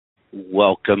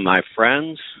Welcome, my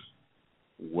friends.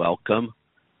 Welcome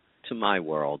to my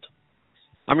world.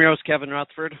 I'm your host, Kevin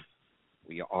Rutherford.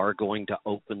 We are going to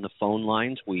open the phone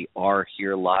lines. We are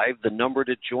here live. The number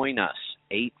to join us,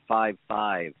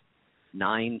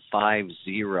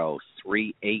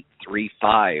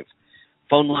 855-950-3835.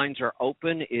 Phone lines are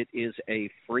open. It is a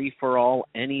free-for-all,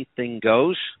 anything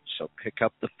goes. So pick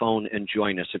up the phone and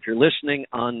join us. If you're listening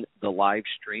on the live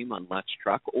stream on Let's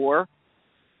Truck, or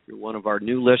you're one of our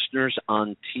new listeners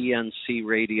on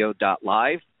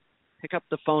tncradio.live, pick up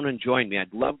the phone and join me.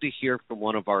 I'd love to hear from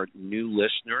one of our new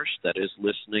listeners that is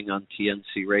listening on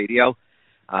TNC Radio.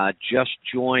 Just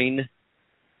join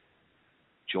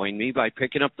me by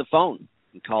picking up the phone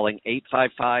and calling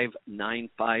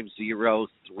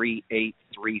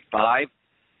 855-950-3835.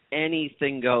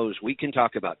 Anything goes. We can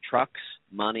talk about trucks,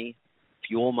 money,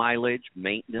 fuel mileage,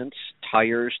 maintenance,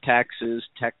 tires, taxes,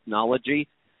 technology,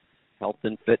 health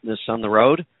and fitness on the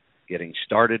road, getting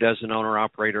started as an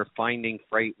owner-operator, finding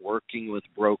freight, working with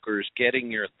brokers,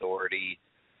 getting your authority,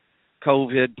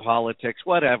 COVID, politics,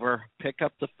 whatever. Pick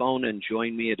up the phone and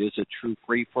join me. It is a true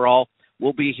free-for-all.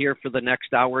 We'll be here for the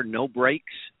next hour. No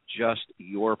breaks, just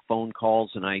your phone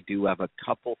calls, and I do have a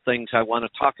couple things I want to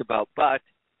talk about, but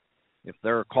if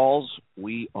there are calls,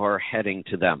 we are heading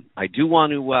to them. I do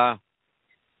want to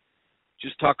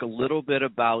just talk a little bit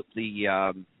about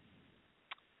the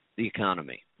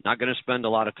economy. Not going to spend a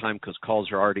lot of time because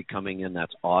calls are already coming in.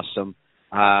 That's awesome.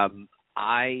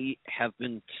 I have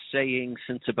been saying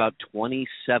since about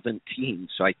 2017,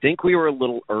 so I think we were a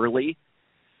little early,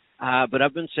 but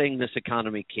I've been saying this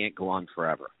economy can't go on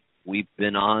forever. We've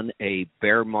been on a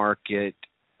bear market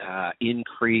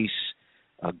increase,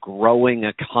 a growing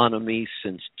economy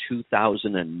since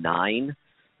 2009,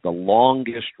 the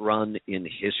longest run in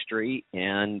history,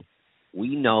 and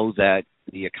we know that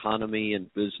the economy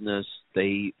and business,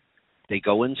 they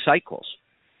go in cycles.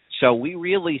 So we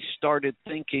really started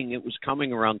thinking it was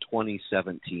coming around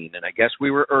 2017, and I guess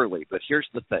we were early, but here's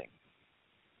the thing.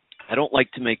 I don't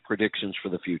like to make predictions for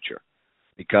the future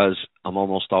because I'm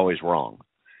almost always wrong.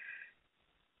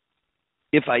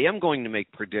 If I am going to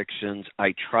make predictions,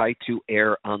 I try to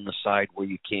err on the side where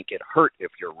you can't get hurt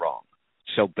if you're wrong.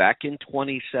 So back in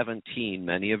 2017,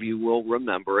 many of you will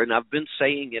remember, and I've been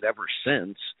saying it ever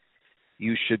since,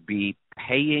 you should be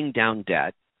paying down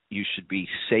debt, you should be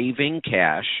saving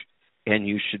cash, and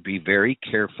you should be very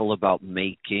careful about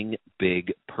making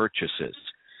big purchases.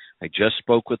 I just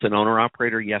spoke with an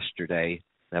owner-operator yesterday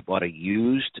that bought a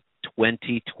used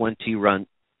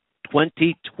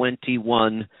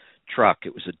 2021 truck.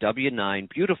 It was a W9,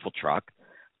 beautiful truck,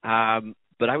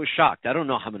 but I was shocked. I don't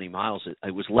know how many miles.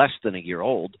 It was less than a year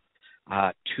old,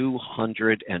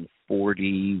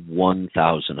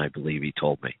 241,000, I believe he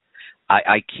told me.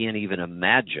 I can't even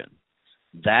imagine.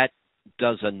 That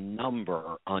does a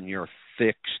number on your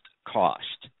fixed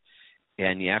cost.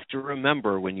 And you have to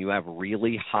remember, when you have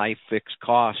really high fixed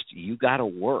cost, you got to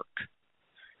work.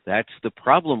 That's the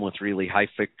problem with really high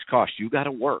fixed costs. You got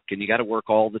to work, and you got to work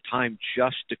all the time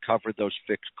just to cover those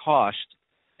fixed costs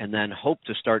and then hope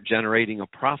to start generating a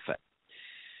profit.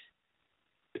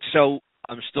 So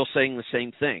I'm still saying the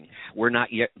same thing. We're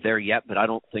not yet there yet, but I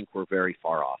don't think we're very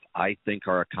far off. I think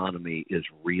our economy is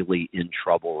really in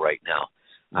trouble right now.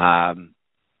 I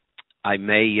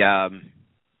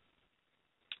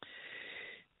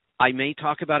may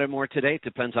talk about it more today. It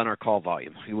depends on our call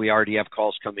volume. We already have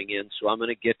calls coming in, so I'm going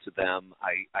to get to them.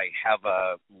 I have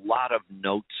a lot of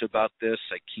notes about this.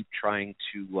 I keep trying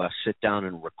to sit down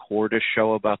and record a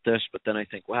show about this, but then I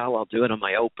think, well, I'll do it on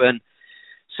my open.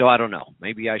 So I don't know.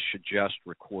 Maybe I should just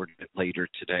record it later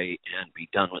today and be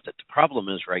done with it. The problem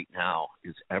is right now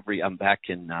is I'm back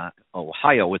in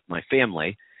Ohio with my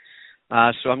family,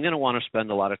 so I'm going to want to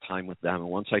spend a lot of time with them. And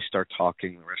once I start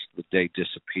talking, the rest of the day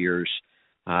disappears.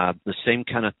 The same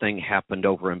kind of thing happened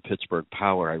over in Pittsburgh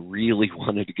Power. I really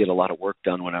wanted to get a lot of work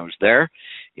done when I was there,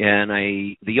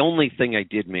 and the only thing I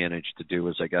did manage to do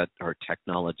is I got our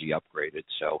technology upgraded,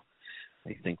 so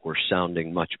I think we're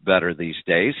sounding much better these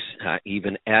days.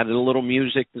 Even added a little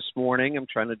music this morning. I'm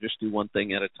trying to just do one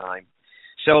thing at a time.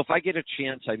 So if I get a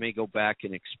chance, I may go back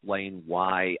and explain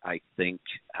why I think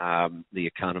the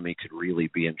economy could really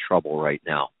be in trouble right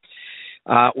now.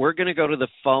 We're going to go to the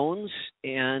phones,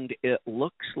 and it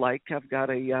looks like I've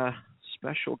got a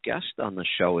special guest on the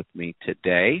show with me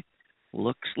today.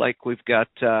 Looks like we've got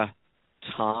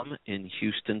Tom in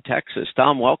Houston, Texas.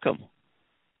 Tom, welcome.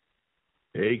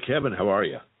 Hey, Kevin, how are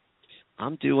you?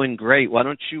 I'm doing great. Why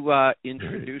don't you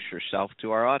introduce yourself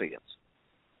to our audience?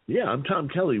 Yeah, I'm Tom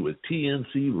Kelly with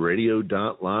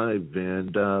TNCradio.live,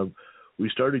 and we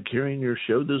started carrying your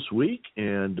show this week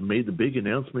and made the big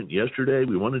announcement yesterday.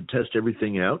 We wanted to test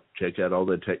everything out, check out all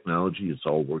the technology. It's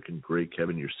all working great.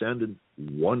 Kevin, you're sounding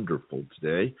wonderful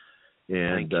today.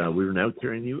 And we're now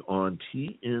carrying you on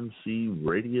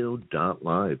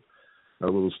tncradio.live. Our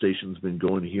little station's been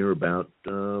going here about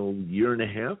a year and a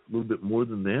half, a little bit more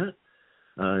than that.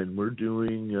 And we're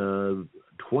doing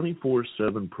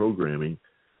 24/7 programming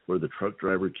for the truck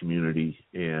driver community.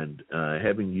 And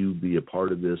having you be a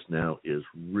part of this now is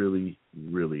really,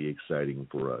 really exciting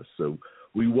for us. So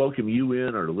we welcome you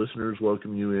in. Our listeners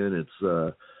welcome you in. It's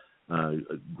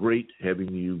great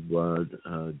having you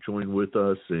join with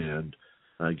us and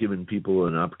giving people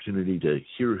an opportunity to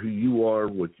hear who you are,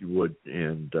 what you would,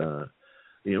 and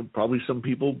probably some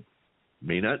people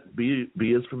may not be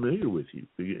as familiar with you,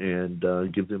 and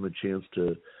give them a chance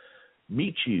to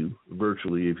meet you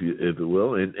virtually, if it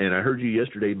will. And I heard you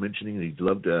yesterday mentioning that you'd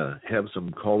love to have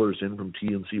some callers in from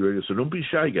TNC Radio. So don't be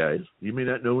shy, guys. You may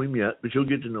not know him yet, but you'll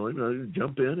get to know him.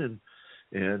 Jump in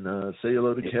and say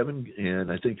hello to Kevin,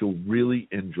 and I think you'll really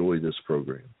enjoy this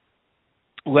program.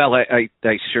 Well, I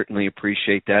certainly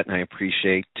appreciate that, and I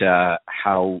appreciate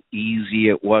how easy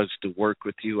it was to work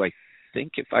with you. I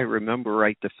think if I remember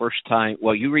right, the first time,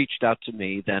 you reached out to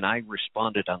me, then I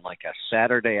responded on like a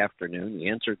Saturday afternoon.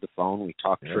 You answered the phone. We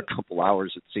talked for a couple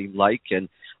hours, it seemed like, and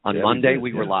on Monday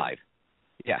we were live.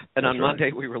 Yeah, and on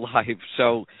Monday we were live,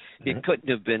 so it couldn't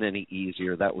have been any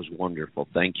easier. That was wonderful.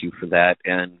 Thank you for that,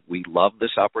 and we love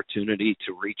this opportunity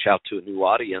to reach out to a new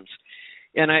audience.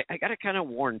 And I got to kind of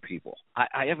warn people.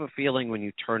 I have a feeling when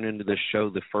you turn into this show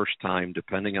the first time,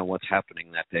 depending on what's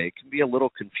happening that day, it can be a little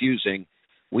confusing.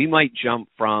 We might jump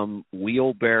from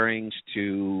wheel bearings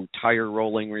to tire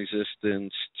rolling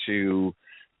resistance to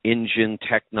engine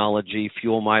technology,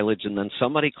 fuel mileage, and then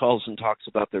somebody calls and talks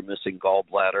about their missing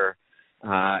gallbladder,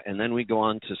 and then we go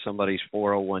on to somebody's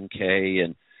 401k,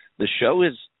 and the show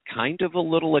is kind of a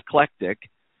little eclectic.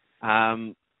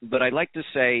 But I like to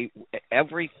say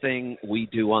everything we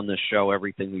do on the show,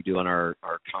 everything we do on our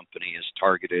company is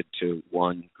targeted to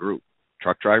one group,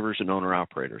 truck drivers and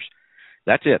owner-operators.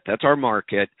 That's it. That's our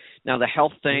market. Now, the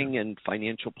health thing and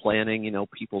financial planning,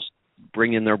 people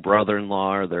bring in their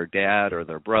brother-in-law or their dad or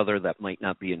their brother that might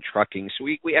not be in trucking. So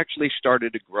we actually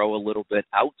started to grow a little bit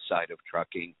outside of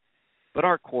trucking. But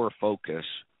our core focus,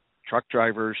 truck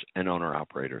drivers and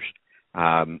owner-operators.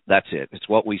 That's it. It's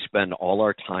what we spend all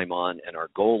our time on, and our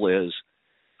goal is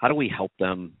how do we help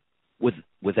them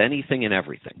with anything and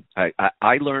everything.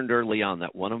 I learned early on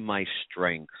that one of my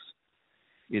strengths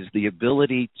is the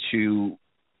ability to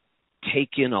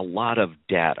take in a lot of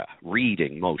data,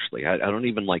 reading mostly. I don't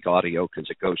even like audio because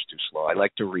it goes too slow. I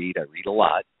like to read. I read a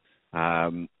lot.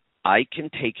 I can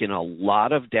take in a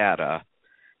lot of data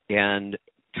and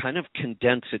kind of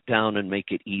condense it down and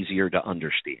make it easier to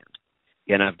understand.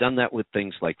 And I've done that with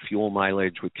things like fuel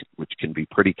mileage, which can be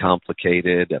pretty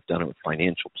complicated. I've done it with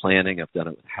financial planning. I've done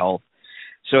it with health.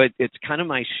 So it's kind of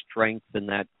my strength, and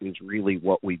that is really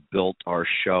what we built our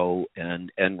show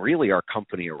and really our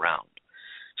company around.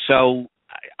 So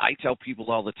I tell people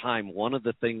all the time, one of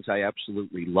the things I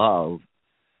absolutely love,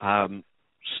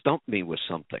 stump me with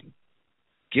something.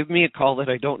 Give me a call that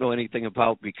I don't know anything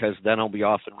about, because then I'll be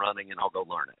off and running and I'll go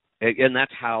learn it. And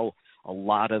that's how a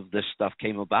lot of this stuff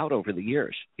came about over the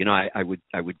years. I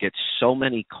would get so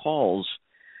many calls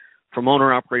from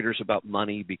owner-operators about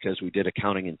money because we did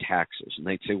accounting and taxes. And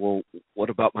they'd say, well, what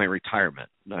about my retirement?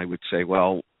 And I would say,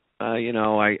 well, I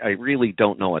really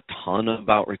don't know a ton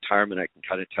about retirement. I can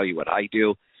kind of tell you what I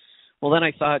do. Well, then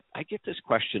I thought, I get this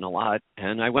question a lot,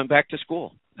 and I went back to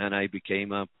school, and I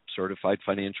became a certified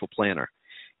financial planner.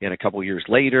 And a couple of years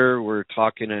later, we're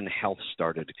talking, and health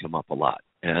started to come up a lot.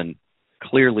 And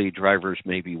clearly, drivers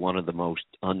may be one of the most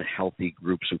unhealthy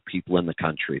groups of people in the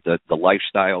country. The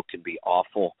lifestyle can be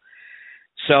awful.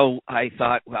 So I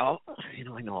thought, well, I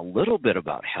know a little bit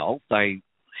about health. I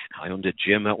owned a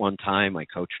gym at one time. I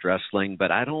coached wrestling, but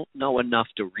I don't know enough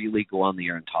to really go on the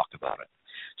air and talk about it.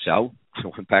 So I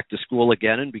went back to school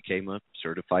again and became a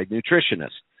certified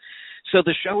nutritionist. So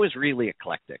the show is really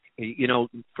eclectic.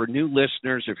 For new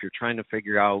listeners, if you're trying to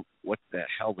figure out what the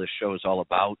hell this show is all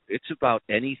about, it's about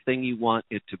anything you want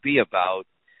it to be about,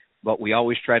 but we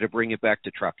always try to bring it back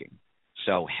to trucking.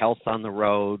 So health on the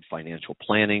road, financial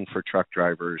planning for truck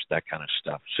drivers, that kind of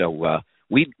stuff. So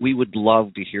we would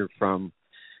love to hear from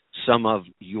some of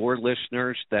your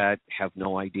listeners that have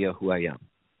no idea who I am.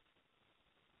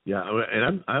 Yeah,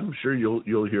 and I'm sure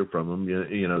you'll hear from them.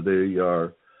 They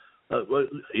are.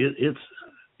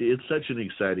 It's such an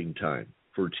exciting time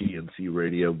for TNC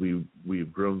Radio.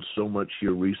 We've grown so much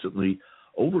here recently.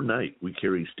 Overnight, we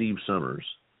carry Steve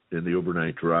Summers in the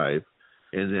overnight drive.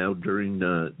 And now during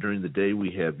the day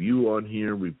we have you on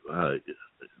here. We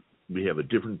have a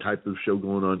different type of show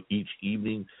going on each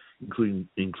evening,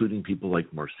 including people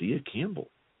like Marcia Campbell.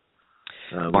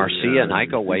 Marcia and I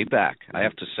go way back. I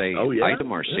have to say hi to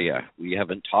Marcia. Yeah. We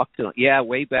haven't talked to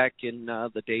way back in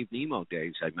the Dave Nemo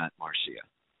days. I met Marcia.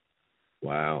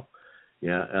 Wow.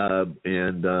 Yeah,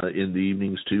 and in the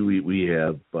evenings too, we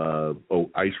have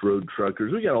Ice Road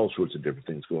Truckers. We got all sorts of different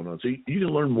things going on. So you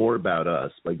can learn more about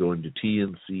us by going to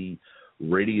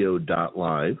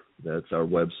tncradio.live. That's our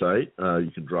website.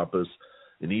 You can drop us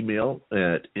an email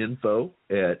at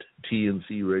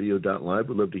info@tncradio.live.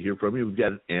 We'd love to hear from you. We've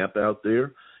got an app out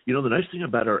there. You know, the nice thing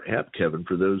about our app, Kevin,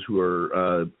 for those who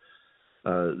are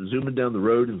zooming down the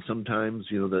road, and sometimes,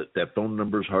 you know, that phone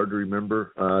number is hard to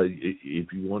remember.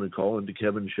 If you want to call into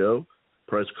Kevin's show,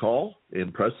 press call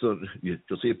and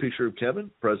you'll see a picture of Kevin.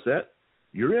 Press that.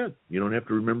 You're in. You don't have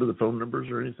to remember the phone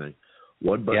numbers or anything.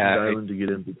 One button dialing to get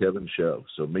into Kevin's show.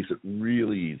 So it makes it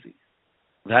really easy.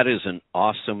 That is an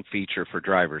awesome feature for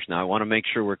drivers. Now, I want to make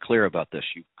sure we're clear about this.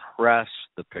 You press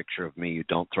the picture of me. You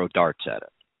don't throw darts at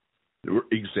it.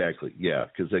 Exactly, yeah,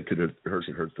 because that could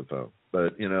hurt the phone.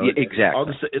 But, you know,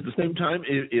 exactly. At the same time,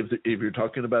 if you're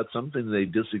talking about something they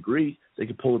disagree, they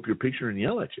can pull up your picture and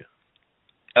yell at you.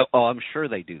 Oh, I'm sure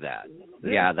they do that.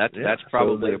 Yeah, that's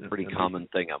probably a pretty common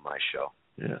thing on my show.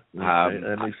 Yeah,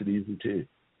 that makes it easy too.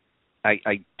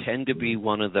 I tend to be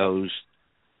one of those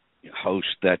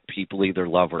hosts that people either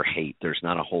love or hate. There's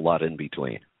not a whole lot in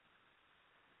between.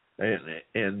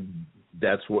 And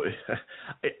that's what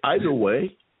either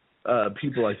way.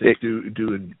 People, I think, do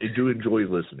enjoy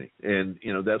listening, and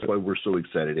you know that's why we're so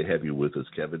excited to have you with us,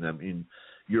 Kevin. I mean,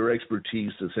 your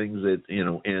expertise, the things that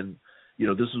and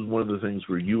this is one of the things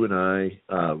where you and I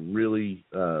really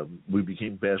we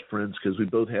became best friends because we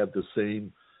both have the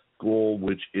same goal,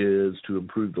 which is to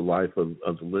improve the life of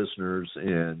the listeners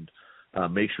and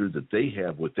make sure that they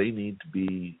have what they need to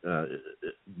be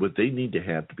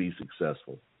have to be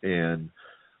successful. And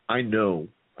I know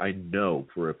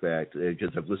for a fact,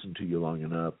 because I've listened to you long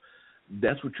enough,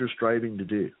 that's what you're striving to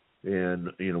do. And,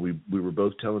 you know, we were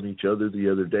both telling each other the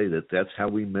other day that that's how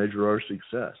we measure our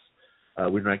success.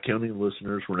 We're not counting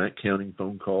listeners. We're not counting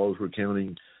phone calls. We're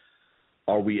counting,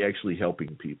 are we actually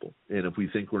helping people? And if we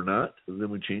think we're not, then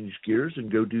we change gears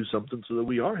and go do something so that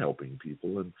we are helping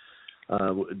people. And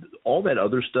all that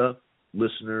other stuff,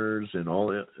 listeners and all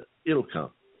that, it'll come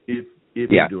if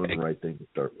you're doing the right thing to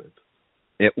start with.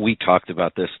 We talked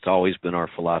about this. It's always been our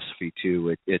philosophy,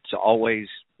 too. It's always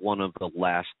one of the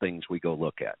last things we go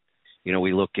look at. You know,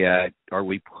 we look at, are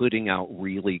we putting out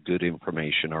really good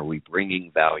information? Are we bringing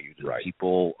value to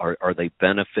people? Are they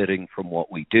benefiting from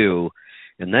what we do?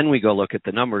 And then we go look at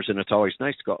the numbers, and it's always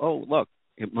nice to go, oh, look,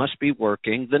 it must be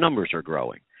working. The numbers are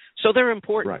growing. So they're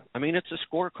important. Right. I mean, it's a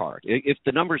scorecard. If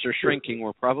the numbers are shrinking,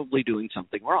 we're probably doing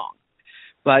something wrong.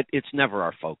 But it's never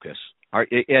our focus.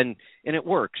 And it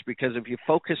works because if you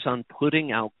focus on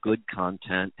putting out good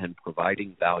content and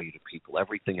providing value to people,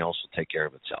 everything else will take care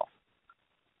of itself.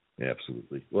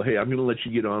 Absolutely. Well, hey, I'm going to let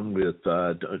you get on with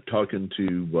talking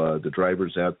to the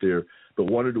drivers out there, but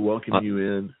wanted to welcome you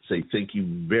in, say thank you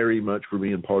very much for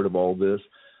being part of all this.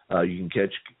 You can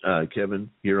catch Kevin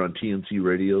here on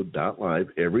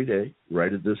tncradio.live every day,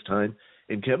 right at this time.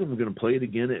 And Kevin, we're going to play it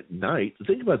again at night.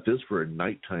 Think about this for a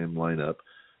nighttime lineup.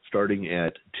 Starting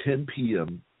at 10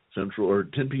 p.m. Central or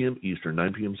 10 p.m. Eastern,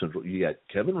 9 p.m. Central, you got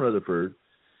Kevin Rutherford,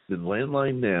 then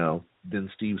Landline Now, then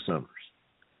Steve Summers.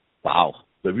 Wow.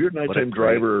 So if you're a nighttime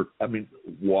driver, I mean,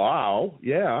 wow,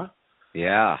 yeah.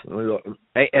 Yeah. I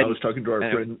was talking to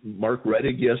our friend Mark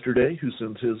Reddig yesterday, who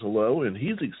sends his hello, and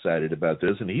he's excited about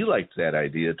this, and he likes that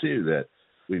idea, too, that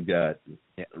we've got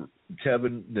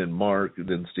Kevin, then Mark,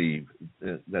 then Steve.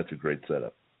 That's a great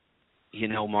setup. You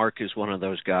know, Mark is one of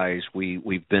those guys.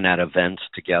 We've been at events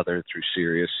together through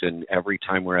Sirius, and every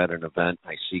time we're at an event,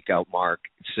 I seek out Mark,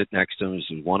 sit next to him.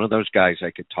 He's one of those guys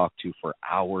I could talk to for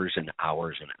hours and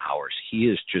hours and hours. He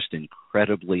is just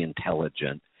incredibly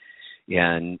intelligent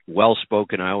and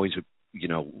well-spoken. I always,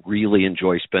 really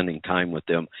enjoy spending time with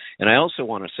him. And I also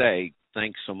want to say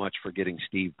thanks so much for getting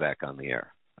Steve back on the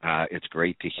air. It's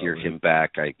great to hear him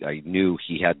back. I knew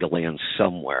he had to land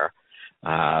somewhere.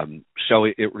 So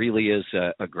it really is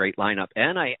a great lineup.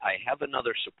 And I have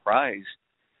another surprise.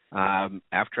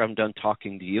 After I'm done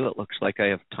talking to you, it looks like I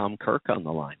have Tom Kirk on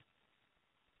the line.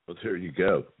 Well, there you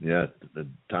go. Yeah,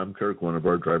 Tom Kirk, one of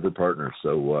our driver partners.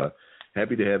 So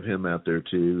happy to have him out there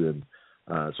too.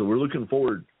 And so we're looking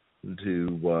forward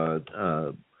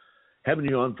to having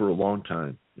you on for a long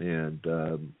time. And,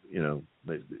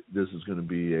 this is going to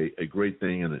be a great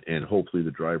thing, and hopefully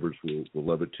the drivers will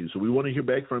love it too. So we want to hear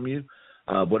back from you.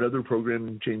 what other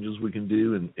programming changes we can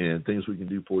do and things we can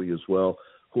do for you as well.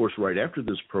 Of course, right after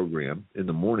this program in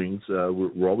the mornings,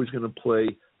 we're always going to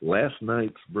play last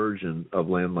night's version of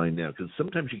Landline Now, because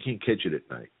sometimes you can't catch it at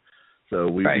night. So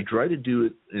we try to do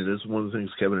it, and this is one of the things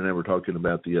Kevin and I were talking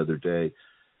about the other day.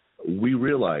 We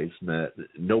realize that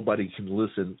nobody can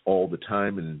listen all the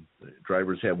time, and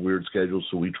drivers have weird schedules,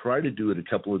 so we try to do it a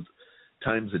couple of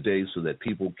times a day so that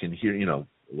people can hear. You know,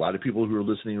 a lot of people who are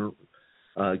listening,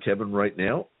 Kevin, right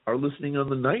now are listening on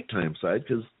the nighttime side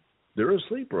because they're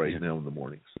asleep right now in the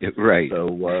mornings. Right.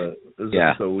 So,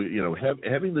 So you know,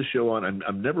 having the show on,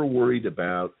 I'm never worried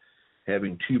about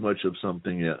having too much of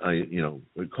something.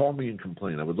 Call me and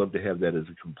complain. I would love to have that as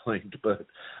a complaint, but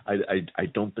I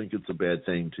don't think it's a bad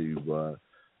thing to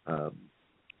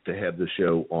have the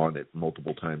show on it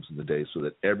multiple times in the day so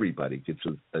that everybody gets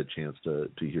a chance to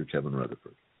hear Kevin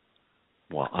Rutherford.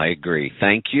 Well, I agree.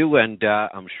 Thank you, and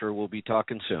I'm sure we'll be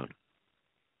talking soon.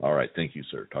 All right. Thank you,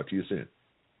 sir. Talk to you soon.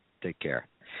 Take care.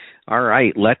 All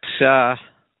right. Let's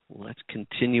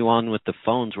continue on with the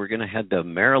phones. We're going to head to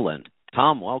Maryland.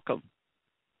 Tom, welcome.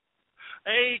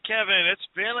 Hey, Kevin, it's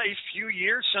been a few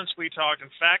years since we talked.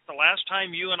 In fact, the last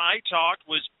time you and I talked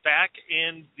was back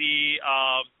in the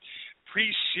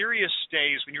pre-Sirius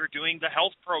days when you were doing the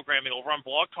health programming over on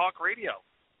Blog Talk Radio.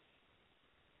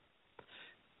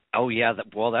 Oh, yeah.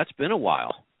 That's been a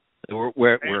while.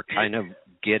 We're kind of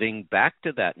getting back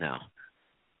to that now.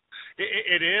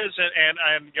 It is,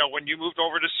 and you know, when you moved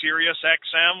over to Sirius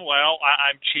XM, well,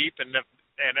 I'm cheap, and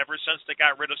ever since they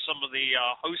got rid of some of the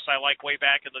hosts I like way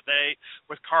back in the day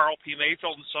with Carl P.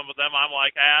 Mayfield and some of them, I'm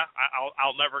like,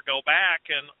 I'll never go back,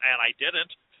 and I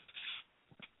didn't.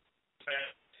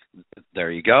 There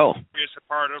you go. It's a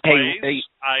part of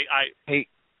Hey,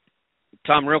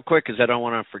 Tom, real quick, because I don't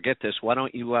want to forget this. Why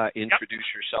don't you introduce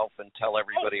yourself and tell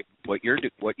everybody what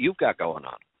you've got going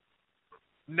on?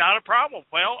 Not a problem.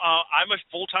 Well, I'm a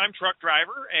full-time truck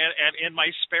driver, and in my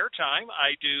spare time,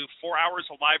 I do 4 hours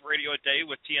of live radio a day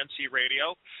with TNC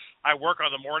Radio. I work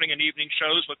on the morning and evening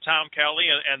shows with Tom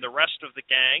Kelly and the rest of the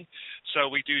gang.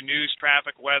 So we do news,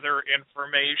 traffic, weather,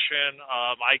 information.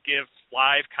 I give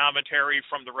live commentary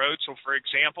from the road. So, for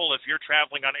example, if you're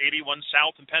traveling on 81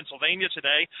 South in Pennsylvania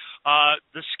today,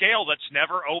 the scale that's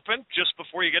never open just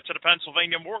before you get to the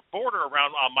Pennsylvania border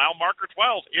around mile marker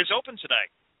 12 is open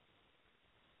today.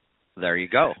 There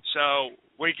you go. So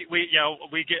I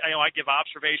give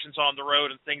observations on the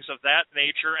road and things of that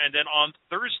nature, and then on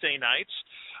Thursday nights,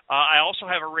 I also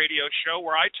have a radio show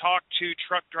where I talk to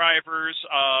truck drivers,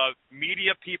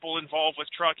 media people involved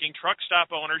with trucking, truck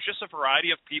stop owners, just a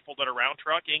variety of people that are around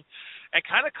trucking, and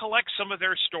kind of collect some of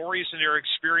their stories and their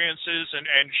experiences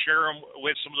and share them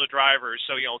with some of the drivers.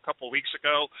 So, a couple of weeks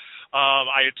ago,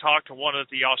 I had talked to one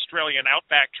of the Australian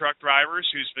Outback truck drivers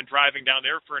who's been driving down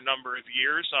there for a number of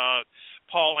years,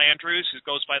 Paul Andrews, who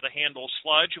goes by the handle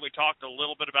Sludge. We talked a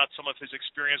little bit about some of his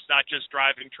experience, not just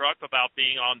driving truck, but about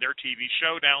being on their TV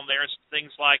show down there,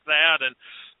 things like that. And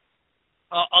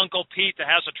Uncle Pete, that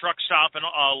has a truck stop in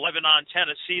Lebanon,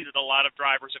 Tennessee, that a lot of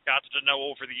drivers have gotten to know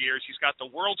over the years. He's got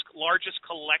the world's largest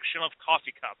collection of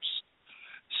coffee cups.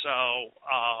 So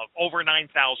over 9,000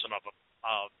 of them.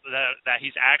 That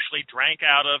he's actually drank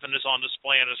out of and is on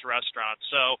display in his restaurant.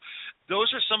 So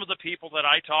those are some of the people that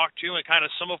I talk to and kind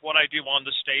of some of what I do on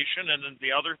the station. And then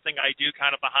the other thing I do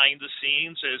kind of behind the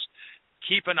scenes is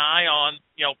keep an eye on,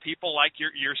 people like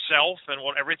yourself and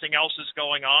what everything else is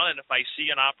going on. And if I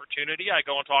see an opportunity, I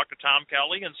go and talk to Tom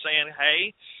Kelly and saying,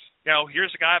 hey,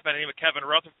 here's a guy by the name of Kevin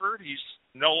Rutherford. He's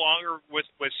no longer with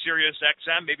Sirius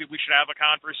XM. Maybe we should have a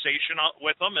conversation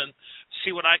with him and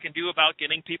see what I can do about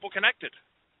getting people connected.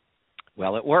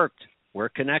 Well, it worked.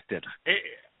 We're connected.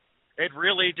 It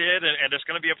really did, and it's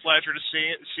going to be a pleasure to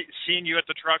seeing you at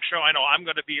the truck show. I know I'm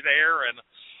going to be there, and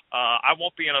I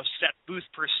won't be in a set booth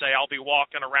per se. I'll be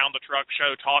walking around the truck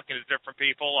show talking to different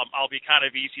people. I'll be kind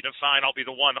of easy to find. I'll be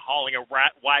the one hauling a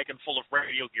wagon full of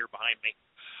radio gear behind me.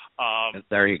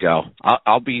 There you go.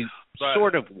 I'll be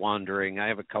sort of wandering. I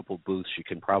have a couple booths you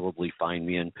can probably find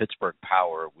me in. Pittsburgh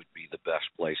Power would be the best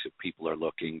place if people are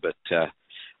looking, but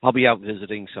I'll be out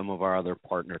visiting some of our other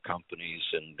partner companies,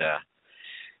 and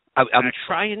I'm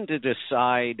trying to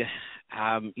decide.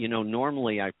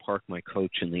 Normally I park my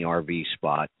coach in the RV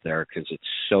spot there because it's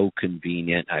so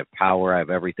convenient. I have power, I have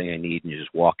everything I need, and you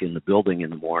just walk in the building in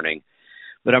the morning.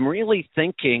 But I'm really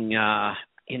thinking,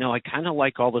 I kind of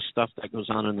like all the stuff that goes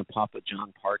on in the Papa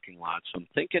John parking lot, so I'm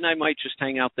thinking I might just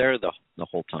hang out there the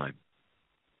whole time.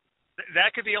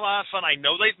 That could be a lot of fun. I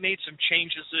know they've made some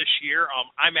changes this year.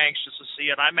 I'm anxious to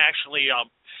see it. I'm actually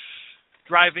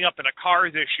driving up in a car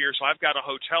this year, so I've got a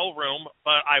hotel room,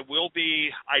 but I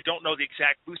don't know the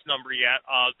exact booth number yet,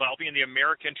 but I'll be in the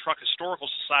American Truck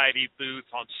Historical Society booth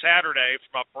on Saturday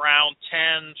from around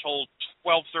 10 till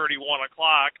 12:30, 1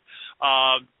 o'clock,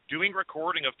 doing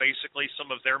recording of basically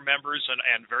some of their members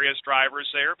and various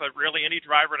drivers there. But really, any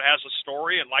driver that has a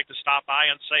story and like to stop by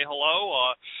and say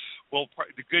hello,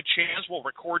 the good chance we'll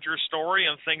record your story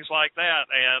and things like that.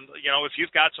 And, if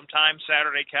you've got some time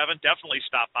Saturday, Kevin, definitely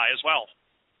stop by as well.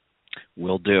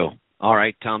 Will do. All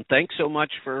right, Tom, thanks so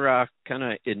much for kind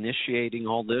of initiating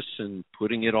all this and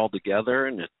putting it all together.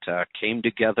 And it came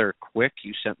together quick.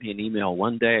 You sent me an email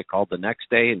one day, I called the next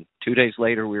day, and 2 days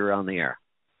later we were on the air.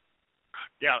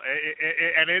 Yeah,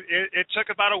 it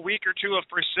took about a week or two of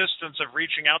persistence of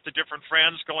reaching out to different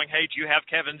friends, going, hey, do you have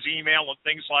Kevin's email and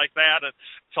things like that,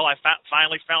 until I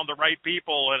finally found the right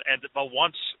people. But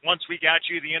once we got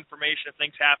you the information,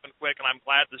 things happened quick, and I'm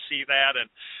glad to see that, and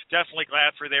definitely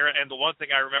glad for there. And the one thing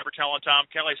I remember telling Tom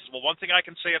Kelly, I said, well, one thing I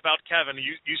can say about Kevin,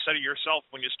 you said it yourself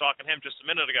when you was talking to him just a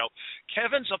minute ago,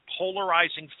 Kevin's a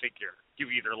polarizing figure. You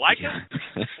either like him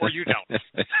or you don't.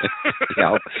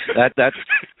 Yeah,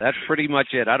 that's pretty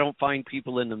much it. I don't find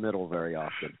people in the middle very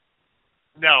often.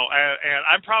 No, and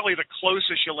I'm probably the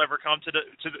closest you'll ever come to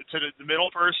the middle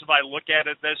person if I look at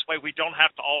it this way. We don't have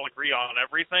to all agree on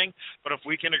everything, but if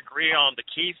we can agree on the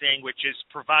key thing, which is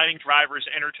providing drivers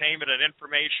entertainment and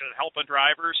information and helping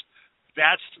drivers,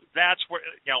 that's where,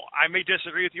 I may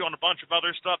disagree with you on a bunch of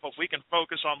other stuff, but if we can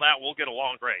focus on that, we'll get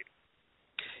along great.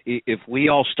 If we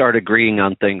all start agreeing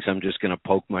on things, I'm just going to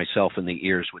poke myself in the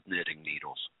ears with knitting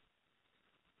needles.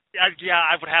 Yeah,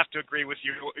 I would have to agree with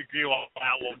you on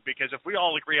that one, because if we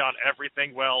all agree on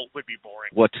everything, well, it would be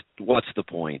boring. What's the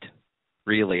point?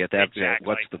 Really, at that exactly.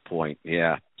 What's the point?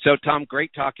 Yeah. So, Tom,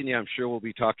 great talking to you. I'm sure we'll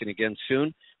be talking again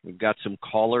soon. We've got some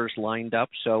callers lined up,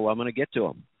 so I'm going to get to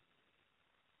them.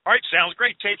 All right, sounds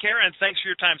great. Take care, and thanks for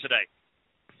your time today.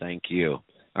 Thank you.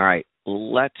 All right,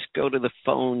 let's go to the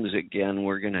phones again.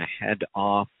 We're going to head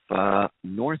off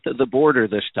north of the border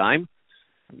this time.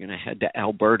 We're going to head to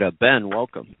Alberta. Ben,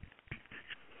 welcome.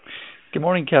 Good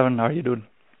morning, Kevin. How are you doing?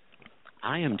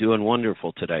 I am doing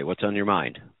wonderful today. What's on your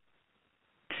mind?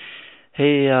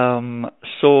 Hey,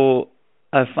 so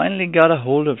I finally got a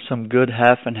hold of some good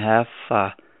half and half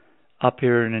up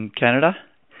here in Canada.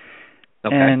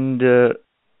 Okay. And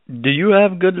do you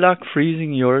have good luck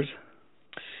freezing yours?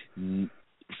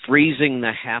 Freezing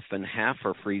the half and half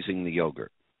or freezing the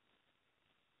yogurt?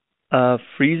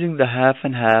 Freezing the half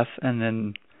and half, and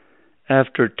then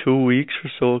after 2 weeks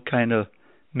or so, kind of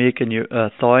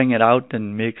thawing it out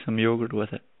and make some yogurt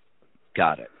with it.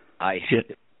 Got it.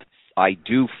 I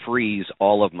do freeze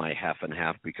all of my half and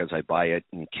half because I buy it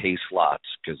in case lots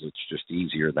because it's just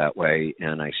easier that way,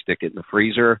 and I stick it in the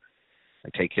freezer.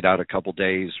 I take it out a couple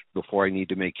days before I need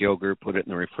to make yogurt, put it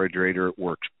in the refrigerator. It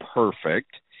works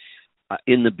perfect.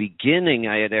 In the beginning,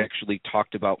 I had actually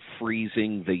talked about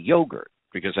freezing the yogurt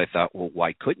because I thought, well,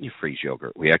 why couldn't you freeze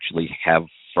yogurt? We actually have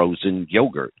frozen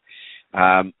yogurt.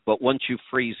 But once you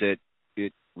freeze it,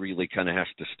 it really kind of has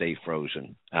to stay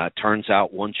frozen. Turns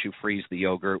out once you freeze the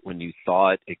yogurt, when you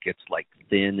thaw it, it gets like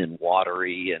thin and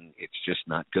watery, and it's just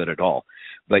not good at all.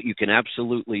 But you can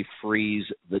absolutely freeze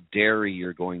the dairy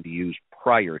you're going to use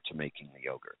prior to making the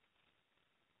yogurt.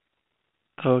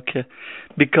 Okay.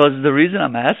 Because the reason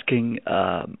I'm asking,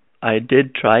 I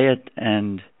did try it,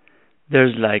 and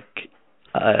there's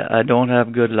I don't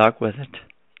have good luck with it.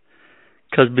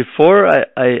 Because before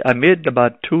I made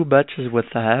about 2 batches with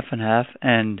the half and half,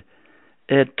 and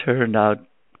it turned out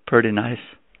pretty nice.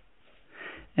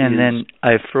 And then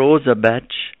I froze a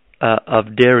batch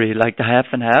of dairy, like the half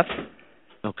and half.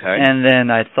 Okay. And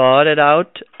then I thawed it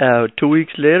out 2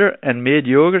 weeks later and made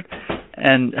yogurt,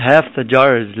 and half the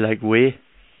jar is like whey.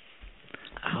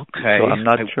 Okay. So I'm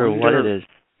not sure what it is.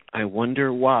 I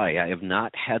wonder why. I have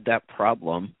not had that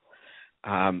problem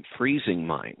freezing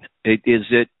mine. Is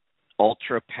it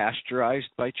ultra pasteurized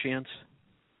by chance?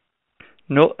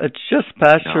 No, it's just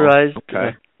pasteurized. No.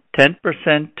 Okay.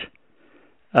 10%,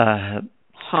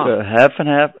 half and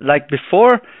half. Like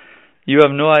before, you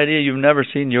have no idea. You've never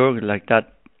seen yogurt like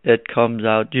that. It comes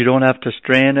out. You don't have to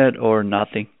strain it or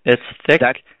nothing. It's thick.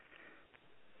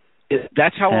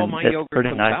 That's how all my yogurt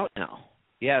comes nice. out now.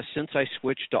 Yeah, since I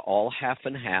switched to all half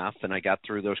and half and I got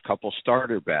through those couple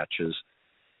starter batches,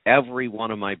 every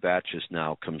one of my batches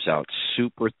now comes out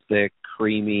super thick,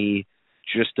 creamy,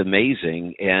 just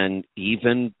amazing. And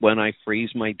even when I freeze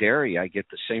my dairy, I get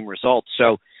the same results.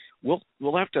 So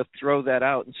we'll have to throw that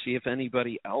out and see if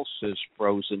anybody else has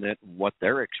frozen it and what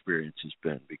their experience has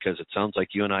been, because it sounds like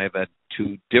you and I have had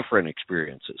 2 different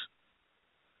experiences.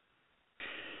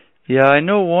 Yeah, I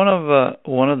know one of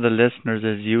the listeners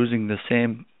is using the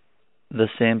same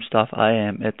stuff I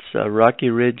am. It's Rocky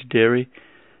Ridge Dairy,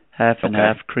 half and Okay.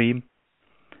 half cream,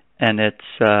 and it's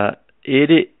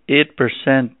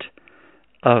 88%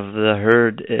 of the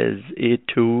herd is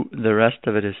A2. The rest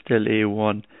of it is still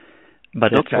A1,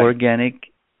 but it's Okay.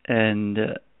 organic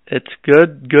and it's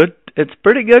good. Good. It's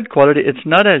pretty good quality. It's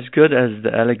not as good as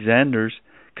the Alexander's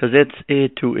because it's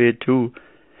A2,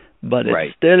 but Right.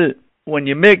 it's still, when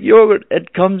you make yogurt,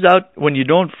 it comes out, when you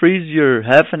don't freeze your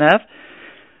half and half,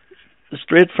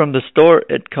 straight from the store,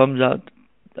 it comes out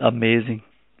amazing.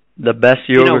 The best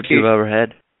yogurt you've ever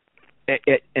had.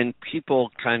 And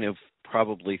people kind of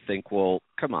probably think, well,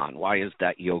 come on, why is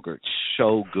that yogurt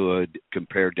so good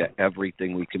compared to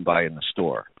everything we can buy in the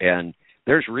store? And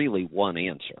there's really one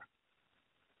answer.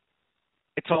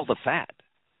 It's all the fat.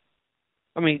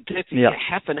 I mean,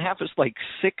 half and half is like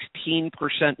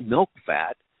 16% milk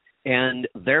fat, and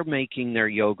they're making their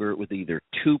yogurt with either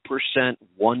 2%,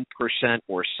 1%,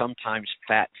 or sometimes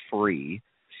fat-free.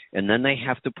 And then they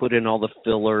have to put in all the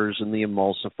fillers and the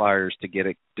emulsifiers to get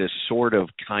it to sort of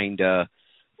kind of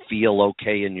feel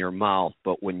okay in your mouth.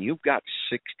 But when you've got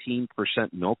 16%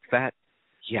 milk fat,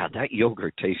 yeah, that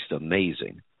yogurt tastes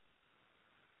amazing.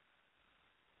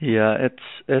 Yeah,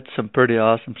 it's some pretty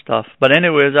awesome stuff. But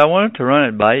anyways, I wanted to run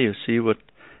it by you, see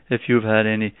if you've had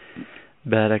any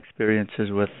bad experiences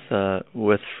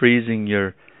with freezing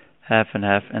your half and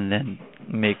half and then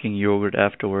making yogurt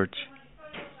afterwards.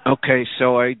 Okay,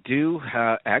 so I do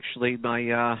actually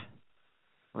my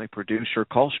producer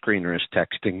call screener is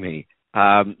texting me.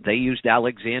 They used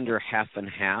Alexander half and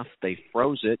half. They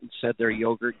froze it and said their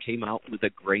yogurt came out with a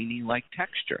grainy-like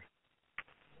texture.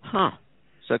 Huh.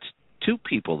 So that's two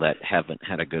people that haven't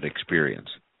had a good experience.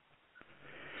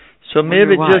 So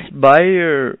maybe just buy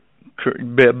your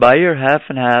half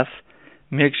and half,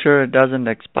 make sure it doesn't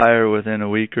expire within a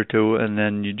week or two, and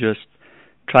then you just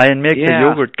try and make the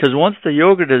yogurt. Because once the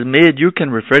yogurt is made, you can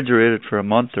refrigerate it for a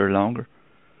month or longer.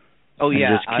 Oh,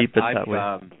 yeah. Just keep it that way.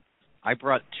 I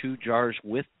brought 2 jars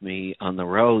with me on the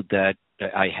road that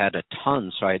I had a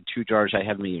ton, so I had 2 jars I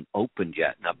haven't even opened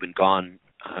yet, and I've been gone,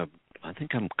 I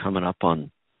think I'm coming up on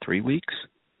 3 weeks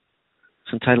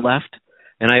since I left.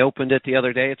 And I opened it the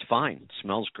other day. It's fine. It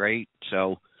smells great.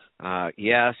 So,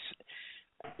 yes.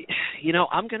 You know,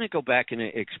 I'm going to go back and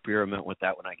experiment with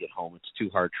that when I get home. It's too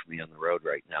hard for me on the road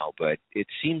right now, but it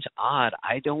seems odd.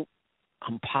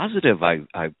 I'm positive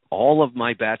all of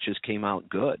my batches came out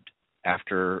good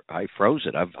after I froze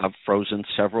it. I've frozen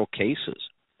several cases.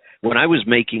 When I was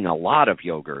making a lot of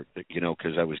yogurt, you know,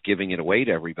 because I was giving it away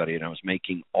to everybody and I was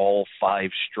making all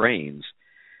 5 strains,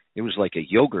 it was like a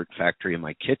yogurt factory in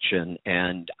my kitchen,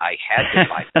 and I had to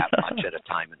buy that much at a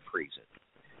time and freeze it.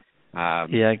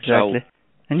 Yeah, exactly. So,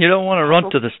 and you don't want to run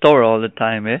to the store all the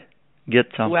time, eh? Get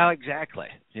some. Well, exactly.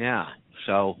 Yeah.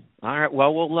 So, all right.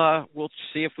 Well, we'll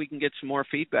see if we can get some more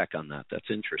feedback on that. That's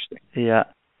interesting. Yeah.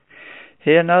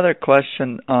 Hey, another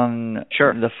question on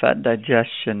the fat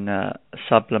digestion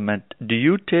supplement. Do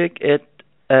you take it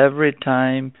every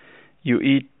time you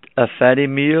eat a fatty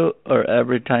meal or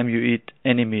every time you eat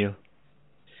any meal?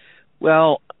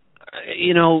 Well,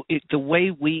 you know, the way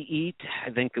we eat, I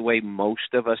think the way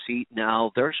most of us eat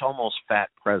now, there's almost fat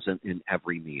present in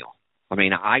every meal. I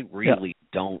mean, I really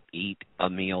don't eat a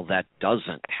meal that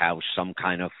doesn't have some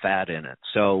kind of fat in it.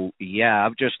 So, yeah,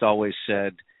 I've just always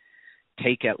said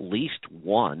take at least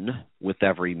one with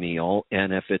every meal,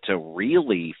 and if it's a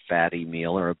really fatty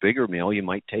meal or a bigger meal, you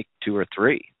might take 2 or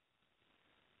 3.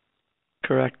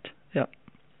 Correct. Yeah.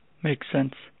 Makes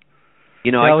sense.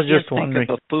 You know, I was just wondering.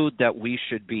 Think of a food that we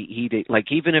should be eating.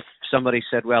 Like, even if somebody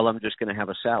said, well, I'm just going to have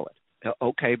a salad.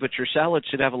 Okay, but your salad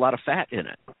should have a lot of fat in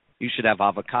it. You should have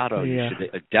avocado. Yeah. You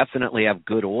should definitely have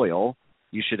good oil.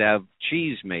 You should have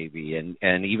cheese maybe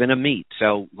and even a meat.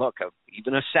 So, look,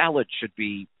 even a salad should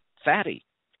be fatty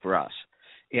for us.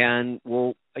 And,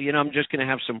 well, you know, I'm just going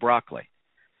to have some broccoli.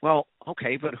 Well,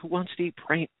 okay, but who wants to eat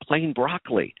plain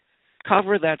broccoli?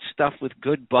 Cover that stuff with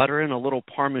good butter and a little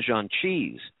Parmesan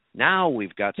cheese. Now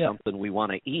we've got something we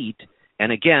want to eat.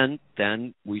 And again,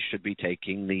 then we should be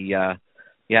taking the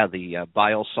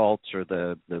bile salts or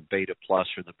the beta plus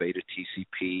or the beta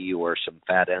TCP or some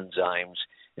fat enzymes.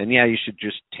 And you should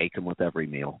just take them with every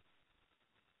meal.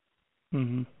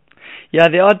 Mm-hmm. Yeah,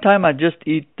 the odd time I just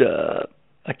eat a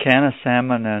can of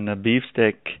salmon and a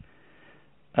beefsteak,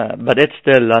 but it's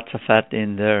still lots of fat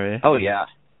in there. Eh? Oh, yeah.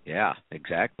 Yeah,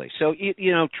 exactly. So,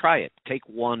 you know, try it. Take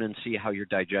one and see how your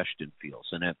digestion feels.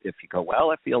 And if you go, well,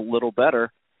 I feel a little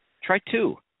better, try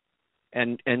 2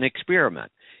 and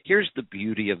experiment. Here's the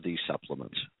beauty of these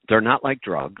supplements. They're not like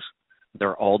drugs.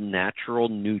 They're all natural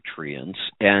nutrients,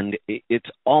 and it's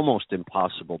almost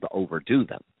impossible to overdo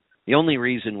them. The only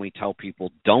reason we tell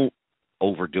people don't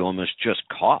overdo them is just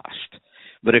cost.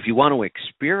 But if you want to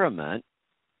experiment,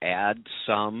 add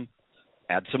some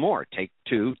more. Take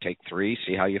 2, take 3,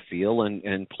 see how you feel,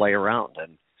 and play around.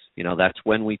 And, that's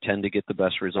when we tend to get the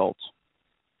best results.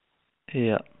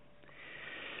 Yeah.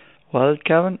 Well,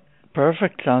 Kevin,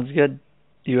 perfect. Sounds good.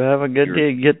 You have a good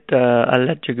day. I'll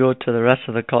let you go to the rest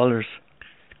of the callers.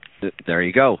 There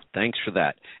you go. Thanks for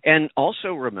that. And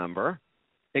also remember,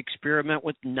 experiment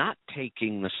with not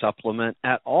taking the supplement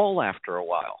at all after a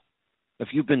while. If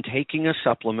you've been taking a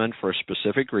supplement for a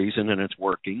specific reason and it's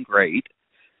working, great,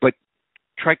 but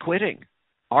try quitting.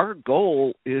 Our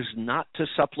goal is not to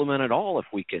supplement at all if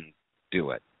we can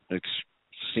do it. It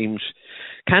seems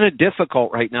kind of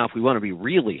difficult right now if we want to be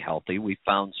really healthy. We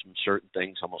found some certain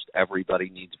things. Almost everybody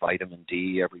needs vitamin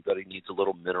D. Everybody needs a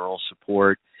little mineral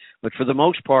support. But for the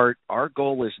most part, our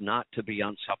goal is not to be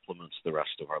on supplements the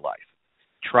rest of our life.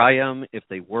 Try them. If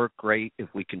they work, great. If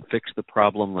we can fix the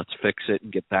problem, let's fix it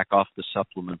and get back off the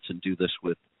supplements and do this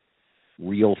with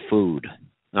real food.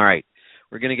 All right.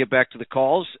 We're going to get back to the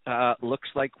calls. Looks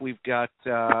like we've got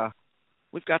some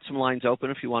lines open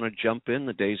if you want to jump in.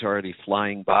 The day's already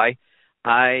flying by.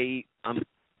 I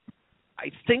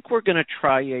think we're going to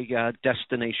try a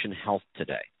Destination Health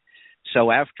today.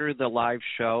 So after the live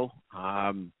show,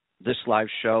 this live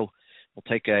show, we'll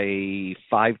take a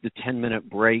 5 to 10 minute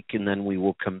break, and then we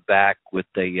will come back with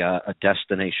a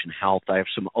Destination Health. I have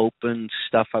some open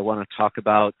stuff I want to talk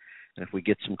about, and if we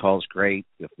get some calls, great.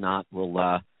 If not,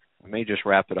 we may just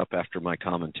wrap it up after my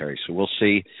commentary. So we'll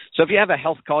see. So if you have a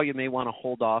health call, you may want to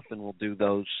hold off, and we'll do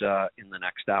those in the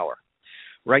next hour.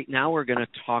 Right now, we're going to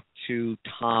talk to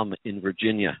Tom in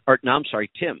Virginia.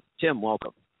 Tim. Tim,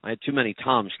 welcome. I had too many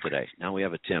Toms today. Now we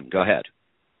have a Tim. Go ahead.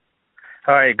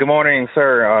 Hi, good morning,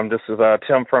 sir. This is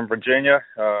Tim from Virginia,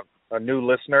 a new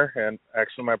listener, and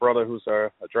actually my brother who's a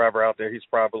driver out there, he's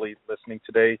probably listening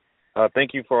today.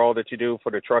 Thank you for all that you do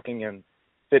for the trucking and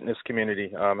fitness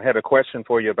community. I had a question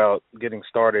for you about getting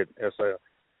started as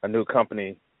a new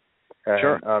company.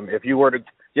 Sure. If you were to,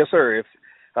 yes, sir, if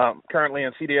currently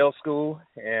in CDL school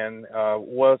and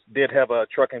did have a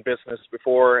trucking business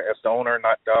before as the owner,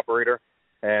 not the operator,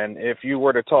 and if you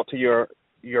were to talk to your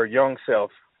young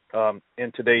self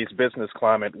in today's business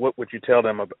climate, what would you tell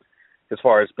them about, as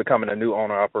far as becoming a new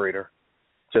owner-operator?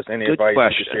 Just any good advice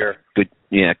question. you could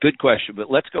share. Good question.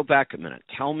 But let's go back a minute.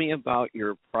 Tell me about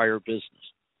your prior business.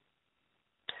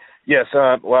 Yes,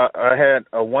 well, I had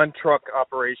a one-truck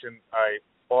operation. I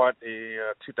bought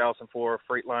a 2004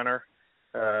 Freightliner.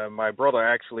 My brother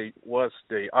actually was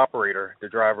the operator, the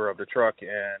driver of the truck,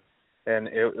 and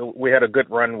we had a good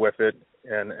run with it.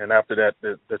 And after that,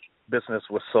 the business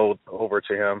was sold over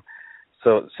to him.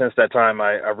 So since that time,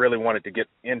 I really wanted to get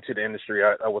into the industry.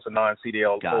 I was a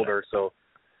non-CDL holder, so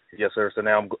yes, sir. So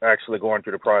now I'm actually going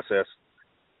through the process.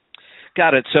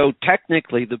 Got it. So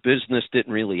technically, the business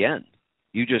didn't really end.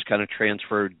 You just kind of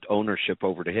transferred ownership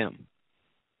over to him.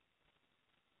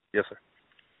 Yes, sir.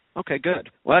 Okay, good.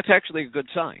 Well, that's actually a good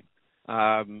sign.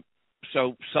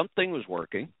 So something was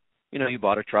working. You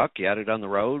bought a truck, you had it on the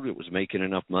road, it was making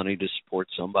enough money to support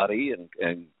somebody,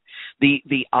 and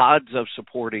the odds of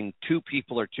supporting 2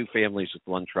 people or 2 families with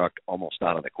one truck almost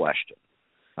out of the question.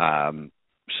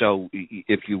 So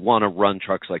if you want to run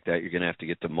trucks like that, you're going to have to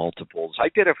get to multiples. I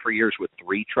did it for years with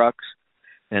 3 trucks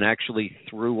and actually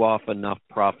threw off enough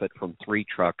profit from 3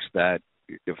 trucks that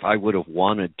if I would have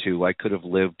wanted to, I could have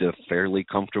lived a fairly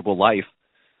comfortable life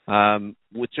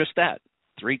with just that.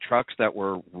 3 trucks that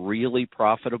were really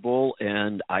profitable,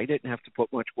 and I didn't have to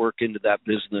put much work into that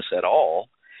business at all.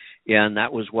 And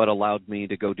that was what allowed me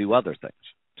to go do other things,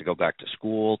 to go back to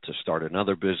school, to start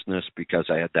another business, because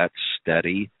I had that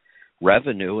steady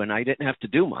revenue and I didn't have to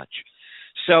do much.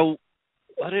 So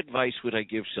what advice would I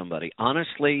give somebody?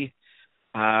 Honestly,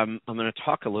 I'm going to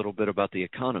talk a little bit about the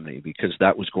economy because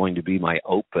that was going to be my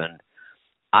open.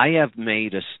 I have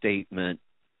made a statement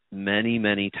many,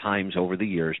 many times over the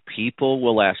years. People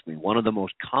will ask me, one of the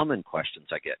most common questions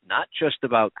I get, not just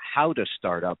about how to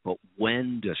start up, but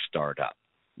when to start up.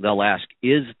 They'll ask,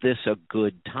 is this a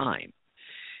good time?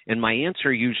 And my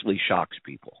answer usually shocks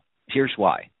people. Here's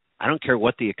why. I don't care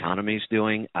what the economy is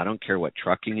doing. I don't care what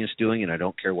trucking is doing, and I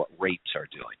don't care what rates are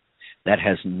doing. That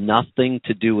has nothing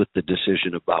to do with the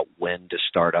decision about when to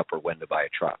start up or when to buy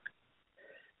a truck.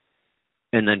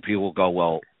 And then people will go,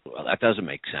 well, that doesn't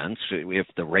make sense. If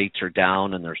the rates are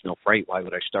down and there's no freight, why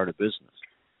would I start a business?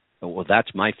 Well, that's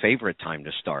my favorite time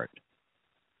to start.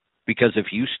 Because if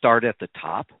you start at the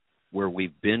top, where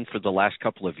we've been for the last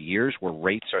couple of years, where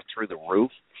rates are through the roof,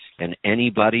 and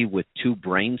anybody with 2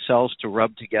 brain cells to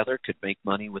rub together could make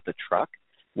money with a truck,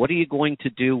 what are you going to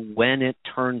do when it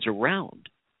turns around?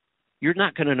 You're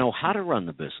not going to know how to run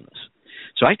the business.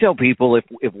 So I tell people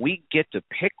if we get to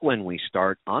pick when we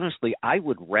start, honestly, I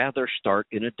would rather start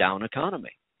in a down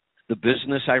economy. The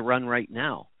business I run right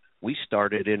now, we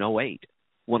started in 2008,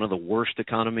 one of the worst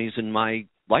economies in my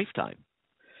lifetime.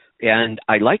 And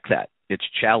I like that. It's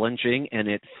challenging, and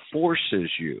it forces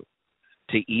you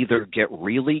to either get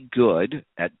really good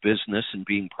at business and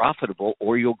being profitable,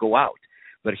 or you'll go out.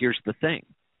 But here's the thing.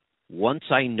 Once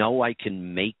I know I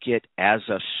can make it as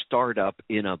a startup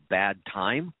in a bad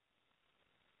time,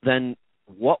 then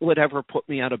what would ever put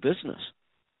me out of business?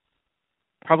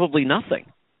 Probably nothing.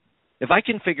 If I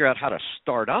can figure out how to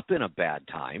start up in a bad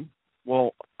time,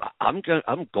 well, I'm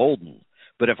golden.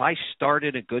 But if I start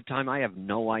in a good time, I have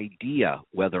no idea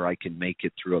whether I can make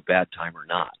it through a bad time or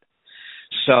not.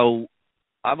 So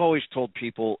I've always told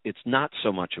people it's not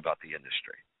so much about the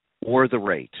industry or the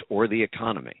rates or the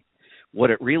economy. What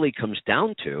it really comes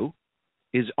down to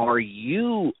is, are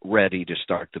you ready to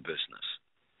start the business?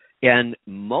 And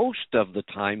most of the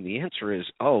time, the answer is,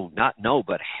 not no,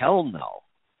 but hell no.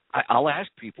 I'll ask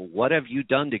people, what have you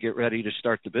done to get ready to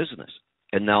start the business?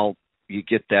 And now you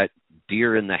get that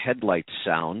deer in the headlights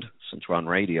sound. Since we're on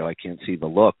radio, I can't see the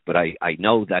look, but I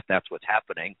know that that's what's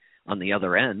happening on the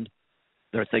other end.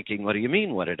 They're thinking, what do you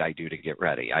mean, what did I do to get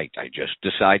ready? I just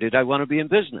decided I want to be in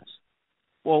business.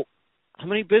 Well, how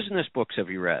many business books have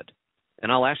you read?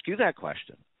 And I'll ask you that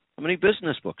question. How many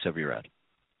business books have you read?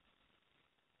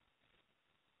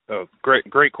 Oh,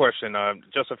 great question.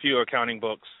 Just a few accounting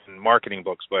books and marketing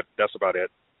books, but that's about it.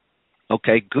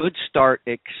 Okay, good start,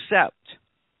 except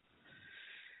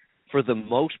for the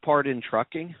most part in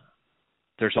trucking,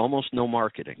 there's almost no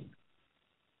marketing.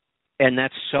 And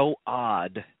that's so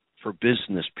odd for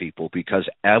business people, because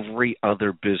every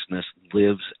other business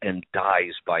lives and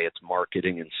dies by its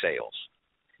marketing and sales.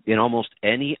 In almost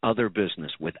any other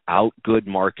business, without good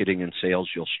marketing and sales,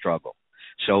 you'll struggle.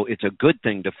 So it's a good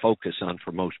thing to focus on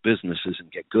for most businesses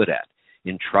and get good at.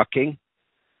 In trucking,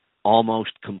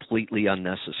 almost completely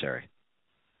unnecessary.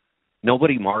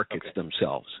 Nobody markets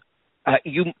themselves.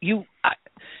 You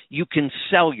can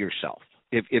sell yourself.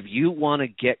 If you want to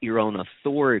get your own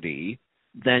authority,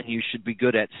 then you should be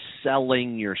good at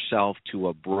selling yourself to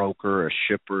a broker, a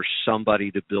shipper,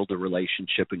 somebody to build a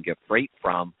relationship and get freight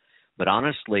from. But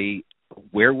honestly,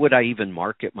 where would I even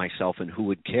market myself, and who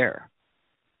would care?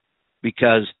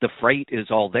 Because the freight is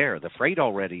all there. The freight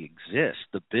already exists.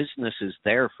 The business is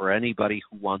there for anybody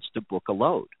who wants to book a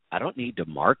load. I don't need to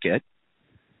market.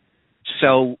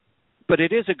 So, but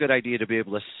it is a good idea to be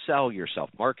able to sell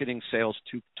yourself. Marketing, sales,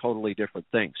 2 totally different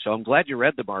things. So I'm glad you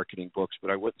read the marketing books,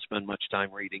 but I wouldn't spend much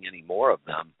time reading any more of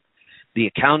them. The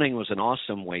accounting was an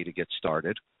awesome way to get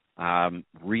started.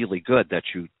 Really good that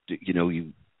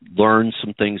you learn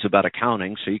some things about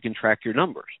accounting so you can track your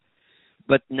numbers.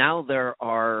 But now there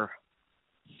are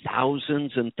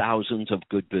thousands and thousands of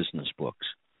good business books.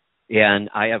 And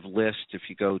I have lists. If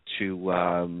you go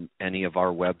to any of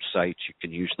our websites, you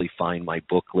can usually find my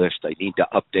book list. I need to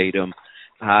update them.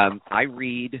 I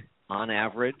read, on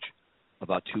average,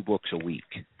 about 2 books a week.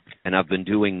 And I've been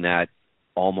doing that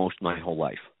almost my whole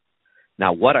life.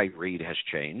 Now, what I read has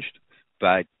changed,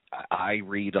 but I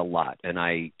read a lot. And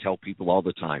I tell people all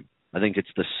the time, I think it's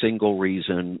the single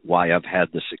reason why I've had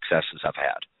the successes I've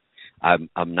had.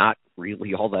 I'm not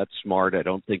really all that smart. I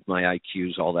don't think my IQ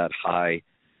is all that high.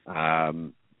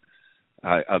 I'm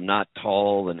not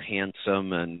tall and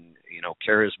handsome and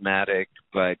charismatic,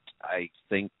 but I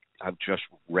think I've just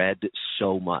read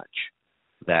so much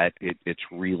that it's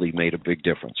really made a big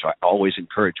difference. So I always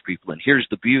encourage people. And here's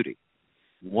the beauty.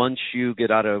 Once you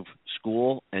get out of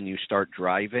school and you start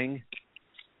driving,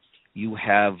 you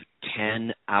have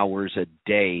 10 hours a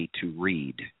day to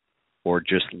read or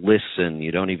just listen.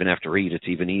 You don't even have to read. It's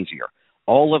even easier.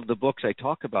 All of the books I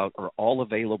talk about are all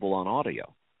available on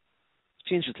audio.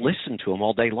 You can just listen to them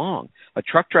all day long. A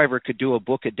truck driver could do a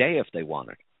book a day if they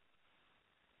wanted.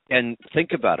 And think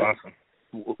about it.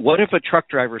 Awesome. What if a truck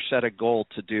driver set a goal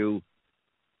to do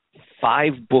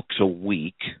 5 books a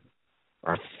week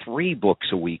or 3 books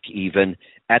a week even?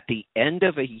 At the end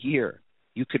of a year,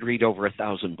 you could read over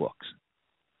 1,000 books.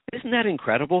 Isn't that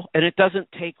incredible? And it doesn't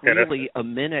take really a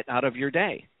minute out of your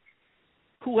day.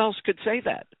 Who else could say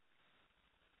that?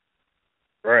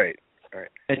 Right.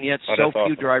 And yet so few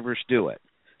awesome. Drivers do it.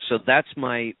 So that's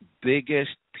my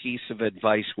biggest piece of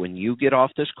advice when you get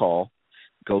off this call.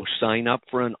 Go sign up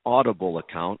for an Audible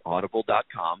account,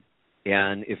 audible.com.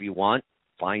 And if you want,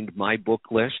 find my book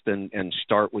list and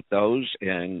start with those.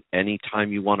 And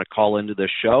anytime you want to call into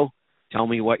this show, Tell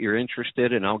me what you're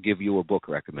interested in, I'll give you a book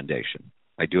recommendation.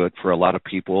 I do it for a lot of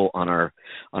people on our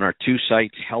two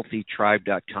sites,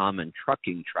 healthytribe.com and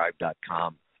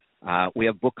truckingtribe.com. We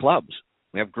have book clubs.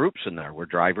 We have groups in there where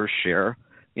drivers share,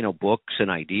 books and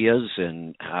ideas.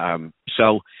 And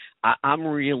so I'm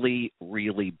really,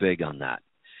 really big on that.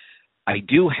 I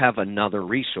do have another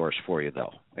resource for you,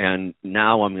 though. And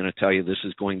now I'm going to tell you this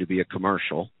is going to be a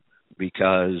commercial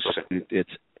because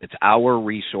it's our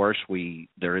resource.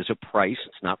 There is a price.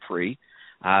 It's not free.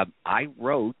 I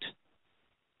wrote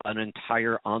an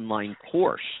entire online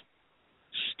course,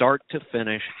 start to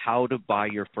finish, how to buy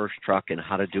your first truck and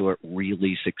how to do it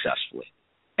really successfully.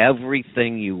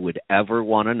 Everything you would ever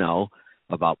want to know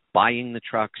about buying the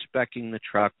truck, speccing the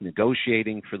truck,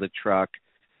 negotiating for the truck,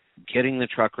 getting the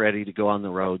truck ready to go on the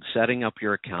road, setting up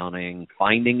your accounting,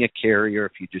 finding a carrier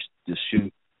if you just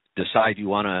decide you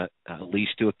want to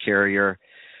lease to a carrier,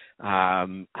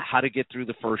 how to get through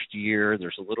the first year.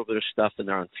 There's a little bit of stuff in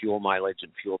there on fuel mileage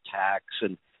and fuel tax,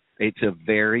 and it's a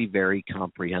very, very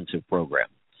comprehensive program.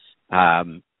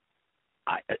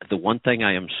 The one thing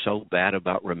I am so bad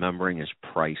about remembering is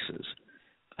prices.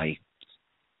 I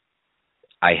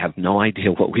have no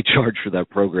idea what we charge for that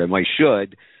program. I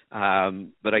should,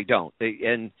 but I don't.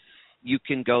 And you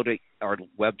can go to our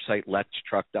website,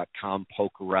 letstruck.com,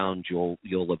 poke around.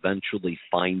 You'll eventually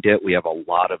find it. We have a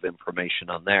lot of information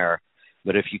on there.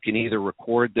 But if you can either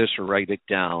record this or write it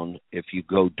down, if you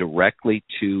go directly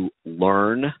to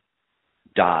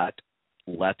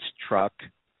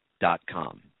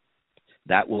learn.letstruck.com,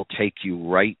 that will take you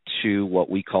right to what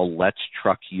we call Let's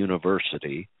Truck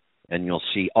University, and you'll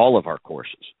see all of our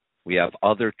courses. We have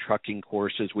other trucking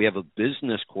courses. We have a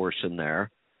business course in there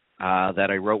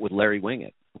that I wrote with Larry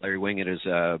Winget. Larry Winget is,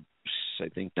 I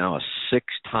think now, a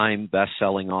 6-time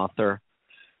best-selling author.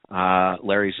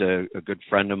 Larry's a good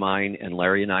friend of mine, and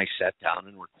Larry and I sat down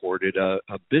and recorded a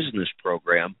business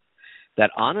program that,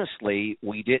 honestly,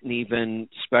 we didn't even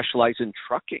specialize in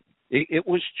trucking. It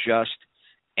was just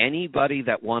anybody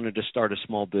that wanted to start a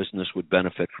small business would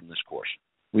benefit from this course.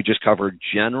 We just covered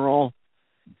general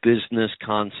business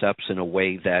concepts in a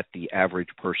way that the average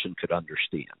person could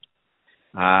understand.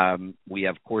 We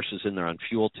have courses in there on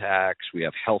fuel tax. We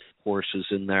have health courses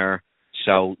in there.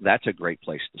 So that's a great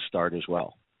place to start as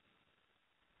well.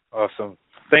 Awesome.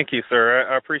 Thank you,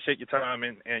 sir. I appreciate your time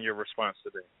and your response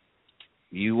today.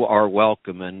 You are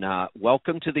welcome, and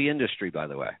welcome to the industry, by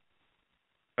the way.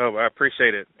 Oh, I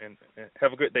appreciate it, and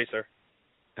have a good day, sir.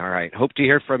 All right. Hope to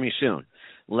hear from you soon.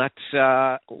 Let's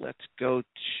go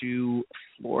to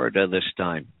Florida this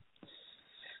time.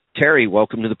 Terry,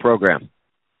 welcome to the program.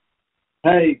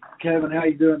 Hey, Kevin, how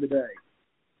you doing today?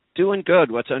 Doing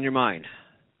good. What's on your mind?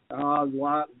 A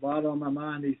lot on my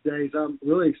mind these days. I'm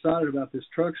really excited about this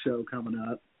truck show coming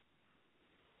up.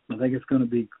 I think it's going to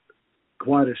be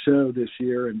quite a show this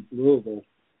year in Louisville.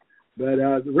 But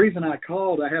the reason I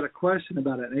called, I had a question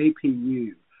about an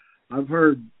APU. I've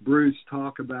heard Bruce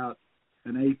talk about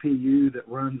an APU that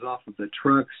runs off of the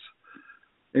truck's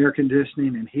air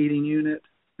conditioning and heating unit.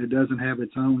 It doesn't have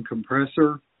its own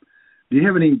compressor. Do you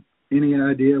have any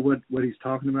idea what he's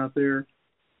talking about there?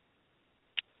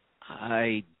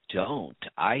 I don't.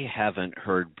 I haven't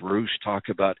heard Bruce talk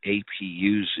about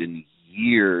APUs in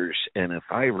years, and if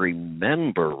I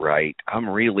remember right, I'm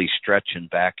really stretching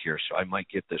back here, so I might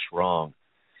get this wrong.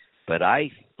 But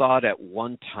I thought at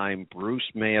one time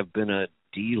Bruce may have been a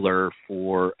dealer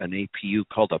for an APU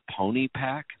called a Pony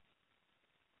Pack.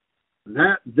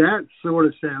 That sort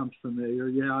of sounds familiar.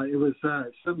 Yeah, it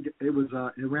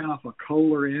ran off a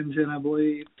Kohler engine, I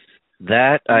believe.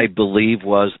 That, I believe,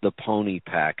 was the Pony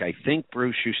Pack. I think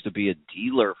Bruce used to be a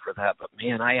dealer for that, but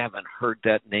man, I haven't heard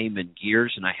that name in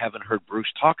years, and I haven't heard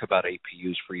Bruce talk about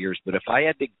APUs for years. But if I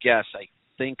had to guess, I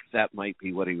think that might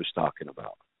be what he was talking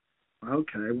about.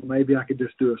 Okay, well, maybe I could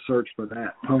just do a search for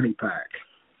that, Pony Pack,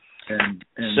 and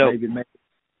so, maybe make it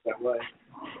that way.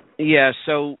 Yeah,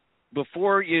 so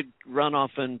before you run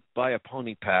off and buy a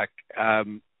Pony Pack,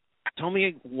 tell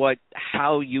me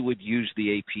how you would use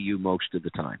the APU most of the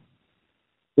time.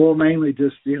 Well, mainly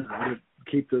just, to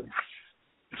keep the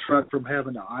truck from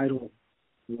having to idle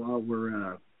while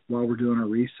we're doing our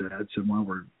resets and while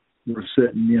we're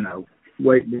sitting,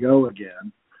 waiting to go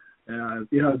again.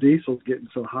 Diesel's getting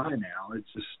so high now.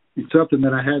 It's something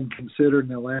that I hadn't considered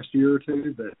in the last year or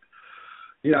two, but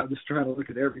I'm just trying to look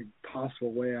at every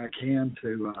possible way I can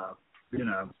to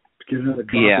get another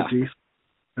drop of diesel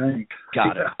tank.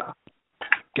 Got it.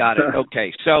 Got it.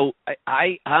 Okay. So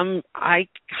I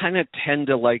kind of tend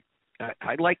to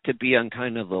I like to be on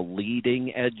kind of the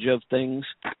leading edge of things.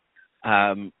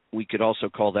 we could also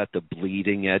call that the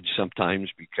bleeding edge sometimes,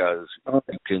 because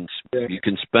you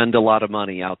can spend a lot of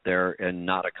money out there and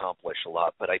not accomplish a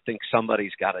lot. But I think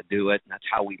somebody's got to do it, and that's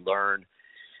how we learn.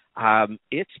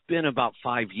 It's been about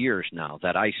 5 years now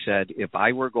that I said if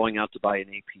I were going out to buy an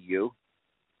APU,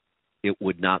 it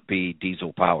would not be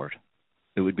diesel powered.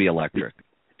 It would be electric.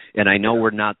 And I know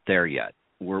we're not there yet.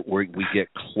 We get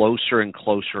closer and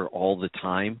closer all the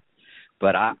time.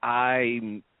 But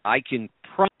I can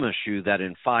promise you that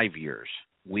in 5 years,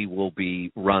 we will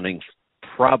be running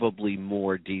probably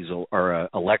more diesel or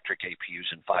electric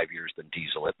APUs in 5 years than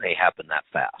diesel. It may happen that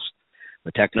fast.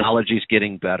 The technology is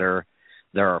getting better.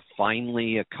 There are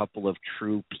finally a couple of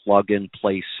true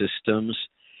plug-and-play systems.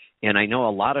 And I know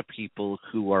a lot of people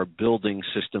who are building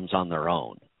systems on their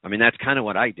own. I mean, that's kind of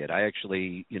what I did. I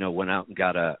actually, went out and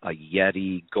got a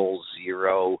Yeti Goal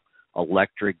Zero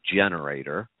electric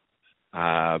generator.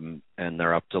 And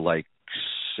they're up to like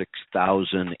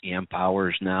 6,000 amp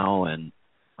hours now, and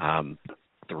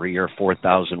 3,000 or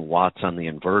 4,000 watts on the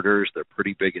inverters. They're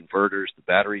pretty big inverters. The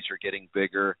batteries are getting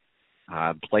bigger.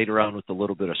 Played around with a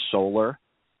little bit of solar.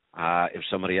 If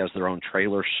somebody has their own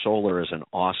trailer, solar is an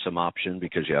awesome option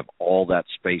because you have all that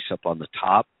space up on the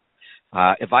top.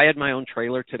 If I had my own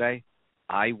trailer today,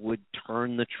 I would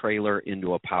turn the trailer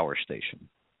into a power station.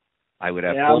 I would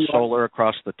have full solar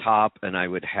across the top, and I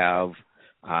would have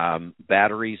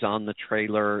batteries on the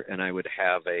trailer, and I would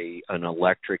have an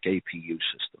electric APU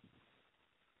system.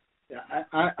 Yeah,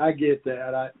 I get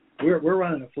that. We're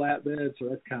running a flatbed, so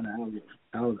that's kind of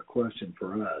out of the question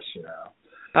for us,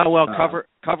 Oh well,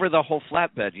 cover the whole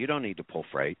flatbed. You don't need to pull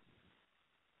freight.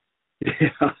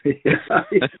 Yeah.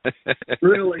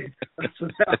 Really,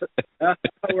 that's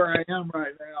where I am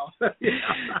right now.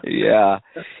 Yeah.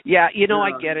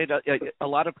 I get it. A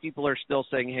lot of people are still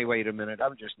saying, hey, wait a minute,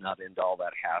 I'm just not into all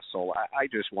that hassle. I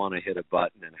just want to hit a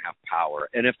button and have power.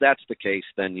 And if that's the case,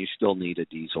 then you still need a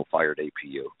diesel-fired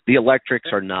APU. The electrics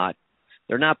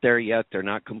they're not there yet. They're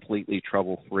not completely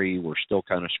trouble-free. We're still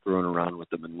kind of screwing around with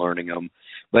them and learning them.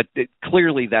 But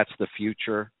clearly that's the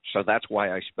future, so that's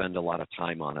why I spend a lot of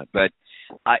time on it. But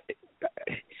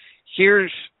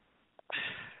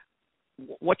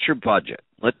what's your budget?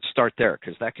 Let's start there,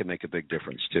 because that can make a big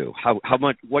difference too. How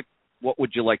much? What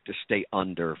would you like to stay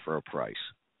under for a price?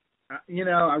 I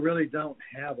really don't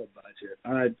have a budget.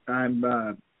 I've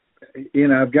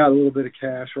got a little bit of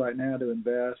cash right now to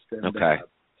invest. And, okay.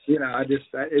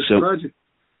 Budget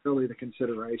really the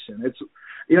consideration. Of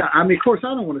course,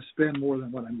 I don't want to spend more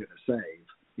than what I'm going to save.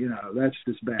 That's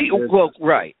just bad business. Well,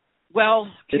 right. Well,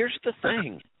 here's the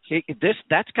thing.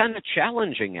 That's kind of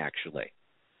challenging, actually.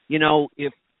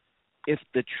 If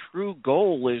the true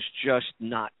goal is just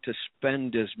not to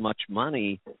spend as much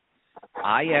money,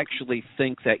 I actually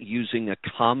think that using a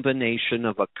combination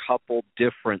of a couple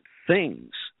different things,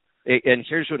 and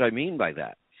here's what I mean by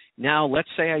that. Now, let's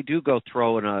say I do go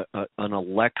throw in an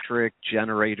electric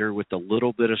generator with a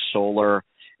little bit of solar,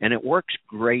 and it works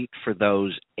great for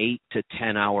those 8 to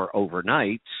 10 hour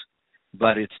overnights,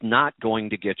 but it's not going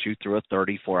to get you through a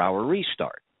 34-hour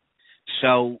restart.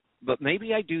 So, but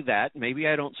maybe I do that. Maybe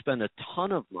I don't spend a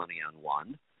ton of money on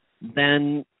one.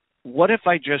 Then what if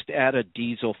I just add a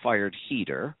diesel-fired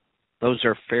heater? Those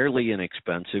are fairly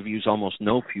inexpensive, use almost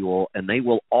no fuel, and they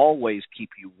will always keep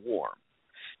you warm.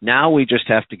 Now we just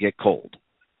have to get cold,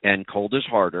 and cold is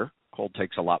harder. Cold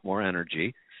takes a lot more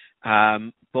energy.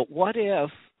 But what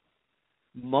if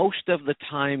most of the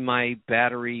time my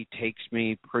battery takes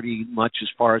me pretty much as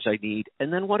far as I need,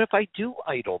 and then what if I do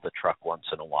idle the truck once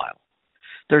in a while?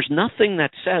 There's nothing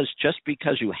that says just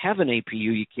because you have an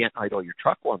APU, you can't idle your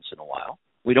truck once in a while.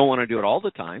 We don't want to do it all the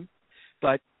time.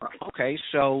 But, okay,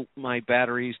 so my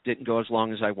batteries didn't go as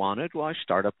long as I wanted. Well, I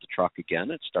start up the truck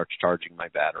again. It starts charging my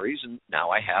batteries, and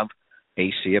now I have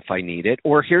AC if I need it.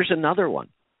 Or here's another one.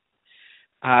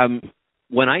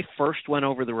 When I first went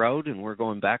over the road, and we're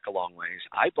going back a long ways,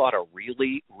 I bought a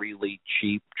really, really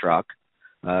cheap truck,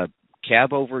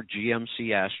 cab over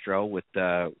GMC Astro with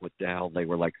what the hell, they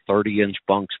were like 30-inch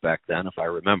bunks back then, if I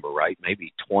remember right,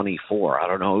 maybe 24. I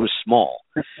don't know. It was small.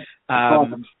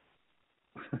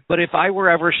 But if I were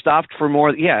ever stopped for more,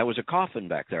 it was a coffin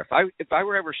back there. If I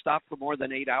were ever stopped for more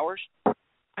than 8 hours,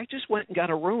 I just went and got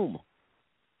a room.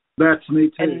 That's me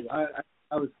too. And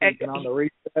I was thinking on the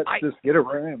reset, just get a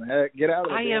room, get out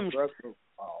of the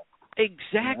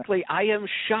Exactly. I am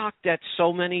shocked that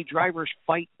so many drivers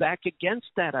fight back against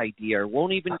that idea or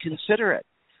won't even consider it.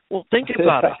 Well, think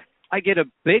about it. I get a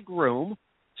big room.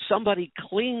 Somebody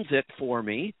cleans it for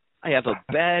me. I have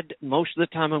a bed. Most of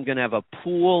the time I'm going to have a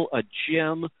pool, a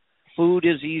gym. Food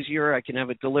is easier. I can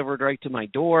have it delivered right to my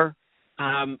door.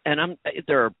 And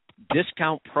there are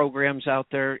discount programs out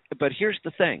there. But here's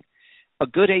the thing. A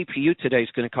good APU today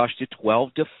is going to cost you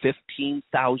 $12,000 to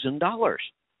 $15,000.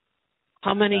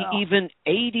 How many even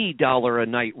 $80 a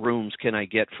night rooms can I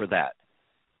get for that?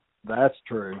 That's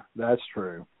true.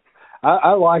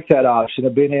 I like that option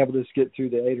of being able to just get through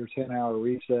the 8 or 10 hour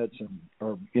resets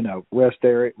or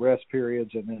rest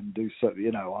periods, and then do so,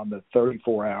 on the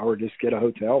 34 hour, just get a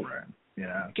hotel room.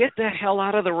 Get the hell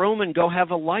out of the room and go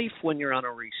have a life when you're on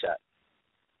a reset.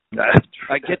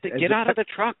 Get out of the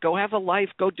truck, go have a life,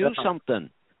 go do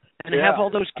something, and have all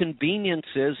those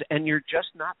conveniences, and you're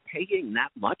just not paying that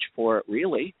much for it,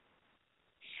 really.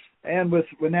 And with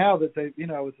now that they,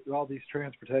 with all these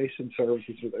transportation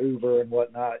services with Uber and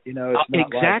whatnot, it's not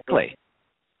exactly like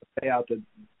pay out to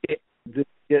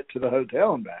get to the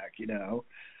hotel and back.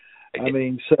 I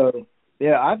mean, so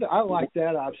I like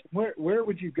that option. Where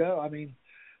would you go? I mean,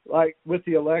 like with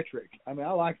the electric. I mean,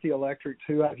 I like the electric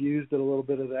too. I've used it a little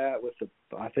bit of that with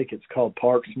I think it's called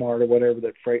Park Smart or whatever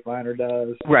that Freightliner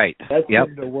does. Right. That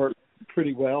seems to work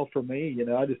pretty well for me.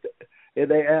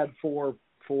 They add four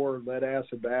lead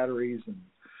acid batteries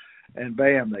and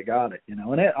bam, they got it. And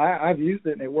I've used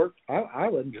it and it worked. I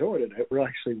enjoyed it. It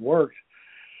actually worked.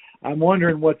 I'm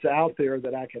wondering what's out there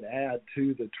that I could add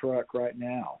to the truck right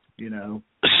now.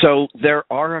 So there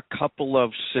are a couple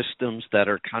of systems that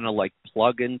are kind of like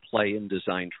plug and play and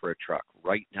designed for a truck.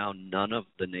 Right now, none of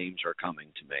the names are coming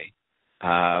to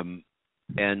me.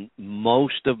 And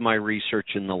most of my research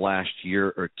in the last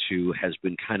year or two has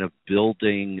been kind of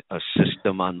building a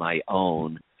system on my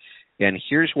own. And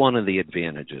here's one of the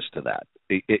advantages to that.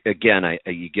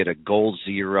 You get a Goal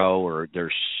Zero, or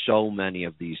there's so many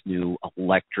of these new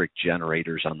electric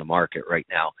generators on the market right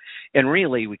now. And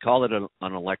really, we call it an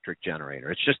electric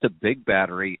generator. It's just a big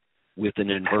battery with an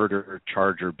inverter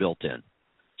charger built in.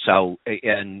 So,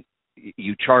 and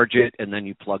you charge it, and then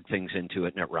you plug things into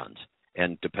it, and it runs.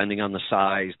 And depending on the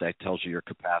size, that tells you your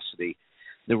capacity.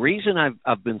 The reason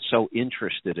I've been so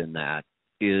interested in that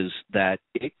is that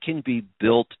it can be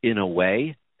built in a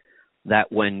way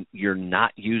that when you're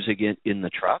not using it in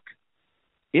the truck,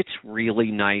 it's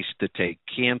really nice to take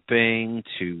camping,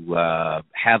 to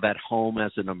have at home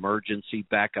as an emergency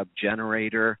backup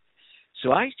generator.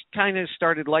 So I kind of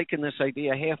started liking this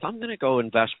idea. Hey, if I'm going to go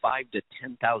invest $5,000 to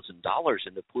 $10,000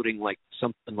 into putting like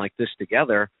something like this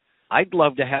together, I'd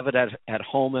love to have it at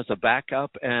home as a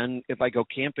backup, and if I go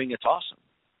camping, it's awesome.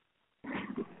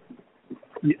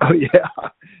 Oh yeah.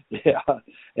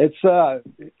 It's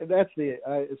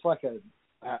it's like a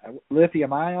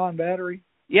lithium ion battery.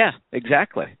 Yeah,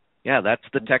 exactly. Yeah, that's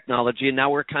the technology, and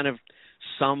now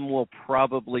some will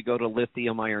probably go to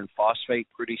lithium iron phosphate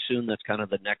pretty soon. That's kind of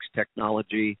the next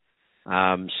technology.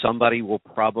 Somebody will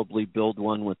probably build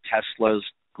one with Tesla's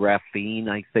graphene,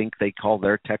 I think they call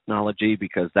their technology,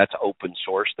 because that's open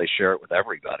source. They share it with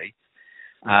everybody.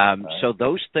 So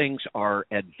those things are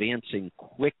advancing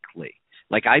quickly.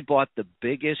 Like I bought the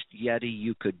biggest Yeti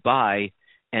you could buy,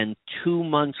 and 2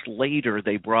 months later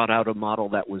they brought out a model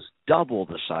that was double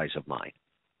the size of mine.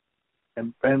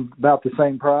 And about the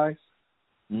same price?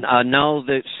 No,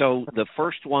 so the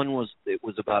first one was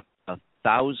about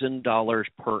 $1,000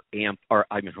 per amp,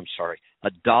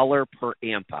 $1 per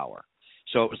amp hour.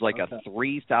 So it was like a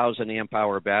 3,000 amp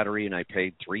hour battery, and I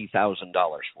paid $3,000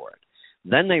 for it.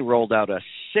 Then they rolled out a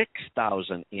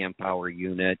 6,000 amp hour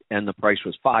unit, and the price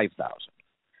was $5,000.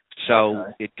 So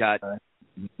it got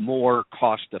more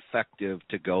cost effective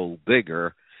to go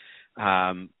bigger.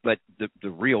 But the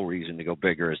real reason to go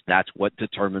bigger is that's what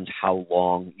determines how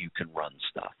long you can run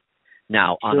stuff.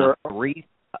 Now, on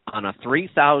a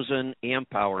 3,000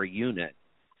 amp hour unit,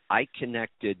 I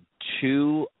connected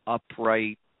 2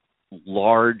 upright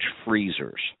large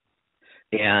freezers,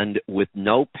 and with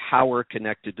no power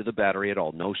connected to the battery at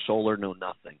all, no solar, no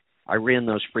nothing, I ran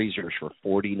those freezers for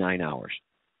 49 hours.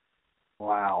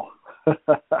 Wow.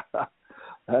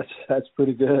 That's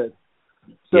pretty good.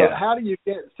 So how do you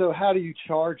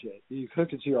charge it? Do you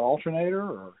hook it to your alternator,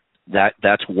 or?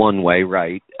 That's one way,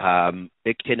 right?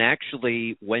 It can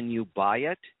actually, when you buy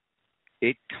it,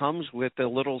 it comes with a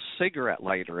little cigarette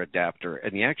lighter adapter,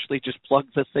 and you actually just plug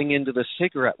the thing into the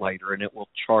cigarette lighter, and it will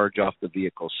charge off the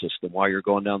vehicle system while you're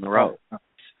going down the road.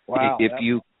 Wow.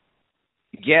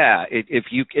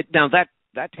 Now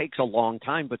that takes a long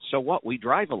time, but so what? We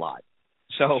drive a lot.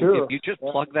 So if you just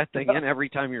plug that thing in every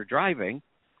time you're driving,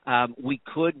 we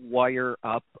could wire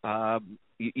up.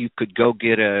 You could go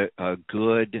get a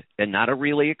good, and not a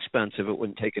really expensive, it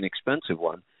wouldn't take an expensive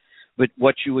one, but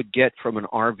what you would get from an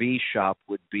RV shop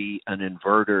would be an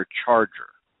inverter charger.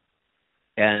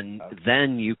 And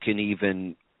then you can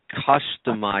even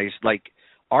customize, like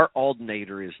our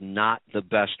alternator is not the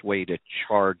best way to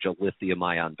charge a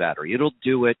lithium-ion battery. It'll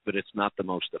do it, but it's not the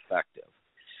most effective.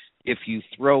 If you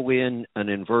throw in an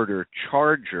inverter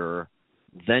charger,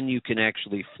 then you can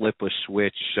actually flip a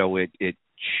switch so it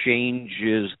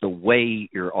changes the way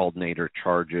your alternator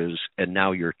charges, and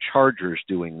now your charger's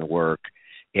doing the work,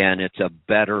 and it's a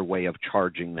better way of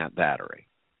charging that battery.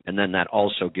 And then that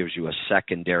also gives you a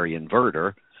secondary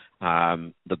inverter.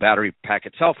 The battery pack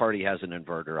itself already has an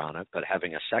inverter on it, but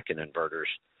having a second inverter's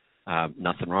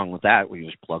nothing wrong with that. We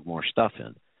just plug more stuff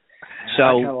in. So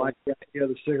I kind of like the idea of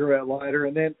the cigarette lighter,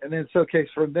 and then so okay,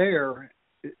 from there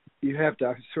you have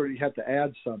to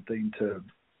add something to,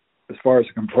 as far as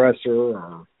a compressor,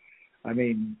 or I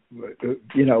mean, what do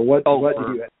you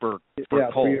for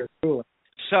cold. For your cooling?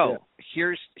 So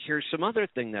here's some other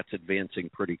thing that's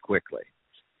advancing pretty quickly.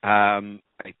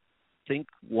 I think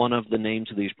one of the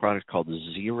names of these products called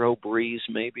Zero Breeze,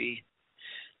 maybe.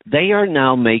 They are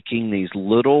now making these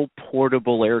little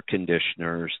portable air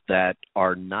conditioners that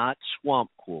are not swamp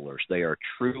coolers. They are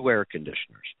true air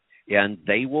conditioners. And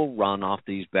they will run off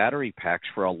these battery packs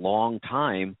for a long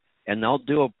time, and they'll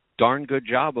do a darn good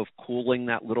job of cooling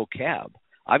that little cab.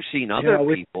 I've seen other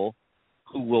people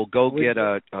who will go get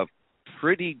a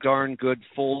pretty darn good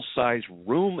full-size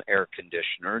room air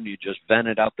conditioner, and you just vent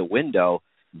it out the window.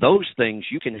 Those things,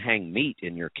 you can hang meat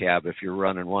in your cab if you're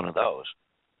running one of those.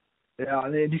 Yeah,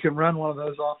 and then you can run one of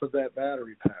those off of that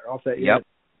battery pack, off that unit.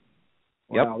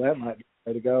 Wow, that might be the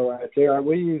way to go right there.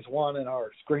 We use one in our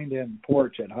screened-in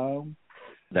porch at home.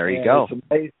 There you go.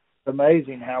 It's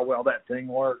amazing how well that thing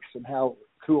works and how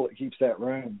cool it keeps that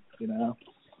room,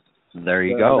 There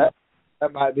you go.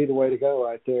 That might be the way to go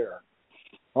right there.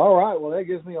 All right, well, that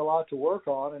gives me a lot to work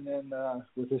on, and then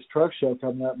with this truck show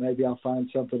coming up, maybe I'll find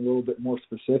something a little bit more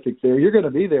specific there. You're going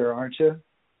to be there, aren't you?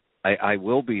 I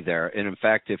will be there. And, in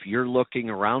fact, if you're looking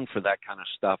around for that kind of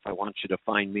stuff, I want you to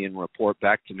find me and report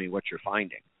back to me what you're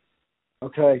finding.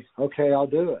 Okay, I'll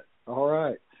do it. All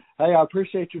right. Hey, I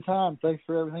appreciate your time. Thanks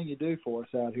for everything you do for us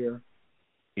out here.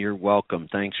 You're welcome.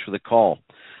 Thanks for the call.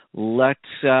 Let's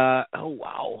oh,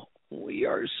 wow. We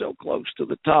are so close to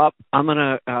the top. I'm going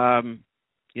to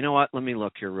you know what? Let me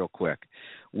look here real quick.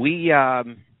 I've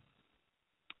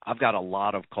got a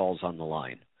lot of calls on the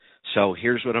line. So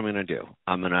here's what I'm going to do.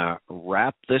 I'm going to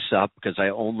wrap this up because I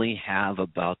only have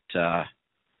about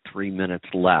 3 minutes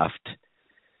left.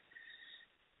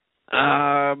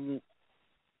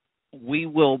 We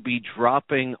will be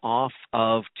dropping off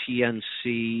of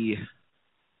TNC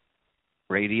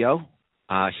radio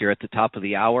here at the top of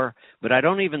the hour, but I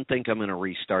don't even think I'm going to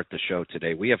restart the show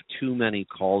today. We have too many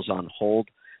calls on hold.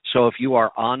 So if you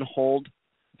are on hold,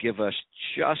 give us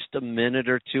just a minute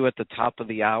or two at the top of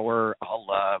the hour.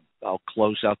 I'll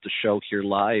close out the show here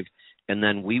live, and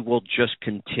then we will just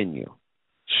continue.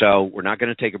 So we're not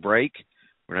going to take a break.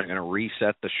 We're not going to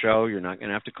reset the show. You're not going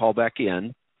to have to call back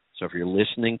in. So if you're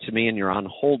listening to me and you're on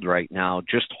hold right now,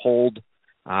 just hold.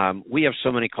 We have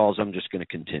so many calls, I'm just going to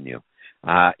continue.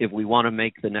 If we want to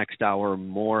make the next hour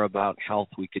more about health,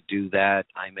 we could do that.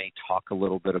 I may talk a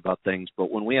little bit about things, but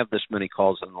when we have this many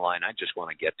calls on the line, I just want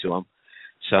to get to them.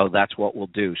 So that's what we'll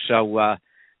do. So,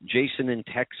 Jason in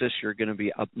Texas, you're going to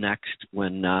be up next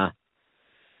when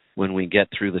we get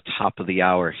through the top of the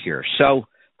hour here. So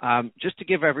just to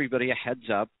give everybody a heads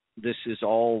up, this is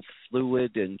all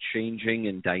fluid and changing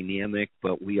and dynamic,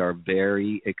 but we are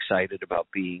very excited about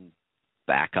being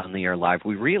back on the air live.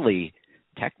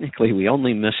 Technically, we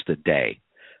only missed a day.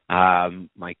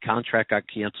 My contract got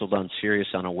canceled on Sirius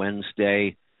on a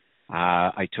Wednesday.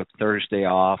 I took Thursday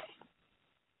off.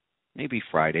 Maybe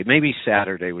Friday, maybe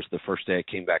Saturday was the first day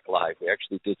I came back live. We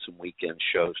actually did some weekend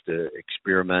shows to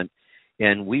experiment,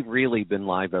 and we've really been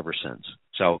live ever since.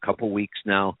 So a couple weeks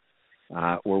now,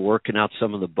 we're working out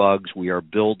some of the bugs. We are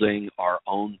building our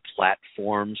own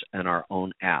platforms and our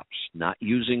own apps, not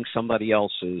using somebody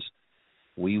else's.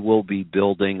 We will be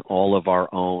building all of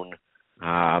our own.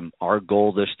 Our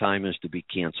goal this time is to be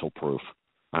cancel-proof.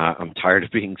 I'm tired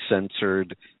of being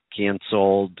censored,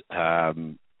 canceled.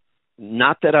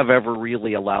 Not that I've ever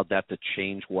really allowed that to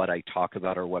change what I talk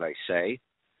about or what I say,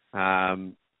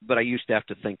 but I used to have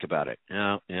to think about it.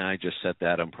 I just said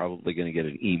that. I'm probably going to get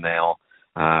an email,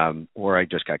 or I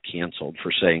just got canceled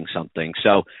for saying something.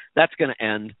 So that's going to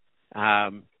end.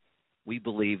 We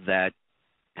believe that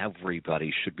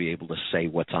everybody should be able to say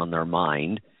what's on their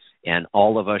mind, and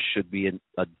all of us should be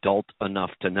adult enough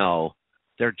to know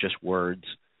they're just words,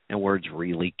 and words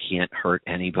really can't hurt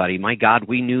anybody. My God,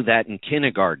 we knew that in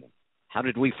kindergarten. How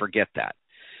did we forget that?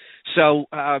 So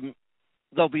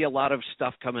there'll be a lot of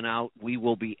stuff coming out. We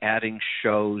will be adding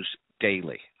shows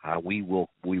daily. We will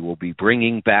be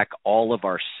bringing back all of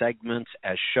our segments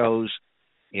as shows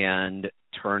and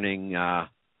turning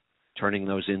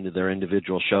those into their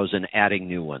individual shows and adding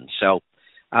new ones. So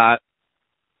I'm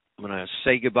going to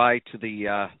say goodbye to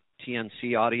the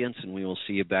TNC audience, and we will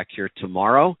see you back here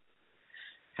tomorrow.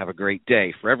 Have a great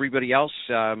day. For everybody else,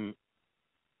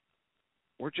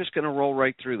 we're just going to roll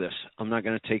right through this. I'm not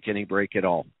going to take any break at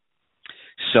all.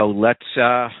 So let's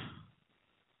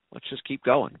just keep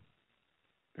going.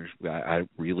 I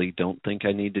really don't think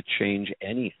I need to change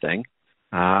anything.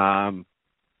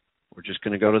 We're just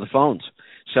going to go to the phones.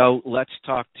 So let's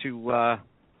talk to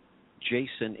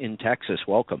Jason in Texas.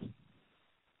 Welcome.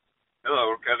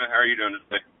 Hello, Kevin. How are you doing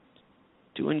today?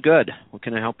 Doing good. What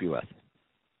can I help you with?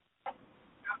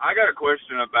 I got a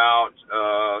question about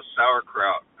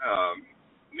sauerkraut.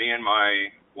 Me and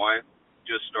my wife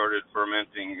just started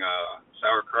fermenting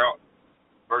sauerkraut.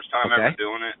 First time ever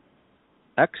doing it.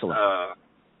 Excellent.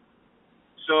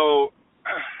 So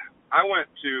I went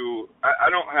to, I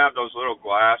don't have those little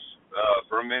glass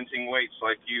fermenting weights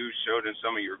like you showed in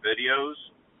some of your videos.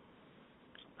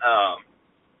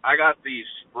 I got these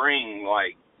spring,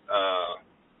 like,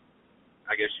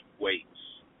 I guess, weights.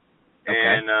 Okay.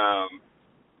 And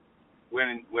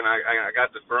when I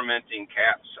got the fermenting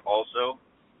caps also.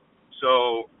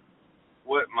 So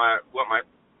what my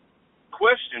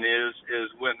question is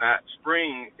when that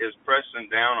spring is pressing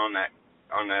down on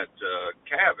that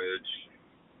cabbage,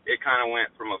 it kind of went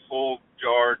from a full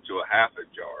jar to a half a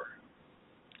jar.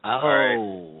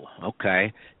 Oh, right.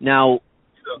 Okay. Now,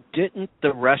 didn't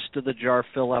the rest of the jar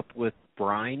fill up with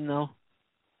brine, though?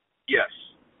 Yes,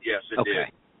 it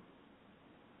did.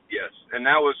 Yes, and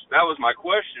that was my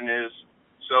question is,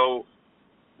 so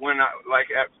when I, like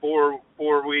at 4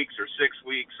 weeks or 6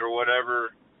 weeks or whatever,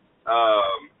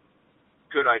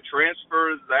 could I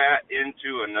transfer that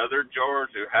into another jar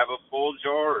to have a full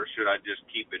jar, or should I just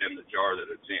keep it in the jar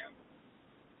that it's in?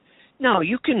 No,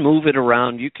 you can move it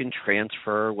around. You can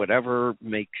transfer whatever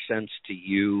makes sense to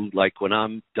you. Like when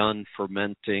I'm done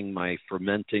fermenting, my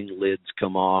fermenting lids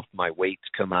come off, my weights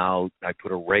come out. I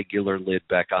put a regular lid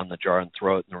back on the jar and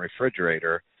throw it in the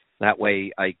refrigerator. That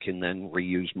way I can then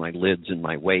reuse my lids and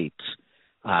my weights.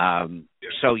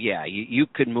 So, yeah, you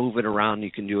can move it around.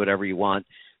 You can do whatever you want.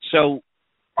 So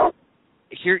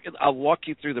here, I'll walk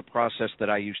you through the process that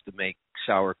I used to make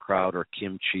sauerkraut or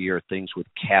kimchi or things with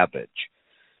cabbage.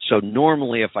 So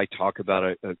normally if I talk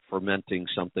about fermenting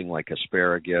something like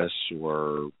asparagus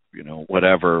or,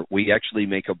 whatever, we actually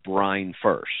make a brine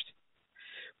first.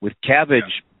 With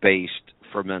cabbage-based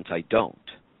ferment, I don't.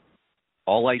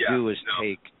 All I do is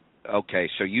take... Okay,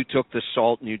 so you took the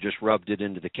salt and you just rubbed it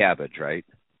into the cabbage, right?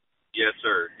 Yes,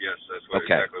 sir. Yes, that's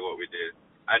exactly what we did.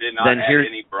 I did not add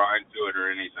any brine to it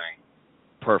or anything.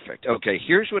 Perfect. Okay,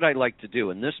 here's what I like to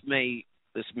do, and this may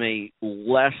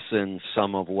lessen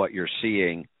some of what you're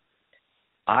seeing.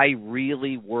 I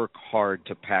really work hard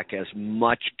to pack as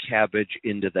much cabbage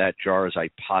into that jar as I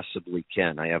possibly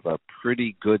can. I have a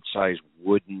pretty good-sized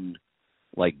wooden,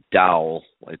 dowel.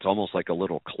 It's almost like a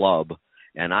little club,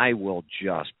 and I will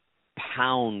just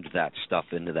pound that stuff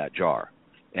into that jar.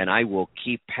 And I will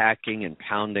keep packing and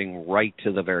pounding right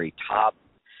to the very top,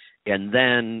 and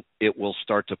then it will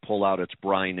start to pull out its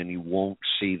brine, and you won't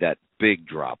see that big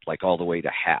drop, all the way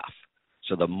to half.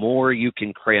 So the more you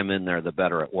can cram in there, the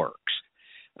better it works.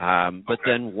 But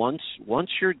then once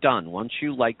you're done, once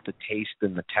you like the taste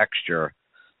and the texture,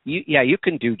 you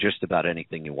can do just about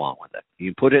anything you want with it.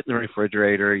 You can put it in the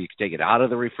refrigerator. You can take it out of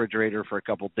the refrigerator for a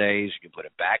couple of days. You can put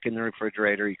it back in the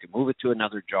refrigerator. You can move it to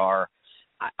another jar.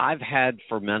 I've had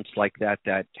ferments like that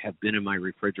have been in my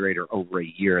refrigerator over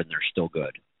a year, and they're still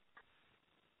good.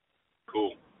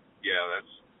 Cool. Yeah,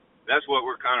 that's what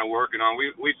we're kind of working on.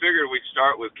 We figured we'd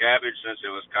start with cabbage since it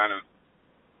was kind of,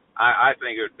 I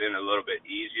think it would have been a little bit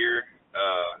easier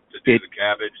to do the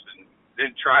cabbage than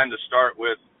trying to start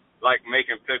with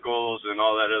making pickles and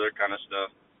all that other kind of stuff.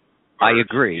 First, I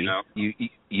agree.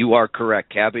 You are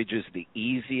correct. Cabbage is the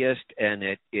easiest, and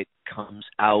it comes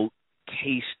out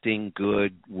tasting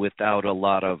good without a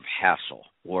lot of hassle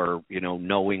or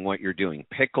knowing what you're doing.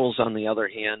 Pickles, on the other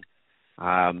hand,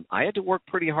 I had to work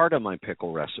pretty hard on my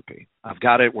pickle recipe. I've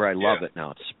got it where I love it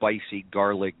now. It's spicy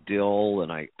garlic dill,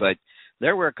 but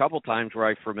there were a couple times where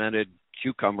I fermented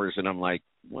cucumbers, and I'm like,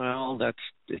 well,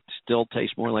 it still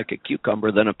tastes more like a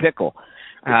cucumber than a pickle.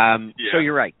 So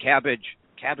you're right. Cabbage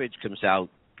comes out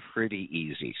pretty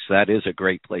easy. So that is a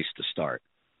great place to start.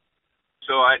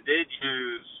 So I did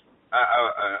use.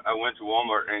 I went to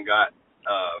Walmart and got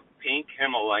pink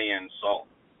Himalayan salt.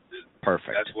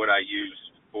 Perfect. That's what I used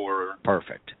for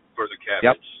the cabbage.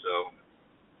 Yep.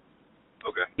 So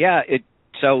okay. Yeah,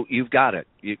 So you've got it.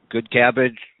 Good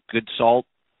cabbage, good salt,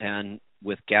 and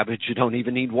with cabbage you don't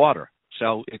even need water.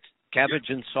 So it's cabbage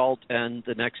and salt, and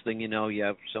the next thing you know, you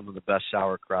have some of the best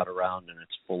sauerkraut around, and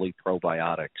it's fully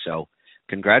probiotic. So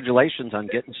congratulations on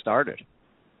getting started.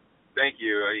 Thank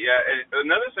you. And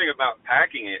another thing about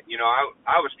packing it,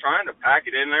 I was trying to pack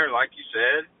it in there like you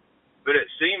said, but it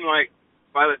seemed like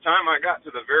by the time I got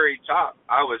to the very top,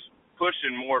 I was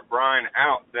pushing more brine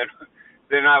out than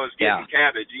I was getting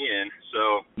cabbage in.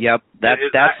 So yep, that's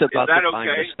about the time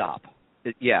okay? to stop.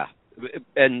 Yeah,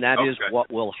 and that is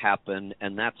what will happen,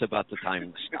 and that's about the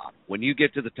time to stop. When you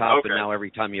get to the top, and now every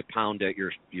time you pound it,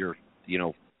 your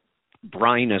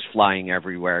brine is flying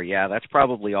everywhere. Yeah, that's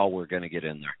probably all we're going to get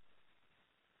in there.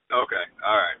 Okay,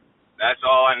 all right. That's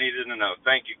all I needed to know.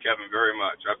 Thank you, Kevin, very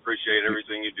much. I appreciate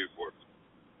everything you do for us.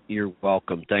 You're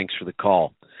welcome. Thanks for the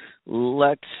call.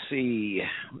 Let's see.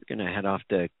 We're going to head off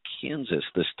to Kansas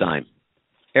this time.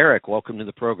 Eric, welcome to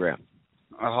the program.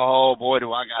 Oh, boy,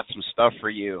 do I got some stuff for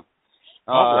you.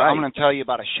 All right. I'm going to tell you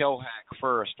about a show hack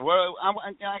first. Well, I'm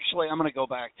going to go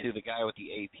back to the guy with the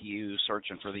APU,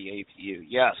 searching for the APU.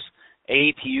 Yes,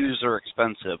 APUs are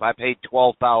expensive. I paid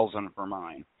 $12,000 for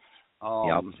mine.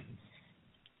 And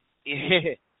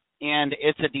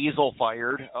it's a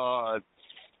diesel-fired.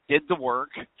 Did the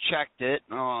work, checked it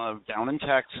down in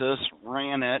Texas,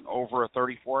 ran it over a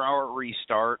 34-hour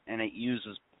restart, and it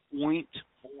uses 0.4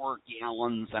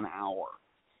 gallons an hour.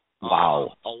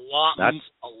 Wow, a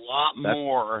lot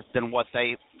more than what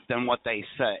they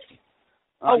say.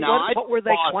 What were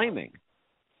they claiming?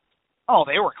 Oh,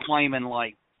 they were claiming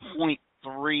like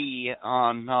 0.3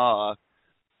 on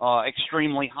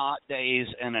extremely hot days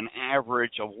and an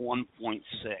average of 1.6.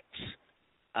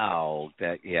 Oh,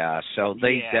 so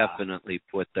they definitely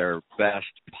put their best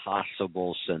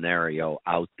possible scenario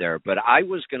out there. But I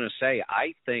was going to say,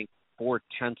 I think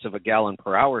 0.4 of a gallon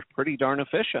per hour is pretty darn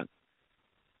efficient.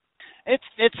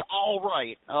 It's all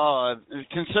right,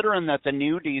 considering that the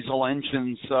new diesel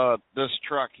engines, this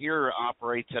truck here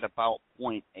operates at about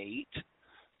 0.8.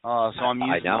 So I'm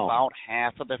using about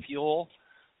half of the fuel.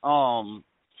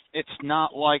 It's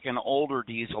not like an older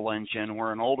diesel engine,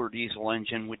 where an older diesel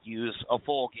engine would use a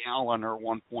full gallon or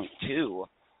 1.2.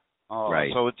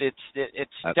 Right. So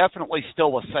it's definitely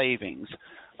still a savings,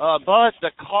 but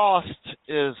the cost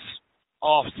is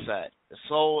offset.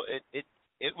 So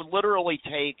it would literally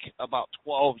take about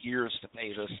 12 years to pay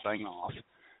this thing off.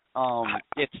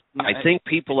 I think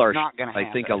people are. Not gonna happen.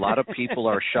 I think a lot of people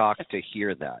are shocked to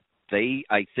hear that.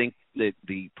 I think that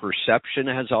the perception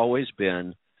has always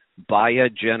been, buy a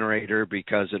generator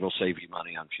because it'll save you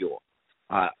money on fuel.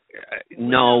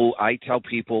 No, I tell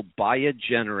people, buy a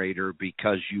generator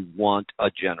because you want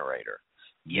a generator.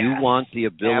 Yes, you want the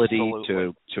ability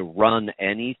to run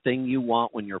anything you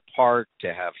want when you're parked,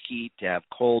 to have heat, to have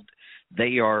cold.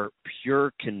 They are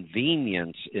pure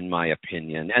convenience, in my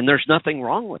opinion, and there's nothing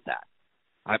wrong with that.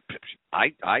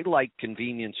 I like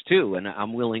convenience too, and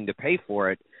I'm willing to pay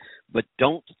for it. But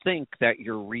don't think that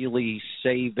you're really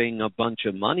saving a bunch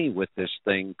of money with this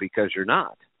thing, because you're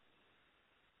not.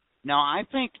 Now, I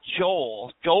think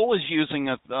Joel is using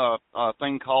a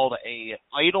thing called a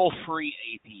idle-free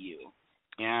APU.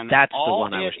 And that's the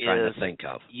one I was trying to think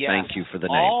of. Yes, thank you for the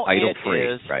name,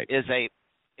 idle-free. Right.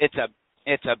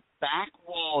 It's a back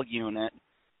wall unit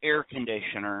air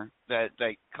conditioner that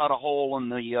they cut a hole in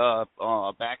the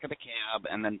back of the cab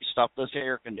and then stuff this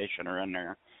air conditioner in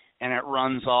there. And it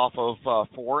runs off of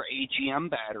 4 AGM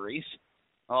batteries.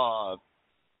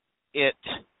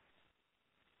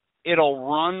 It'll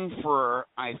run for,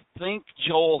 I think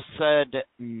Joel said,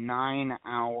 9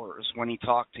 hours when he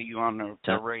talked to you on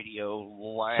the radio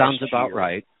last year. Sounds about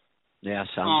right. Yeah,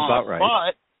 sounds about right.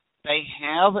 But they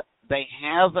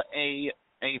have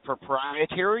a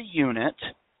proprietary unit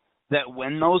that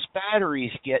when those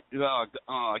batteries get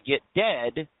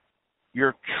dead,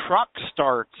 your truck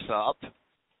starts up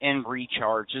and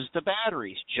recharges the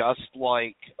batteries, just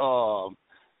like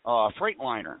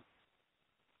Freightliner.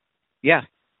 Yeah,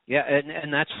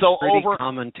 and that's pretty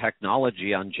common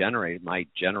technology on generator. My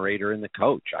generator in the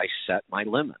coach, I set my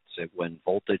limits. When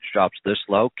voltage drops this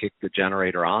low, kick the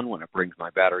generator on. When it brings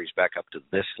my batteries back up to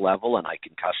this level, and I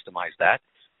can customize that,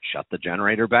 shut the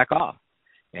generator back off.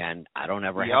 And I don't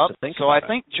ever have to think about it. So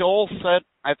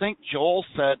I think Joel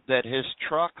said that his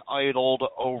truck idled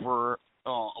over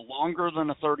longer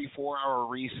than a 34-hour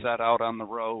reset out on the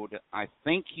road. I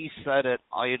think he said it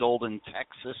idled in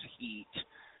Texas heat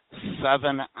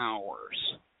 7 hours.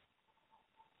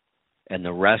 And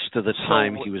the rest of the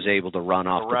time he was able to run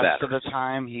off the battery. The rest of the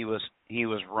time he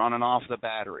was running off the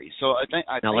battery. So I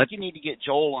think you need to get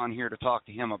Joel on here to talk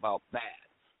to him about that.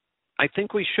 I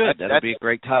think we should. That'd be a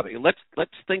great topic.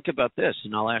 Let's think about this,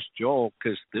 and I'll ask Joel,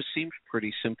 because this seems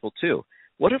pretty simple too.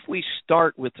 What if we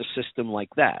start with a system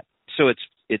like that? So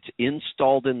it's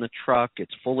installed in the truck,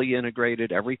 it's fully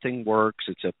integrated, everything works,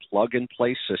 it's a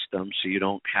plug-and-play system, so you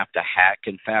don't have to hack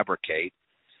and fabricate.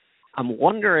 I'm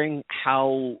wondering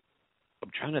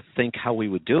I'm trying to think how we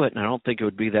would do it, and I don't think it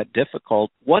would be that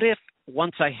difficult. What if,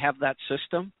 once I have that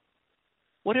system,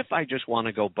 what if I just want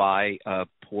to go buy a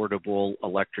portable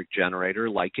electric generator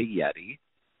like a Yeti,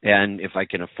 and if I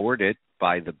can afford it,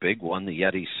 buy the big one, the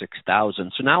Yeti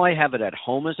 6000. So now I have it at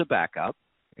home as a backup.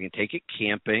 I can take it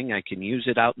camping. I can use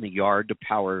it out in the yard to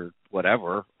power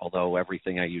whatever, although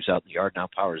everything I use out in the yard now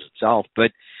powers itself.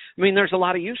 But, I mean, there's a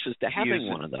lot of uses to having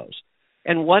one of those.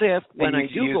 And what if, when I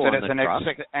do go on the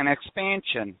truck... an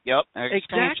expansion. Yep, an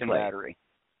expansion battery.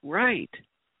 Right.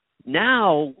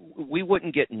 Now, we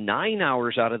wouldn't get 9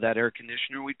 hours out of that air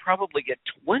conditioner. We'd probably get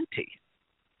 20.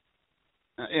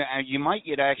 You might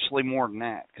get actually more than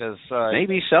that, because...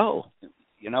 maybe so.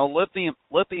 You know,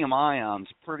 lithium ion's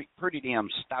pretty damn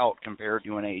stout compared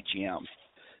to an AGM.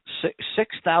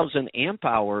 6,000 amp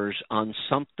hours on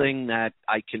something that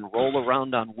I can roll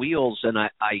around on wheels, and I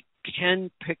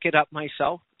can pick it up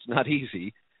myself. It's not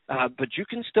easy, but you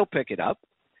can still pick it up.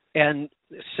 And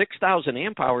 6,000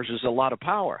 amp hours is a lot of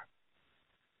power.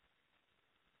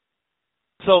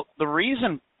 So the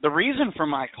reason for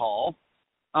my call,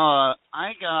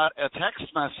 I got a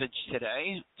text message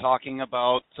today talking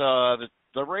about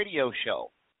the radio show.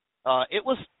 It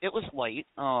was late.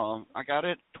 I got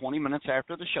it 20 minutes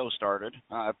after the show started.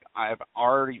 I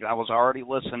was already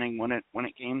listening when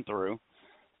it came through,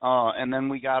 and then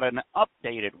we got an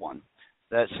updated one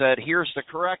that said, "Here's the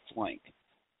correct link."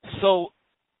 So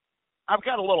I've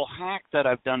got a little hack that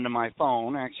I've done to my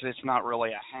phone. Actually, it's not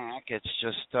really a hack. It's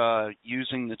just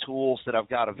using the tools that I've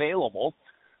got available.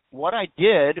 What I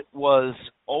did was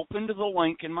opened the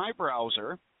link in my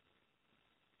browser,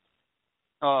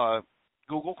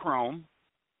 Google Chrome,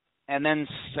 and then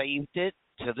saved it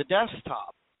to the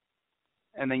desktop.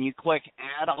 And then you click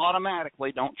Add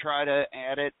Automatically. Don't try to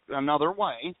add it another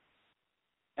way.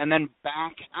 And then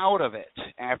back out of it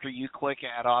after you click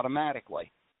Add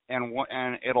Automatically. And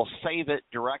it'll save it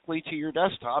directly to your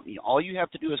desktop. All you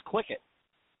have to do is click it.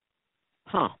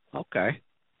 Huh, okay.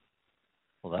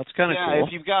 Well, that's kind of cool.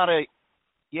 If you've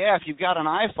got an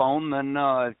iPhone, then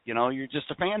you're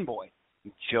just a fanboy.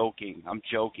 I'm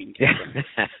joking.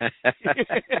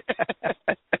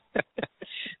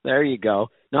 There you go.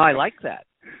 No, I like that.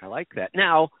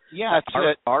 Now,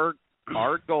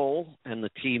 our goal, and the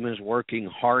team is working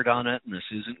hard on it, and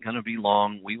this isn't going to be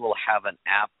long. We will have an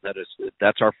app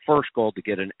that's our first goal, to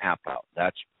get an app out.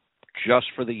 That's just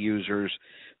for the users,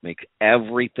 make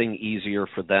everything easier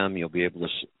for them. You'll be able to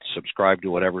subscribe to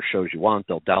whatever shows you want.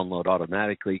 They'll download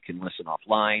automatically. You can listen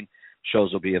offline.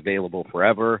 Shows will be available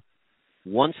forever.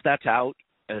 Once that's out,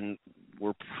 and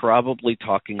we're probably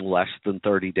talking less than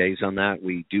 30 days on that,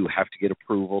 we do have to get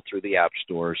approval through the app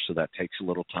stores, so that takes a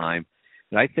little time.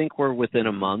 But I think we're within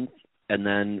a month, and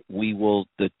then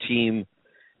the team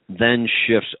then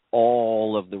shifts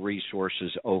all of the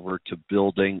resources over to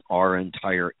building our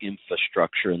entire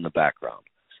infrastructure in the background.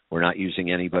 We're not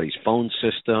using anybody's phone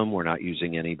system. We're not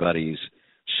using anybody's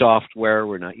software.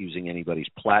 We're not using anybody's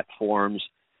platforms.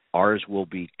 Ours will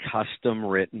be custom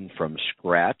written from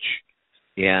scratch,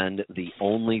 and the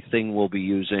only thing we'll be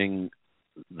using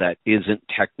that isn't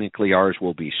technically ours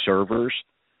will be servers.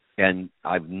 And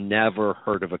I've never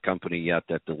heard of a company yet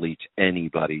that deletes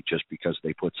anybody just because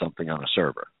they put something on a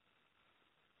server.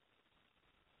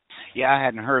 Yeah, I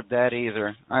hadn't heard that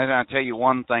either. I'll tell you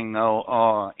one thing,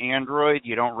 though. Android,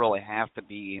 you don't really have to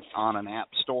be on an app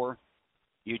store.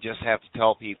 You just have to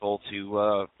tell people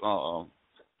to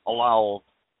allow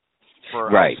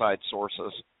for outside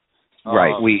sources.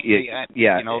 Right.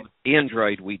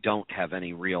 Android, we don't have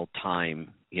any real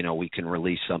time. We can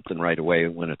release something right away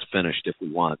when it's finished if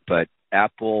we want. But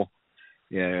Apple,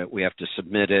 we have to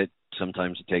submit it.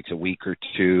 Sometimes it takes a week or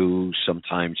two.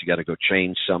 Sometimes you got to go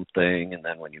change something, and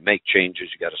then when you make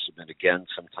changes, you got to submit again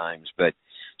sometimes. But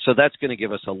so that's going to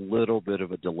give us a little bit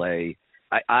of a delay.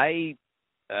 I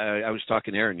was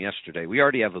talking to Aaron yesterday. We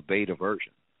already have a beta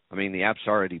version. I mean, the app's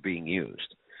already being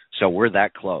used, so we're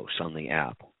that close on the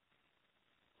app.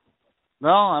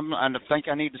 Well, I think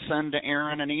I need to send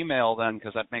Aaron an email then,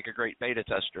 because that'd make a great beta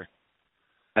tester.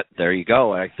 There you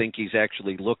go. I think he's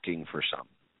actually looking for some.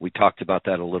 We talked about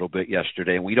that a little bit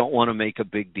yesterday, and we don't want to make a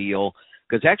big deal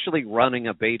because actually running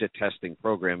a beta testing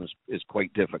program is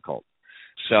quite difficult.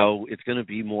 So it's going to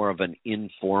be more of an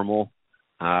informal,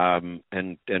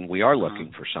 and we are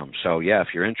looking for some. So, yeah, if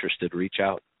you're interested, reach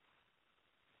out.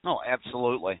 Oh,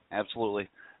 absolutely. Absolutely.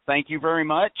 Thank you very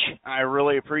much. I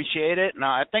really appreciate it. And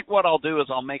I think what I'll do is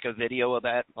I'll make a video of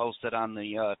that and post it on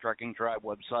the Trucking Tribe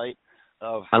website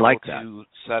of how to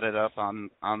set it up on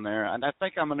there. And I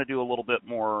think I'm going to do a little bit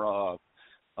more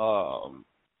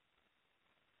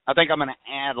I think I'm going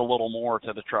to add a little more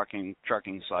to the trucking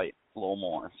site, a little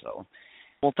more. So,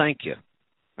 well, thank you.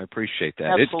 I appreciate that.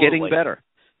 Absolutely. It's getting better.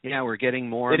 Yeah, we're getting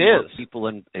more and more people,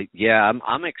 and yeah,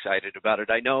 I'm excited about it.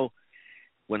 I know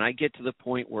when I get to the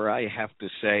point where I have to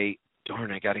say,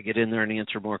 "Darn, I got to get in there and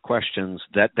answer more questions,"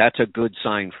 that's a good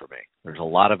sign for me. There's a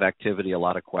lot of activity, a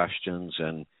lot of questions,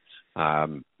 and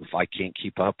if I can't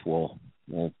keep up, we'll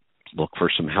look for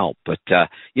some help. But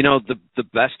the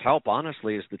best help,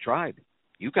 honestly, is the tribe.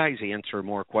 You guys answer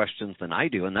more questions than I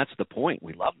do, and that's the point.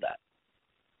 We love that.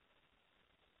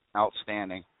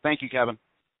 Outstanding. Thank you, Kevin.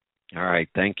 All right,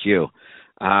 thank you.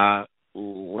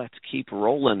 Let's keep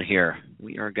rolling here.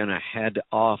 We are going to head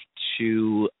off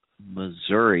to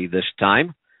Missouri this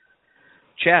time.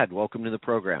 Chad, welcome to the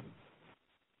program.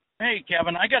 Hey,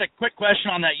 Kevin, I got a quick question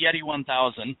on that Yeti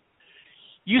 1000.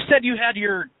 You said you had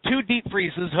your 2 deep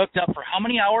freezes hooked up for how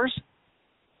many hours?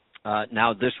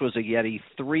 Now, this was a Yeti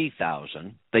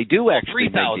 3000. They do actually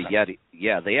make a Yeti.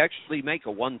 Yeah, they actually make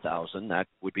a 1000. That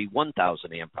would be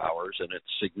 1,000 amp hours, and it's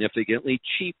significantly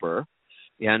cheaper.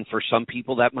 And for some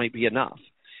people, that might be enough.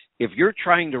 If you're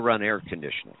trying to run air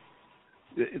conditioning,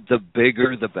 the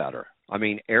bigger the better. I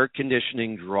mean, air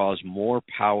conditioning draws more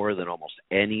power than almost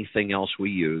anything else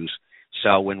we use.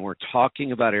 So when we're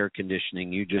talking about air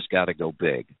conditioning, you just got to go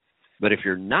big. But if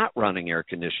you're not running air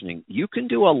conditioning, you can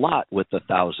do a lot with the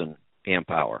 1,000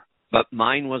 amp hour. But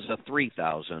mine was a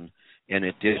 3,000, and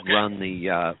it did run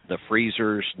the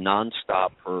freezers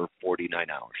nonstop for 49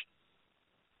 hours.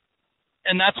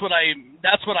 And that's what I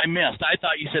missed. I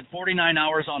thought you said 49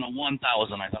 hours on a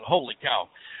 1,000. I thought, holy cow!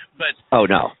 But oh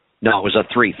no, it was a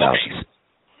 3,000.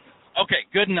 Okay,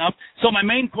 good enough. So my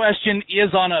main question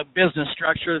is on a business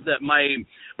structure that my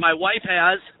wife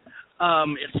has.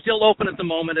 It's still open at the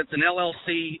moment. It's an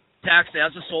LLC taxed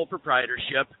as a sole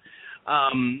proprietorship.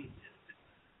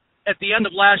 At the end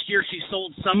of last year, she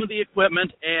sold some of the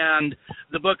equipment, and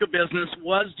the book of business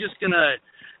was just going to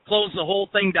close the whole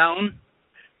thing down.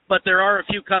 But there are a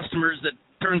few customers that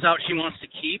turns out she wants to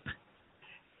keep.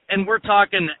 And we're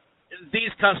talking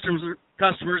these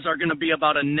customers are going to be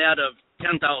about a net of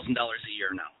 $10,000 a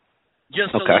year now.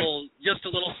 Just a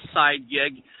little side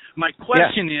gig. My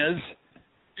question is,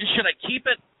 should I keep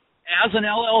it as an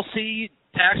LLC,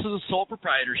 taxed as a sole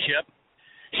proprietorship?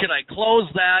 Should I close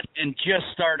that and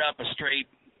just start up a straight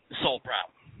sole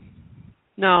prop?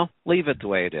 No, leave it the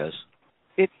way it is.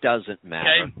 It doesn't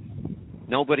matter. Okay.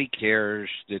 Nobody cares.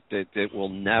 It will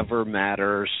never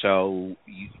matter. So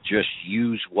you just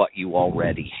use what you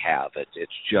already have.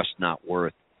 It's just not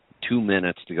worth 2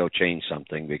 minutes to go change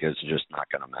something because it's just not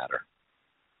going to matter.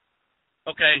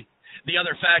 Okay. The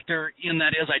other factor in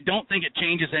that is I don't think it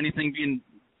changes anything being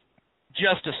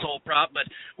just a sole prop, but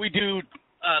we do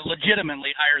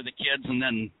legitimately hire the kids and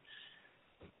then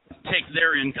take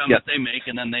their income that they make,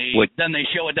 and then they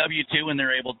show a W-2 and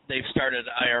they've started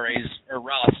IRAs or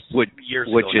Roths years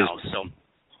ago now. So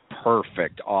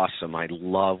perfect, awesome. I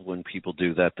love when people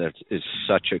do that. That is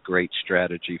such a great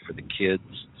strategy for the kids.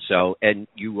 So, and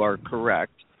you are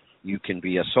correct. You can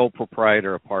be a sole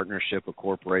proprietor, a partnership, a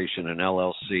corporation, an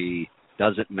LLC.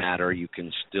 Doesn't matter. You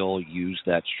can still use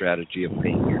that strategy of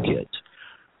paying your kids.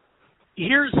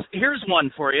 Here's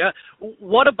one for you.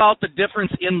 What about the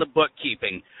difference in the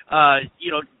bookkeeping?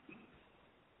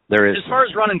 There is. As far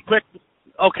as running quick,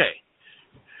 okay.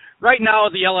 Right now,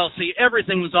 the LLC,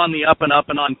 everything was on the up and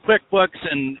on QuickBooks,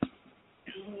 and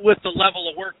with the level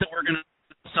of work that we're going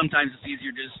to, sometimes it's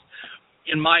easier just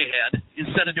in my head,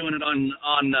 instead of doing it on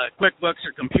QuickBooks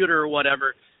or computer or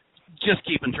whatever, just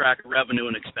keeping track of revenue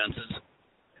and expenses.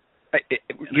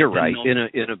 You're right.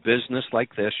 In a business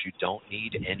like this, you don't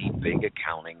need any big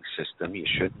accounting system. You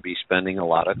shouldn't be spending a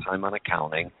lot of time on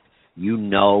accounting. You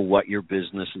know what your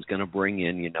business is going to bring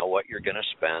in. You know what you're going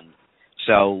to spend.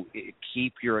 So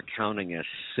keep your accounting as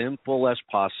simple as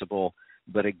possible.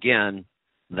 But again,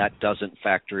 that doesn't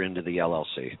factor into the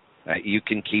LLC. You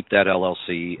can keep that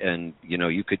LLC, and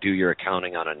you could do your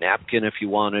accounting on a napkin if you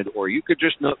wanted, or you could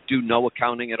just do no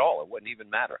accounting at all. It wouldn't even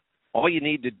matter. All you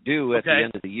need to do at the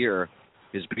end of the year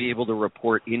is be able to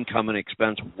report income and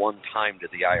expense one time to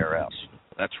the IRS.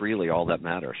 That's really all that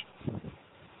matters.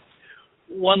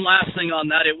 One last thing on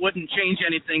that, it wouldn't change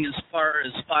anything as far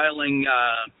as filing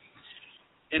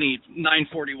any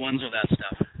 941s or that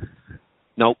stuff.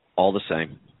 Nope, all the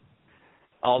same.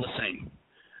 All the same.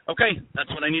 Okay, that's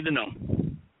what I need to know.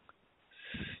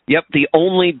 Yep, the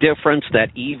only difference that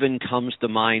even comes to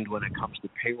mind when it comes to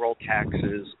payroll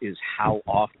taxes is how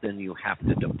often you have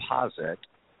to deposit,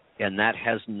 and that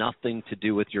has nothing to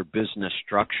do with your business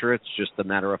structure. It's just a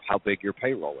matter of how big your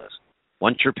payroll is.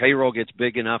 Once your payroll gets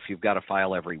big enough, you've got to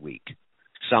file every week.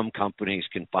 Some companies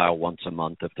can file once a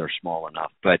month if they're small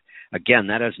enough. But again,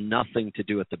 that has nothing to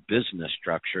do with the business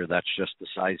structure. That's just the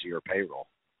size of your payroll.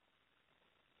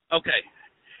 Okay.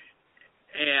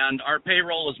 And our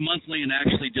payroll is monthly and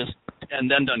actually and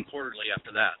then done quarterly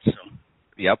after that. So.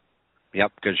 Yep,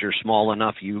 because you're small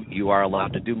enough, you are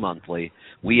allowed to do monthly.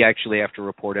 We actually have to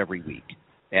report every week.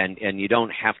 And you don't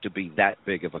have to be that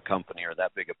big of a company or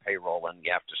that big a payroll, and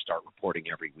you have to start reporting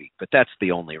every week. But that's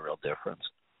the only real difference.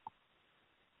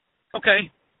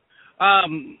 Okay.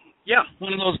 Yeah,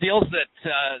 one of those deals that,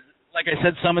 like I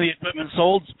said, some of the equipment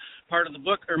sold, part of the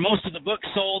book, or most of the book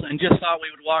sold, and just thought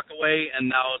we would walk away, and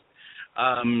now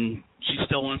she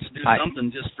still wants to do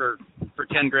something just for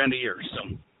 $10,000 a year.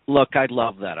 So look, I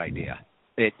love that idea.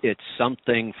 It's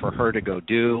something for her to go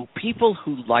do. People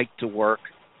who like to work,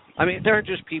 I mean, there are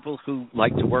just people who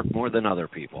like to work more than other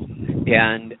people.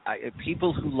 And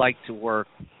people who like to work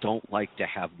don't like to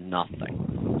have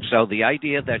nothing. So the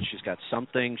idea that she's got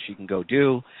something she can go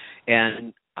do,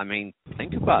 and, I mean,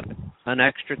 think about it. An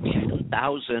extra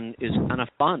 $10,000 is kind of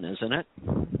fun, isn't it?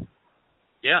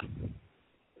 Yeah.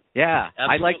 Yeah,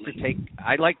 absolutely.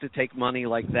 I'd like to take money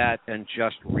like that and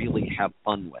just really have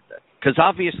fun with it. Because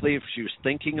obviously, if she was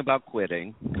thinking about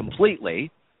quitting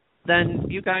completely, then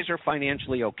you guys are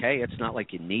financially okay. It's not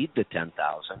like you need the $10,000.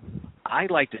 I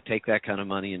like to take that kind of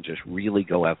money and just really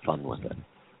go have fun with it.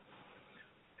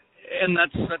 And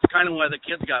that's kind of why the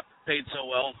kids got paid so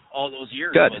well all those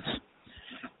years.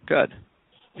 Good.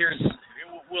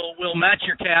 We'll match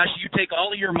your cash. You take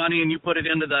all of your money and you put it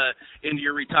into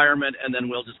your retirement, and then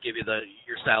we'll just give you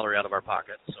your salary out of our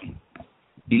pocket. So.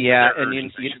 Yeah, and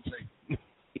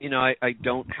you know, I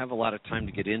don't have a lot of time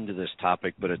to get into this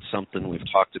topic, but it's something we've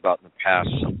talked about in the past,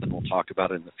 something we'll talk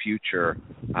about in the future.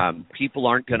 People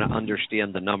aren't going to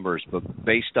understand the numbers, but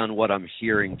based on what I'm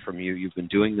hearing from you, you've been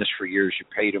doing this for years, you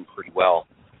paid them pretty well.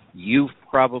 You've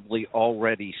probably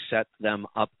already set them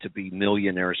up to be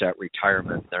millionaires at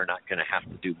retirement. They're not going to have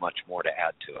to do much more to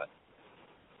add to it.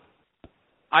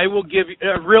 I will give you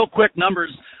real quick numbers.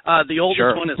 The oldest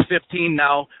Sure. one is 15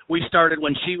 now. We started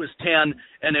when she was 10,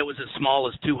 and it was as small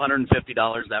as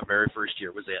 $250 that very first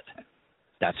year was it.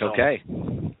 That's okay.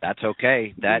 That's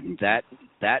okay.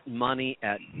 That money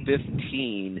at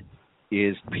 15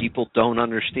 is, people don't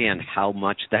understand how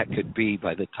much that could be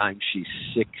by the time she's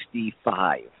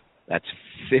 65. That's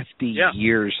 50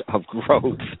 years of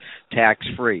growth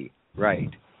tax-free. Right.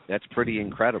 That's pretty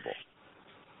incredible.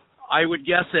 I would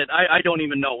guess it. I don't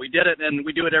even know. We did it, and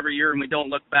we do it every year, and we don't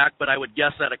look back. But I would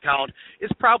guess that account is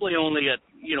probably only at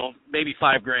maybe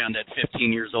 $5,000 at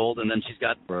 15 years old, and then she's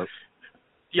got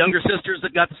younger sisters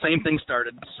that got the same thing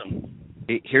started. So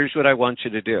here's what I want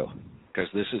you to do, because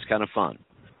this is kind of fun.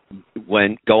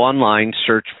 Go online,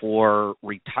 search for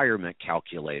retirement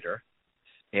calculator,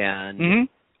 and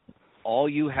all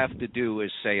you have to do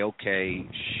is say, okay,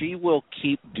 she will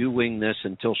keep doing this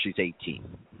until she's 18.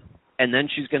 And then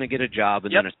she's going to get a job,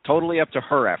 and then it's totally up to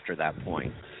her after that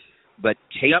point. But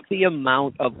take the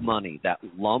amount of money, that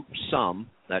lump sum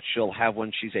that she'll have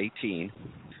when she's 18,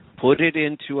 put it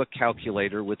into a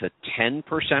calculator with a 10%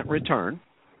 return,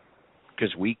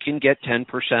 because we can get 10%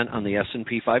 on the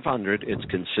S&P 500. It's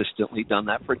consistently done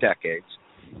that for decades.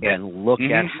 And look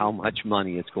at how much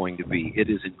money it's going to be. It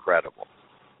is incredible.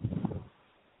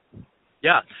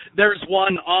 Yeah, there's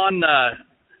one on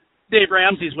Dave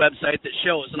Ramsey's website that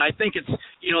shows, and I think it's,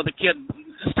 the kid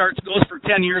goes for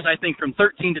 10 years, I think, from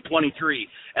 13 to 23,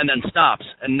 and then stops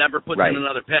and never puts in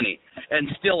another penny, and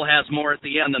still has more at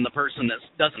the end than the person that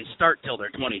doesn't start till they're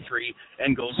 23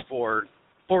 and goes for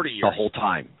 40 years. The whole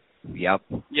time. Yep.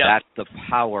 That's the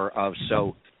power of,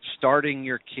 so starting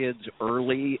your kids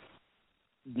early,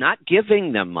 not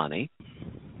giving them money.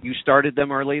 You started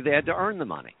them early, they had to earn the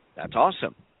money. That's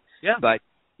awesome. Yeah. But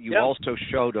you also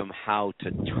showed them how to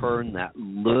turn that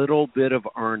little bit of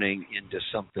earning into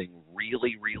something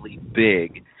really, really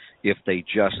big if they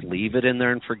just leave it in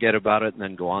there and forget about it and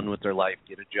then go on with their life,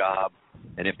 get a job.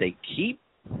 And if they keep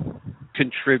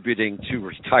contributing to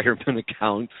retirement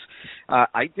accounts.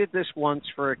 I did this once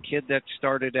for a kid that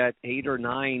started at 8 or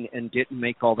 9 and didn't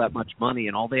make all that much money,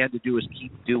 and all they had to do was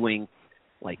keep doing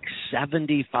like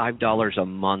 $75 a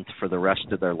month for the rest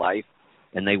of their life,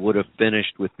 and they would have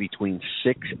finished with between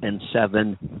 $6 and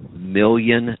 $7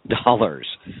 million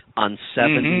on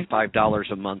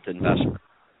 $75 a month investment.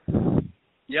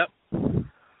 Yep.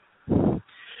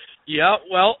 Yeah,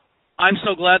 well, I'm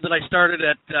so glad that I started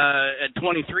at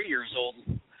 23 years old.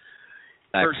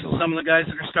 Versus some of the guys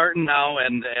that are starting now,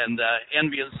 and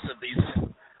envious of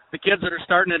the kids that are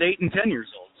starting at 8 and 10 years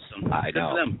old. So I good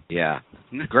know. for them. Yeah,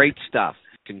 great stuff.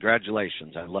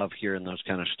 Congratulations. I love hearing those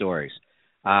kind of stories.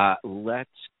 Let's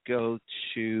go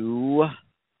to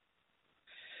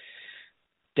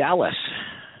Dallas.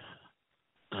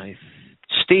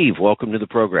 Steve, welcome to the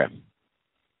program.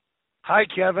 Hi,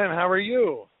 Kevin. How are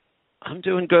you? I'm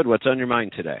doing good. What's on your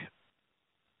mind today?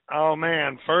 Oh,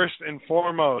 man. First and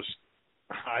foremost,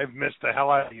 I've missed the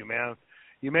hell out of you, man.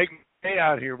 You make me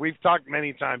out here. We've talked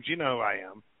many times. You know who I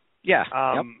am. Yeah.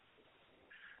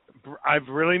 I've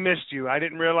really missed you. I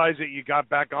didn't realize that you got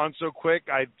back on so quick.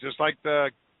 I just like the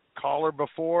caller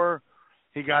before.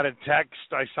 He got a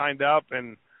text. I signed up,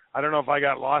 and I don't know if I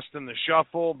got lost in the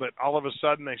shuffle, but all of a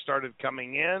sudden they started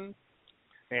coming in.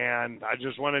 And I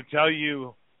just want to tell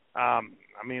you,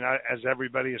 as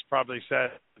everybody has probably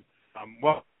said,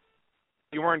 well,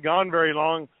 you weren't gone very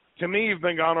long. To me, you've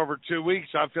been gone over 2 weeks.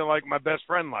 I feel like my best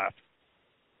friend left.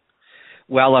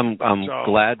 Well, I'm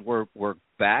glad we're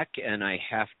back, and I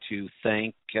have to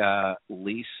thank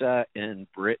Lisa and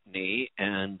Brittany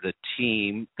and the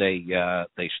team.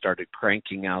 They started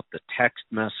cranking out the text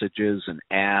messages and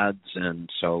ads, and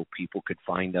so people could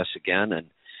find us again, and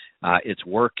it's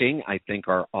working. I think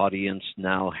our audience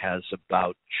now has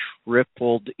about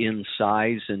tripled in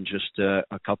size in just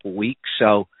a couple weeks,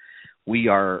 so we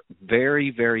are very,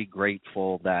 very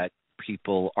grateful that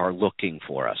people are looking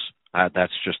for us.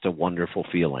 That's just a wonderful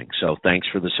feeling. So thanks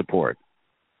for the support.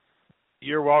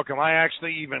 You're welcome. I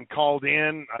actually even called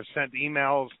in. I sent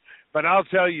emails. But I'll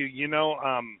tell you,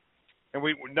 and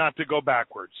we not to go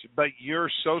backwards, but you're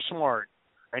so smart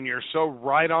and you're so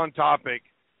right on topic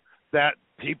that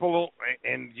people,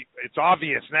 and it's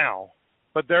obvious now,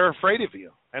 but they're afraid of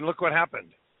you. And look what happened.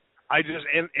 I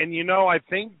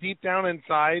think deep down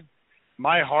inside,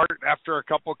 my heart, after a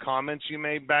couple comments you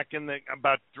made back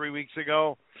about 3 weeks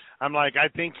ago, I'm like, I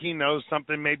think he knows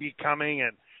something may be coming.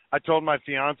 And I told my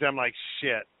fiance, I'm like,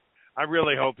 shit, I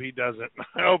really hope he doesn't.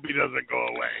 I hope he doesn't go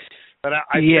away. But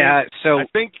I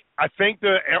think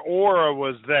the aura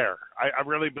was there. I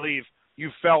really believe you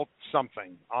felt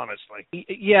something, honestly.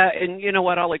 Yeah, and you know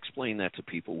what? I'll explain that to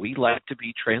people. We like to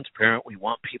be transparent. We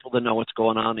want people to know what's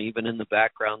going on, even in the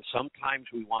background. Sometimes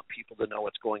we want people to know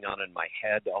what's going on in my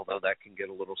head, although that can get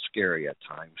a little scary at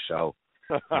times. So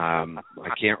I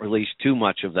can't release too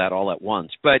much of that all at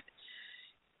once. But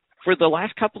for the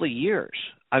last couple of years,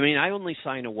 I only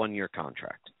sign a 1-year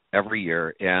contract every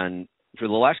year. And for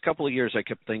the last couple of years, I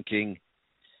kept thinking,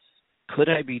 could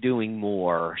I be doing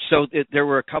more? So there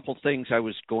were a couple things I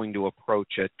was going to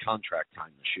approach at contract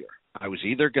time this year. I was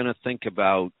either going to think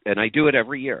about, and I do it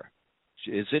every year,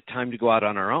 is it time to go out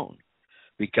on our own?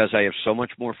 Because I have so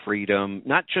much more freedom,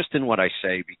 not just in what I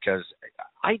say, because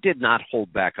I did not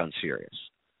hold back on Sirius.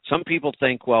 Some people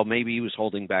think, well, maybe he was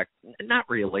holding back. Not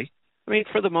really.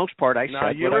 For the most part, I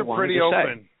said what I wanted to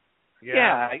open. Say.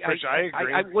 Yeah, I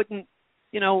agree. I wouldn't,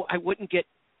 I wouldn't get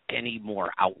any more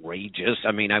outrageous.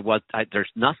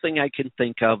 There's nothing I can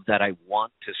think of that I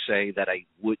want to say that I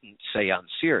wouldn't say on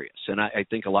Sirius. And I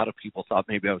think a lot of people thought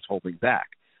maybe I was holding back.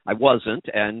 I wasn't,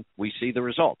 and we see the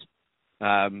result.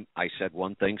 I said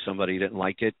one thing, somebody didn't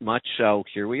like it much, so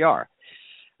here we are.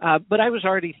 But I was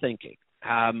already thinking.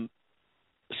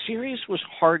 Sirius was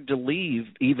hard to leave,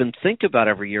 even think about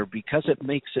every year, because it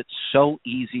makes it so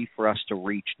easy for us to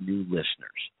reach new listeners.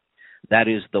 That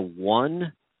is the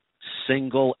one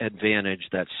single advantage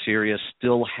that Sirius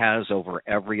still has over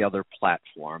every other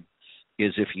platform,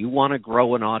 is if you want to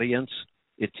grow an audience,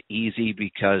 it's easy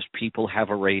because people have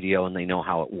a radio and they know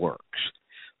how it works.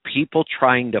 People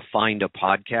trying to find a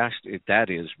podcast, that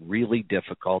is really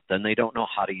difficult. Then they don't know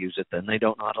how to use it. Then they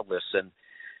don't know how to listen.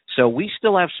 So we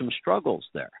still have some struggles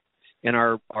there. And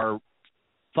our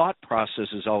thought process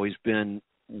has always been,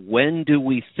 when do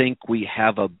we think we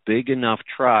have a big enough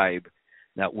tribe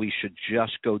that we should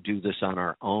just go do this on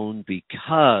our own,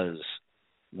 because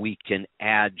we can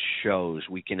add shows,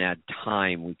 we can add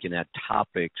time, we can add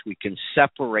topics, we can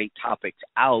separate topics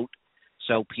out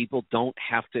so people don't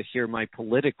have to hear my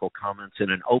political comments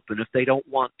in an open if they don't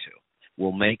want to.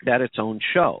 We'll make that its own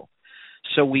show.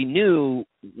 So we knew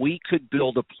we could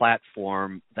build a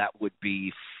platform that would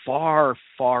be far,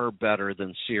 far better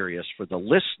than Sirius for the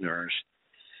listeners,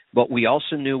 but we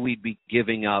also knew we'd be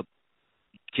giving up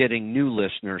getting new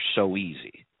listeners so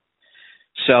easy.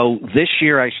 So this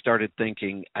year I started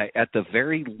thinking, at the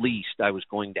very least, I was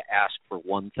going to ask for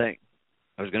one thing.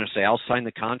 I was going to say, I'll sign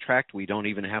the contract. We don't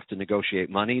even have to negotiate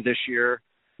money this year.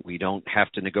 We don't have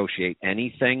to negotiate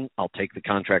anything. I'll take the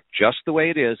contract just the way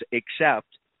it is, except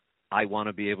I want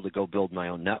to be able to go build my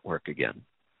own network again.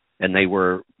 And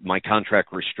my contract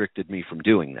restricted me from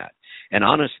doing that. And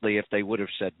honestly, if they would have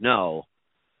said no,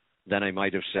 then I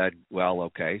might have said, well,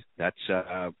 okay, that's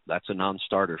a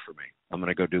non-starter for me. I'm going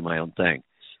to go do my own thing.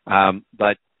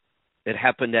 But it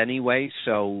happened anyway,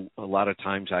 so a lot of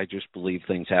times I just believe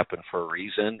things happen for a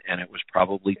reason, and it was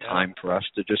probably time for us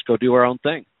to just go do our own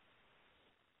thing.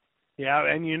 Yeah,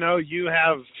 and you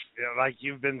have, like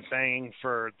you've been saying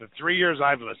for the 3 years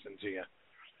I've listened to you,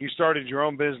 you started your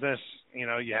own business, you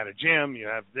had a gym, you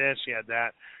have this, you had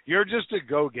that. You're just a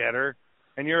go-getter,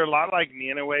 and you're a lot like me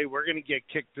in a way. We're going to get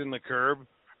kicked in the curb,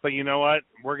 but you know what?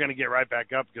 We're going to get right back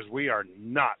up because we are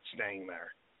not staying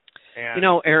there. And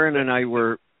Aaron and I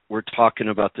were talking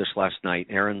about this last night.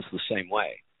 Aaron's the same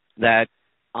way. That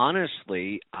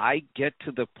honestly, I get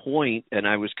to the point, and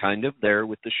I was kind of there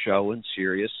with the show and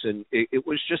Sirius, and it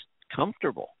was just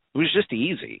comfortable. It was just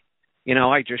easy.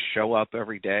 I just show up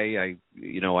every day.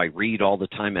 I read all the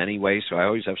time anyway, so I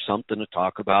always have something to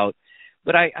talk about.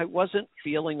 But I wasn't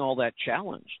feeling all that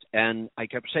challenged. And I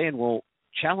kept saying, well,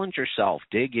 challenge yourself,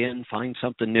 dig in, find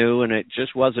something new, and it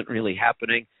just wasn't really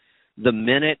happening. The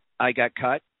minute I got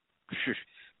cut,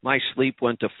 my sleep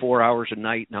went to 4 hours a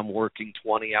night, and I'm working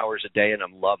 20 hours a day, and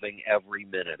I'm loving every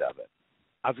minute of it.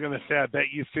 I was going to say, I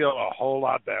bet you feel a whole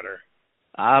lot better.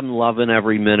 I'm loving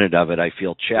every minute of it. I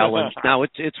feel challenged. Now,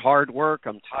 it's hard work.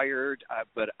 I'm tired,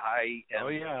 but I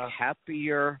am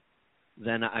happier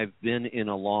than I've been in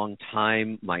a long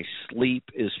time. My sleep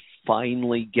is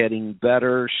finally getting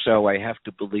better, so I have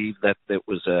to believe that it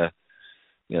was a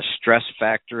stress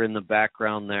factor in the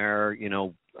background there.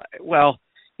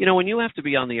 When you have to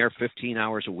be on the air 15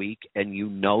 hours a week and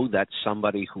that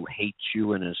somebody who hates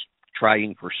you and is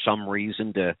trying for some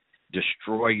reason to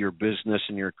destroy your business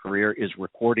and your career is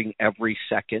recording every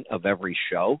second of every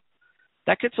show,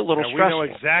 that gets a little stressful. We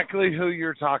know exactly who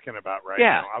you're talking about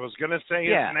now. I was going to say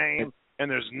his name,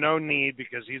 and there's no need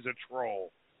because he's a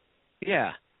troll.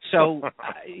 Yeah. So,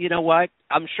 you know what?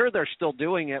 I'm sure they're still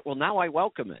doing it. Well, now I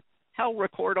welcome it. Hell,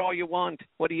 record all you want.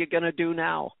 What are you going to do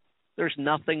now? There's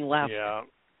nothing left. Yeah.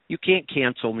 You can't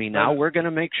cancel me now. We're going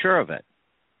to make sure of it.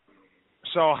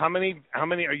 So how many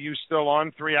are you still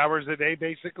on 3 hours a day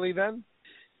basically then?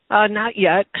 Not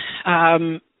yet.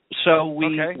 So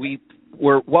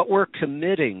we're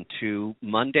committing to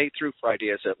Monday through Friday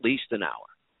is at least an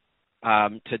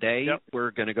hour. Today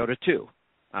we're going to go to 2.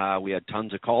 We had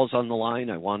tons of calls on the line.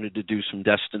 I wanted to do some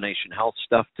destination health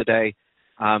stuff today.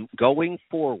 Going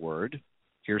forward,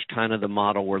 here's kind of the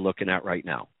model we're looking at right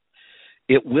now.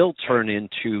 It will turn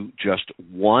into just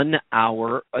 1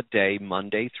 hour a day,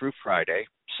 Monday through Friday,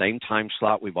 same time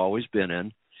slot we've always been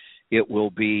in. It will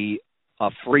be a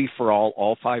free-for-all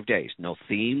all 5 days. No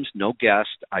themes, no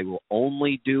guests. I will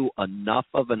only do enough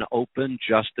of an open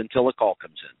just until a call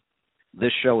comes in.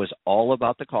 This show is all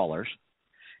about the callers,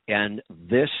 and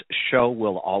this show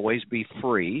will always be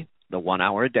free. The 1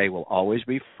 hour a day will always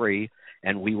be free,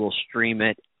 and we will stream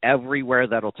it everywhere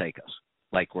that'll take us.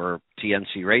 Like where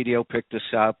TNC Radio picked us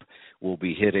up, we'll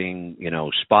be hitting,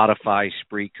 Spotify,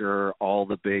 Spreaker, all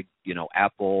the big,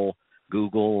 Apple,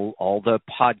 Google, all the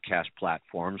podcast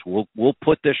platforms. We'll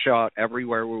put this show out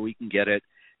everywhere where we can get it,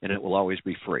 and it will always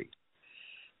be free.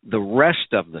 The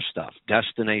rest of the stuff,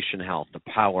 Destination Health, the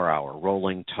Power Hour,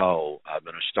 Rolling Toe, I'm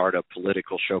going to start a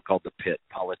political show called The Pit,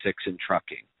 Politics in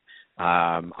Trucking.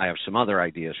 I have some other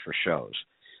ideas for shows.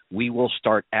 We will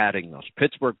start adding those.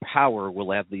 Pittsburgh Power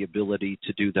will have the ability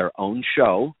to do their own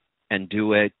show and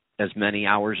do it as many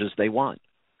hours as they want.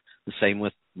 The same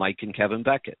with Mike and Kevin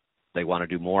Beckett. They want to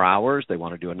do more hours. They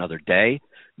want to do another day.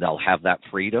 They'll have that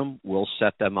freedom. We'll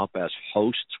set them up as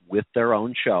hosts with their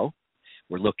own show.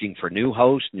 We're looking for new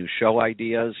hosts, new show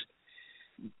ideas.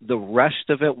 The rest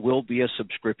of it will be a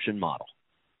subscription model.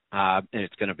 And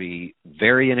it's going to be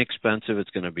very inexpensive.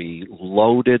 It's going to be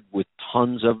loaded with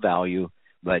tons of value.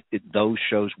 But those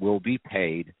shows will be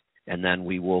paid, and then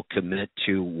we will commit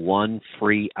to 1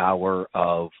 free hour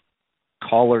of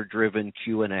caller-driven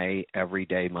Q&A every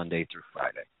day, Monday through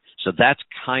Friday. So that's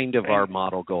kind of our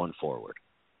model going forward.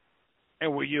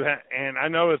 And will you and I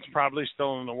know it's probably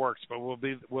still in the works, but will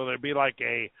there be like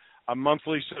a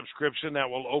monthly subscription that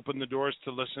will open the doors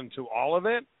to listen to all of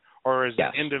it, or is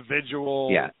it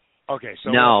individual? Yeah. Okay, so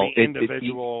no,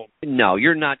 individual. No,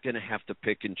 you're not going to have to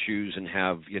pick and choose and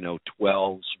have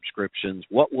 12 subscriptions.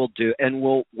 What we'll do, and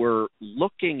we're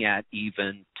looking at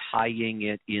even tying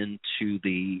it into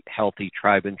the Healthy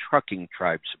Tribe and Trucking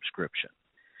Tribe subscription.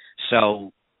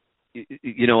 So,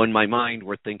 in my mind,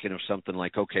 we're thinking of something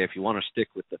like, okay, if you want to stick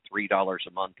with the $3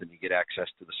 a month and you get access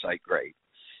to the site, great.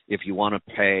 If you want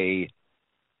to pay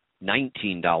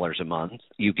 $19 a month,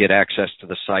 you get access to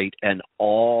the site and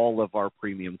all of our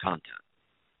premium content.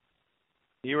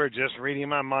 You were just reading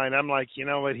my mind. I'm like, you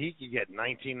know what? He could get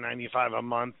 $19.95 a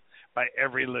month by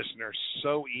every listener.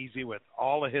 So easy with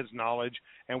all of his knowledge.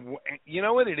 And you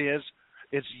know what it is?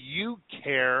 It's you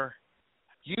care.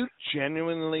 You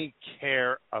genuinely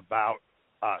care about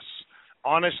us.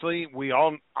 Honestly,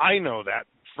 I know that.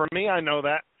 For me, I know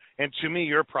that. And to me,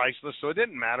 you're priceless. So it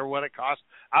didn't matter what it cost.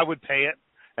 I would pay it.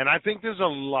 And I think there's a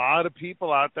lot of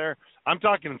people out there. I'm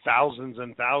talking thousands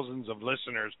and thousands of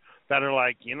listeners that are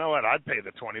like, you know what? I'd pay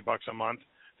the $20 a month.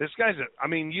 This guy's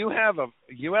you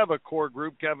have a core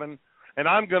group, Kevin, and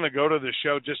I'm going to go to the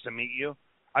show just to meet you.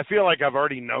 I feel like I've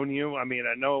already known you. I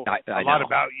know a lot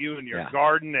about you and your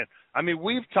garden. And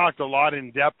we've talked a lot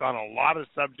in depth on a lot of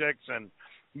subjects. And,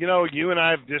 you and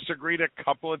I have disagreed a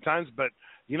couple of times, but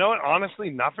you know what? Honestly,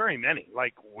 not very many.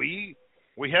 Like we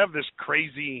have this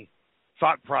crazy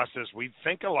thought process. We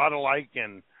think a lot alike,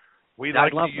 and we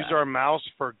like to use our mouths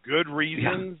for good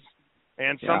reasons. Yeah.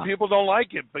 And some people don't like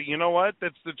it, but you know what?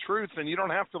 That's the truth, and you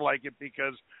don't have to like it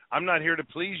because I'm not here to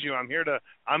please you. I'm here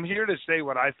to say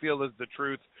what I feel is the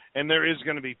truth, and there is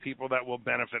going to be people that will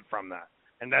benefit from that.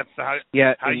 And that's how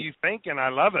you think, and I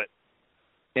love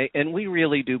it. And we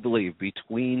really do believe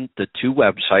between the two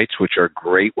websites, which are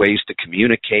great ways to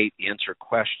communicate, answer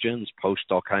questions, post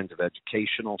all kinds of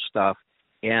educational stuff,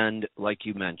 and like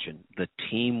you mentioned, the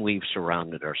team we've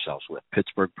surrounded ourselves with,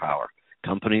 Pittsburgh Power,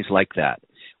 companies like that.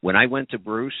 When I went to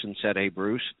Bruce and said, hey,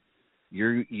 Bruce,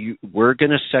 we're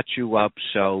going to set you up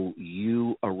so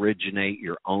you originate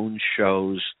your own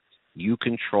shows, you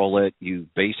control it, you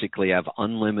basically have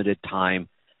unlimited time.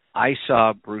 I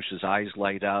saw Bruce's eyes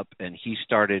light up, and he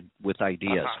started with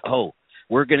ideas. Oh,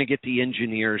 we're going to get the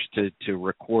engineers to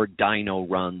record dyno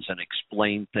runs and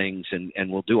explain things,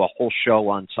 and we'll do a whole show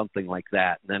on something like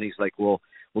that. And then he's like, we'll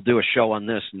do a show on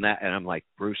this and that. And I'm like,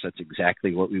 Bruce, that's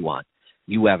exactly what we want.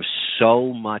 You have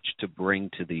so much to bring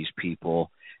to these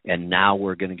people, and now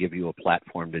we're going to give you a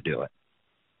platform to do it.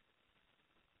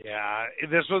 Yeah,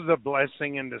 this was a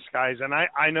blessing in disguise. And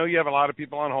I know you have a lot of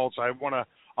people on hold, so I want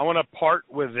to part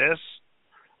with this.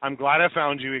 I'm glad I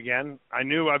found you again. I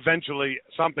knew eventually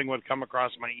something would come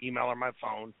across my email or my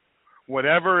phone.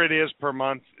 Whatever it is per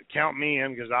month, count me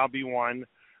in because I'll be one.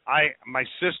 My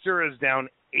sister is down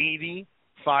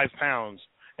 85 pounds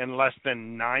in less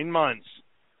than 9 months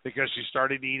because she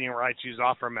started eating right. She's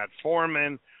off her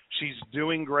metformin. She's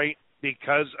doing great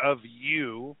because of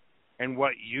you and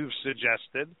what you've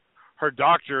suggested. Her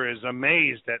doctor is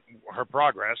amazed at her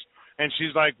progress. And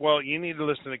she's like, well, you need to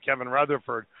listen to Kevin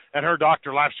Rutherford. And her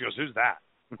doctor laughed. She goes, who's that?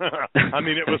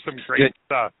 It was some great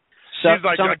stuff. She's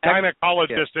like a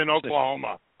gynecologist in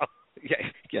Oklahoma.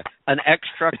 An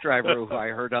ex-truck driver who I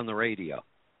heard on the radio.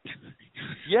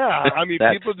 Yeah,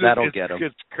 people just,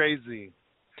 it's crazy.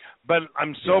 But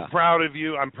I'm so proud of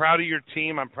you. I'm proud of your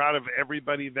team. I'm proud of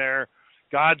everybody there.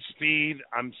 Godspeed.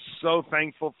 I'm so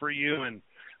thankful for you. And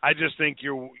I just think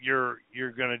you're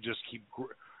going to just keep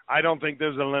I don't think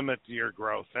there's a limit to your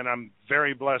growth, and I'm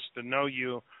very blessed to know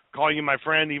you, call you my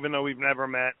friend, even though we've never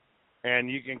met, and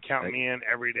you can count me in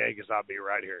every day because I'll be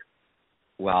right here.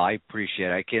 Well, I appreciate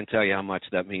it. I can't tell you how much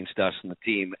that means to us and the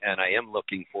team, and I am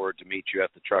looking forward to meet you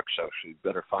at the truck show, so you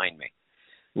better find me.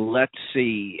 Let's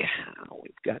see.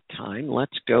 We've got time.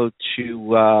 Let's go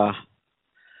to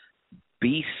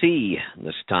BC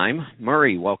this time.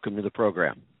 Murray, welcome to the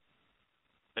program.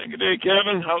 Hey, good day,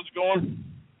 Kevin. How's it going?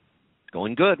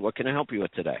 Going good. What can I help you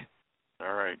with today?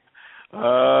 All right.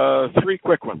 3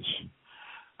 quick ones.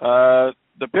 The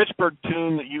Pittsburgh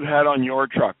tune that you had on your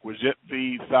truck, was it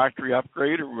the factory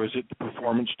upgrade or was it the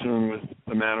performance tune with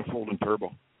the manifold and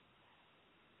turbo?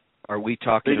 Are we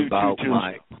talking about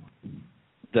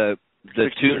the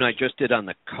tune I just did on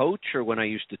the coach or when I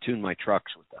used to tune my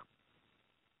trucks with them?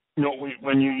 No,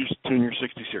 when you used to tune your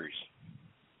 60 series.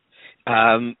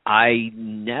 I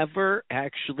never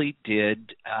actually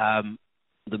did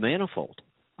the manifold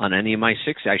on any of my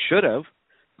 60. I should have,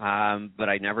 but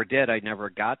I never did. I never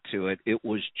got to it. It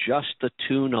was just the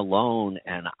tune alone,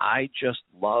 and I just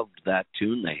loved that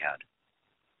tune they had.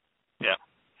 Yeah.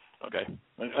 Okay.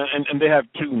 And they have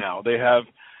 2 now. They have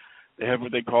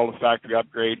what they call the factory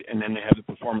upgrade, and then they have the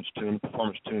performance tune. The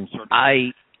performance tune sort of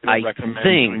I recommend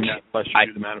think doing that unless you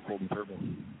do the manifold and turbo.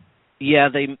 Yeah,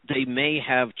 they may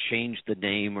have changed the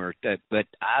name but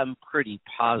I'm pretty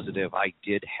positive I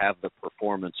did have the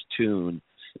performance tune.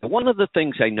 And one of the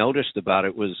things I noticed about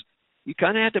it was you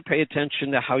kind of had to pay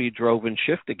attention to how you drove and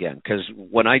shift again, because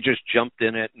when I just jumped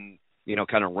in it and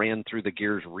kind of ran through the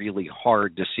gears really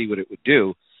hard to see what it would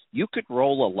do, you could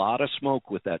roll a lot of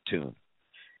smoke with that tune.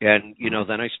 And,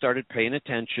 then I started paying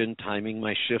attention, timing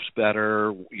my shifts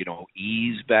better,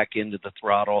 ease back into the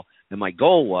throttle. And my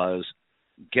goal was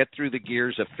get through the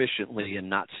gears efficiently and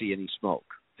not see any smoke.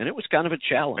 And it was kind of a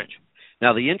challenge.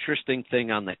 Now, the interesting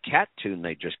thing on the Cat tune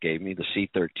they just gave me, the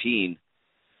C13,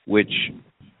 which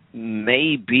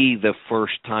may be the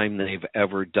first time they've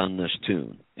ever done this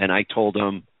tune. And I told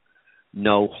them,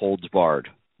 no holds barred.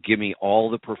 Give me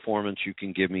all the performance you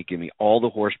can give me all the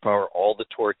horsepower, all the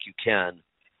torque you can,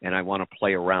 and I want to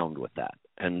play around with that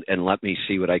and let me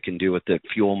see what I can do with the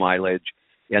fuel mileage.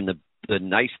 And the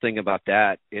nice thing about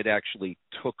that, it actually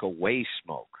took away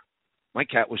smoke. My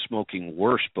Cat was smoking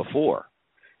worse before.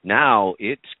 Now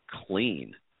it's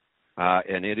clean,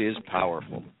 and it is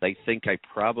powerful. They think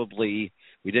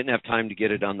we didn't have time to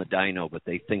get it on the dyno, but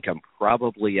they think I'm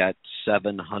probably at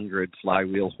 700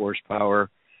 flywheel horsepower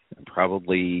and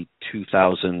probably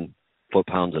 2,000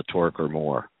 foot-pounds of torque or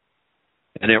more.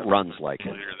 And it runs like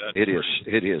it.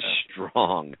 It is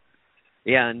strong.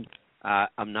 And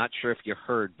I'm not sure if you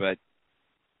heard, but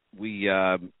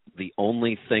the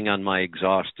only thing on my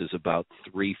exhaust is about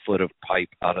 3 foot of pipe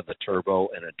out of the turbo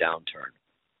and a downturn.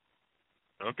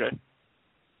 Okay.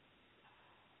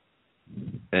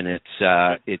 And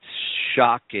it's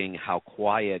shocking how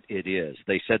quiet it is.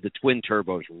 They said the twin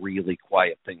turbos really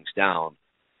quiet things down.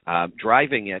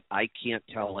 Driving it, I can't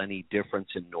tell any difference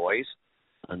in noise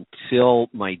until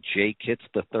my Jake hits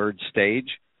the third stage,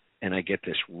 and I get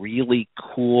this really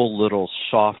cool little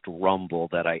soft rumble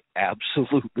that I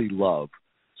absolutely love.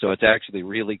 So it's actually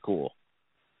really cool.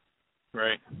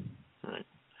 Right.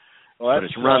 Well, but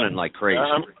it's running like crazy.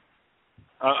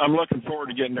 I'm looking forward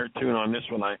to getting their tune on this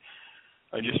one. I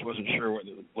just wasn't sure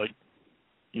what,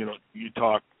 you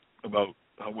talk about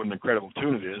what an incredible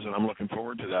tune it is, and I'm looking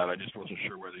forward to that. I just wasn't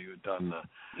sure whether you had done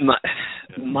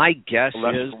my guess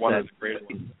is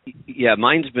that,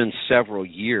 mine's been several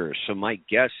years, so my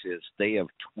guess is they have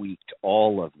tweaked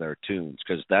all of their tunes,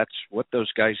 because that's what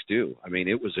those guys do. I mean,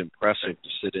 it was impressive to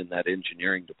sit in that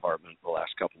engineering department the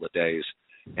last couple of days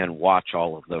and watch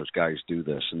all of those guys do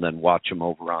this, and then watch them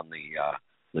over on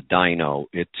the dyno.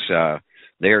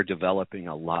 They're developing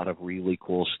a lot of really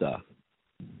cool stuff.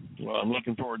 Well, I'm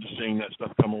looking forward to seeing that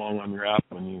stuff come along on your app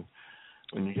when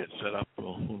you get set up.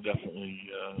 We'll definitely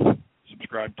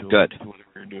subscribe to whatever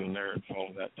you're doing there and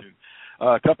follow that too.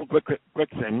 A couple quick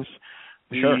things.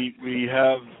 Sure. We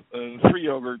have 3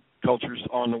 yogurt cultures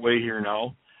on the way here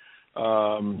now.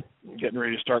 Getting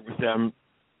ready to start with them.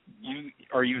 You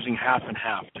are using half and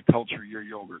half to culture your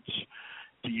yogurts.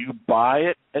 Do you buy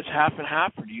it as half and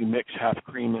half, or do you mix half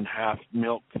cream and half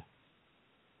milk?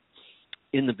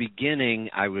 In the beginning,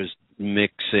 I was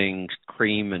mixing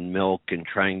cream and milk and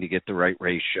trying to get the right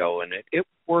ratio, and it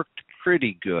worked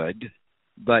pretty good.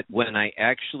 But when I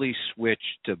actually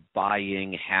switched to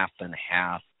buying half and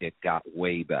half, it got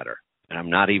way better. And I'm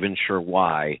not even sure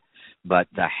why, but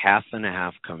the half and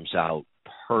half comes out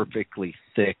perfectly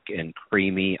thick and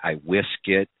creamy. I whisk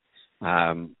it,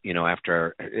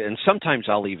 after, and sometimes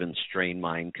I'll even strain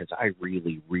mine because I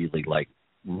really, really like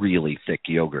really thick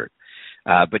yogurt.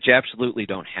 But you absolutely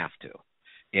don't have to.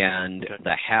 And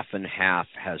the half and half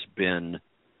has been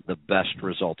the best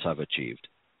results I've achieved.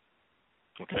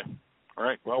 Okay. All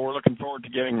right. Well, we're looking forward to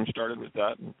getting them started with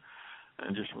that,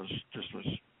 and just was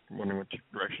wondering what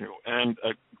direction you go. And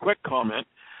a quick comment.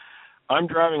 I'm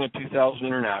driving a 2000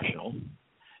 International.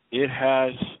 It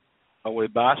has a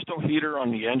Webasto heater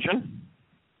on the engine,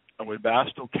 a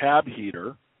Webasto cab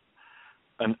heater,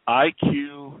 an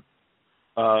IQ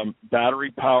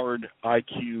battery-powered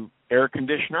IQ air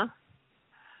conditioner,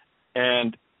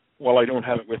 and while I don't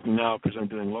have it with me now because I'm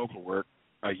doing local work,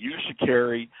 I used to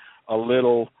carry a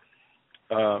little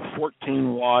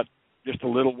 14-watt, just a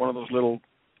little one of those little,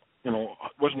 it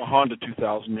wasn't a Honda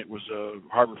 2000, it was a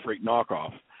Harbor Freight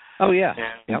knockoff. Oh yeah.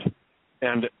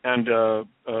 And a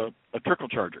trickle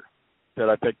charger that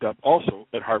I picked up also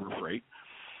at Harbor Freight,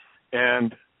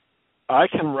 and I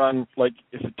can run, like,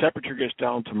 if the temperature gets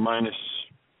down to minus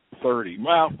 30,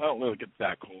 well, I don't really get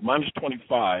that cold, minus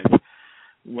 25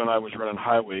 when I was running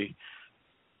highway.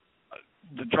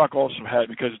 The truck also had,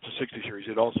 because it's a 60 series,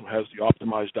 it also has the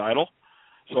optimized idle.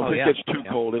 So if it gets too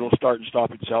cold, it'll start and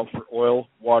stop itself for oil,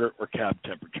 water, or cab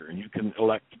temperature, and you can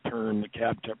elect to turn the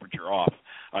cab temperature off.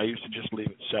 I used to just leave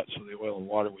it set so the oil and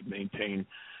water would maintain,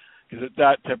 because at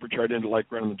that temperature I didn't like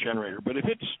running the generator. But if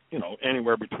it's,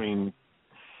 anywhere between,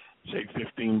 say,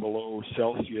 15 below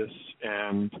Celsius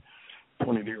and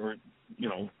 20 degree,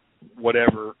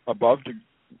 whatever above,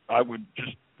 I would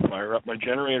just fire up my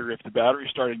generator if the battery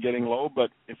started getting low.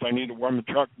 But if I need to warm the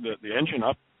truck, the engine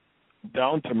up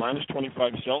down to minus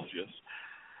 25 Celsius,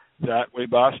 that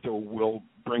Webasto will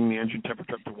bring the engine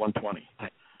temperature up to 120.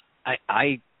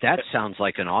 That sounds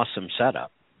like an awesome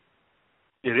setup.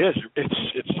 It is.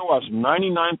 It's so awesome.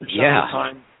 99% of the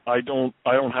time, I don't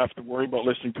have to worry about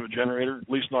listening to a generator. At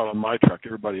least not on my truck.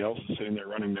 Everybody else is sitting there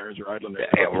running theirs or idling their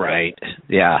truck. Right.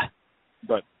 Yeah.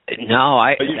 But no,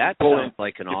 that sounds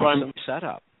like an awesome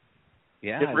setup.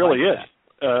 Yeah, it really is.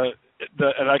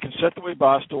 And I can set the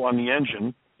Webasto on the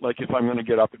engine. Like if I'm going to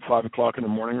get up at 5 o'clock in the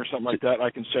morning or something like that,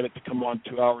 I can set it to come on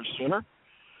 2 hours sooner.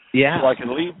 Yeah. So I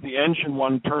can leave the engine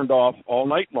one turned off all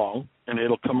night long, and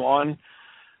it'll come on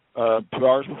 2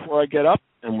 hours before I get up.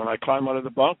 And when I climb out of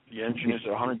the bunk, the engine is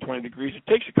at 120 degrees. It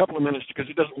takes a couple of minutes because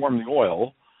it doesn't warm the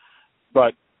oil,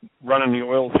 but running the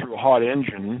oil through a hot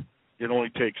engine, it only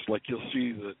takes, like you'll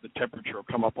see the temperature will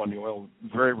come up on the oil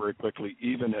very, very quickly,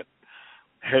 even at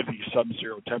heavy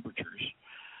sub-zero temperatures.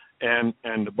 And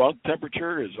the bunk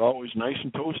temperature is always nice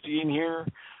and toasty in here.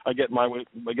 I get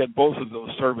both of those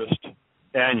serviced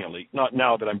annually. Not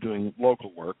now that I'm doing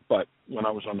local work, but when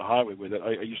I was on the highway with it,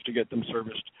 I used to get them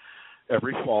serviced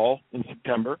every fall in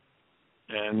September,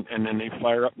 and then they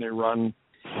fire up and they run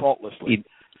faultlessly.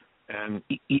 And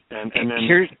then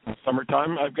in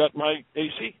summertime, I've got my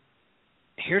AC.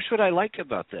 Here's what I like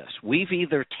about this. We've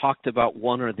either talked about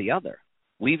one or the other.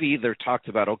 We've either talked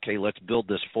about, okay, let's build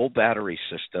this full battery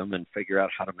system and figure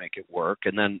out how to make it work.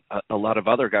 And then a lot of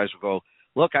other guys will go,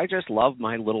 look, I just love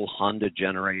my little Honda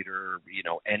generator,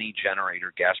 any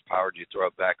generator, gas-powered, you throw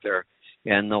it back there.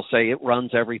 And they'll say it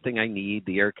runs everything I need,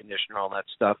 the air conditioner, all that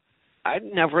stuff. I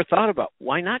never thought about,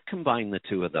 why not combine the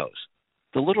two of those?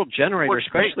 The little generator,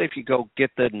 especially if you go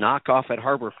get the knockoff at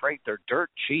Harbor Freight, they're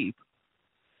dirt cheap.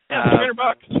 Yeah,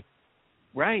 $300.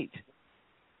 Right.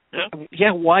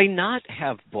 Yeah, why not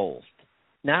have both?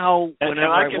 Now, whenever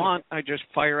I want, I just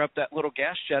fire up that little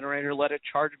gas generator, let it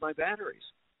charge my batteries.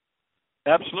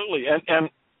 Absolutely. And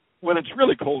when it's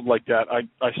really cold like that,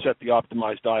 I set the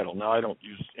optimized idle. Now, I don't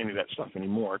use any of that stuff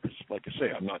anymore because, like I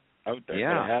say, I'm not out there.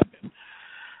 Yeah. But I have been.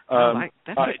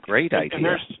 That's a great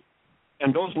idea.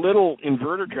 And those little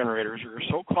inverter generators are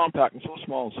so compact and so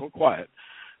small and so quiet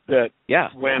that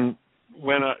when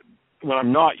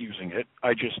I'm not using it,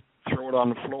 I just throw it on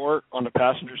the floor on the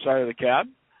passenger side of the cab,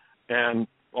 and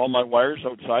all my wires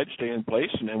outside stay in place.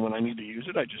 And then when I need to use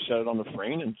it, I just set it on the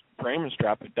frame and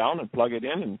strap it down and plug it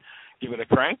in and give it a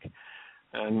crank,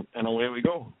 and away we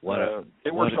go.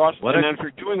 It works awesome. And then if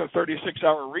you're doing a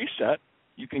 36-hour reset,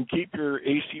 you can keep your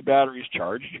AC batteries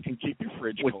charged. You can keep your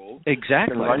fridge cold.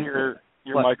 Exactly. You can run your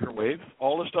microwave.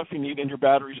 All the stuff you need in your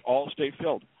batteries all stay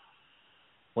filled.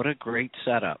 What a great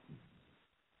setup.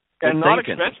 And not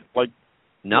expensive.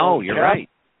 No, you're right.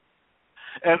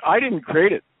 And I didn't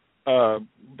create it.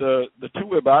 The two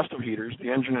Webasto heaters,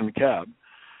 the engine and the cab,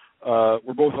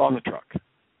 were both on the truck.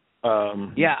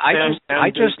 I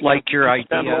just like your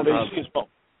idea of.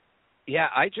 Yeah,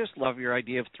 I just love your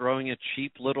idea of throwing a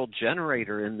cheap little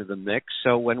generator into the mix,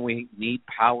 so when we need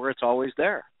power, it's always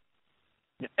there.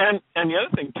 And the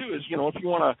other thing too is, if you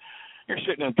want to, you're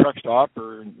sitting in a truck stop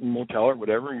or motel or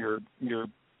whatever, you're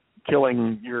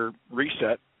killing your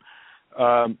reset.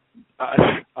 I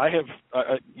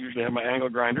usually have my angle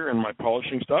grinder and my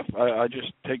polishing stuff. I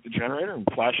just take the generator and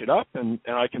flash it up, and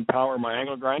I can power my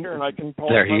angle grinder, and I can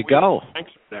polish there you go.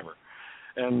 Whatever.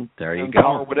 And there you and go.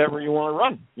 Power whatever you want to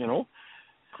run.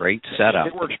 Great setup.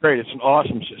 It works great. It's an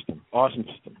awesome system.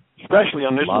 Especially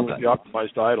on this one with the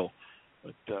optimized idle.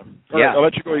 But right, I'll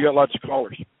let you go. You got lots of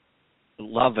callers.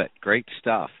 Love it. Great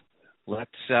stuff.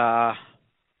 Let's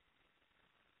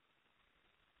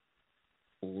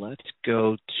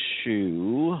go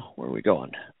to, where are we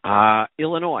going?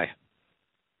 Illinois.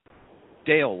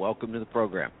 Dale, welcome to the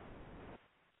program.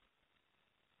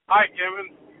 Hi,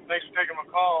 Kevin. Thanks for taking my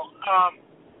call.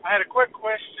 I had a quick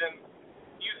question.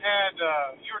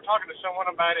 You were talking to someone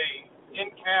about a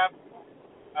in-cab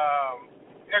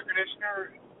air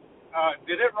conditioner.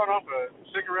 Did it run off a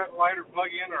cigarette lighter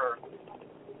plug-in, or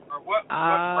what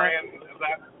brand is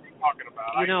that you're talking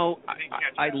about?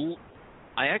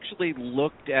 I actually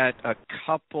looked at a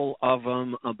couple of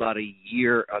them about a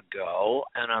year ago,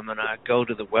 and I'm going to go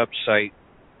to the website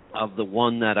of the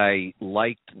one that I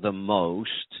liked the most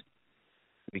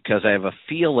because I have a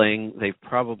feeling they've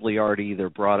probably already either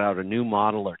brought out a new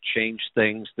model or changed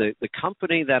things. The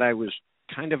company that I was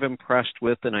kind of impressed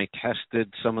with and I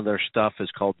tested some of their stuff is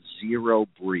called Zero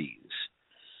Breeze.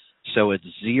 So it's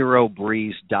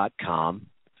zerobreeze.com.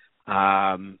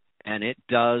 And it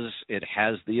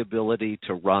has the ability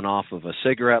to run off of a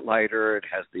cigarette lighter. It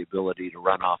has the ability to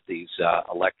run off these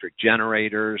electric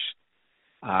generators.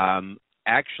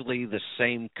 Actually, the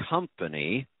same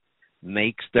company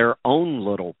makes their own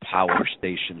little power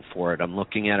station for it. I'm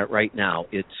looking at it right now.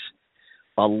 It's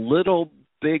a little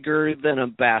bigger than a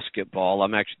basketball.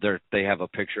 They have a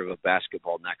picture of a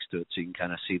basketball next to it so you can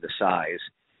kind of see the size.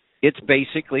 It's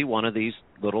basically one of these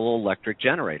little electric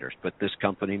generators, but this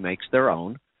company makes their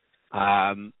own.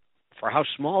 For how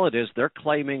small it is, they're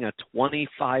claiming a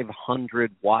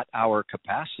 2,500 watt-hour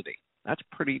capacity. That's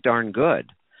pretty darn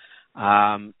good.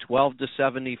 12 to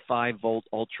 75 volt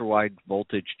ultra-wide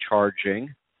voltage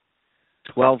charging,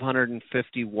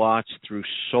 1,250 watts through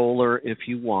solar if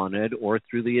you wanted, or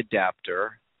through the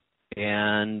adapter,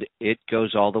 and it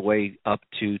goes all the way up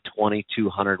to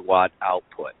 2,200 watt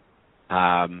output.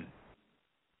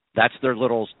 That's their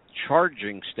little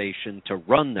charging station to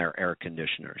run their air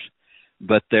conditioners.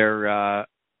 But their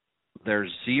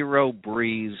Zero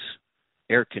Breeze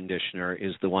air conditioner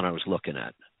is the one I was looking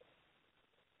at.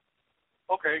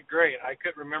 Okay, great. I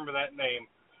couldn't remember that name.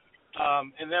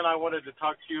 And then I wanted to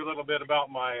talk to you a little bit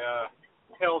about my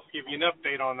health, give you an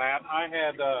update on that. I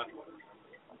had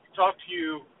talked to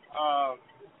you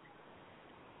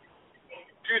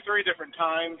 2-3 different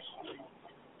times.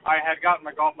 I had gotten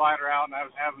my gallbladder out, and I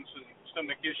was having some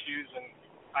stomach issues, and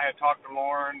I had talked to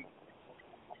Lauren.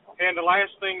 And the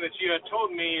last thing that you had told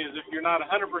me is if you're not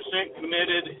 100%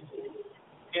 committed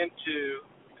into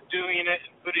doing it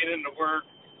and putting it into work,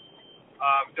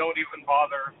 don't even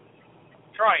bother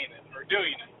trying it or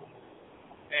doing it.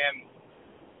 And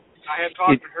I had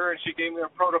talked to her, and she gave me a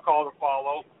protocol to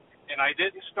follow, and I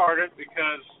didn't start it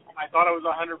because I thought I was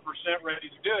 100%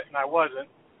 ready to do it, and I wasn't.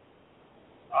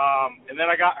 And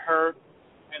then I got hurt,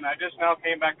 and I just now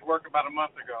came back to work about a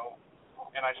month ago,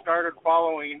 and I started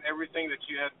following everything that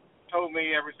you had told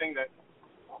me, everything that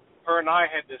her and I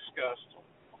had discussed.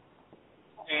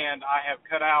 And I have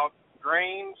cut out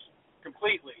grains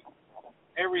completely.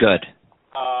 Everything. Good.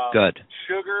 Good.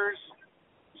 Sugars,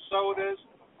 sodas,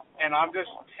 and I'm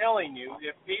just telling you,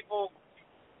 if people,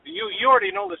 you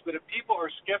already know this, but if people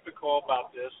are skeptical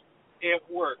about this, it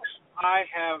works. I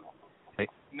have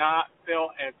not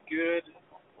felt as good,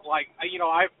 like, you know,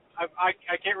 I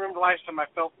can't remember the last time I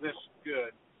felt this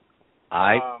good.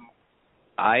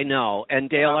 I know. And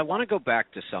Dale, I want to go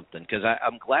back to something because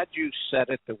I'm glad you said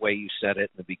it the way you said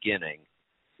it in the beginning.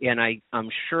 And I'm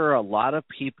sure a lot of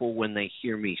people, when they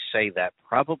hear me say that,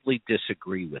 probably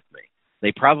disagree with me.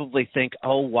 They probably think,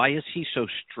 oh, why is he so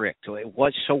strict?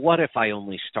 So what if I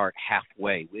only start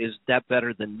halfway? Is that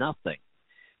better than nothing?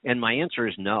 And my answer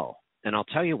is no. And I'll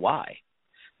tell you why.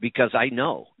 Because I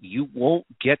know you won't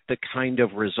get the kind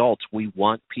of results we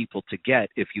want people to get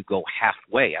if you go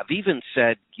halfway. I've even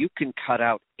said you can cut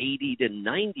out 80 to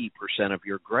 90% of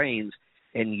your grains,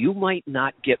 and you might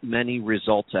not get many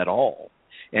results at all.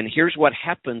 And here's what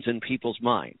happens in people's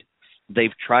mind.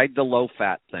 They've tried the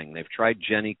low-fat thing. They've tried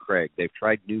Jenny Craig. They've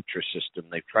tried Nutrisystem.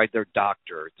 They've tried their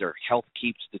doctor. Their health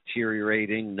keeps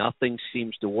deteriorating. Nothing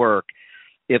seems to work.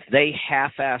 If they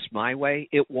half-ass my way,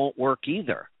 it won't work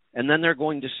either. And then they're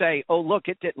going to say, oh, look,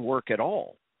 it didn't work at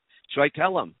all. So I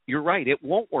tell them, you're right, it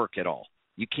won't work at all.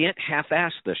 You can't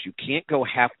half-ass this. You can't go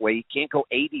halfway. You can't go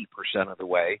 80% of the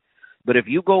way. But if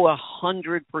you go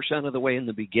 100% of the way in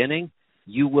the beginning,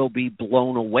 you will be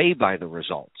blown away by the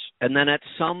results. And then at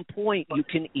some point, you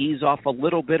can ease off a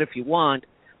little bit if you want,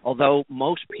 although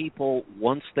most people,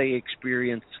 once they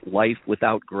experience life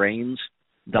without grains,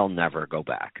 they'll never go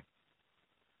back.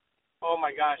 Oh,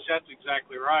 my gosh, that's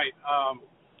exactly right.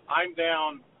 I'm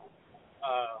down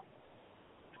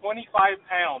 25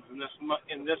 pounds in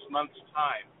this month's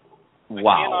time.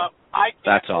 Wow. I can't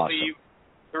that's believe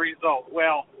awesome. The result.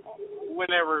 Well,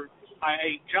 whenever I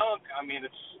ate junk, I mean,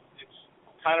 it's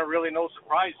kind of really no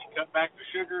surprise. You cut back the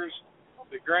sugars,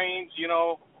 the grains, you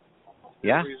know.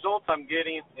 Yeah. The results I'm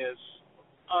getting is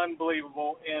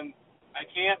unbelievable, and I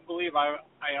can't believe I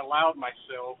allowed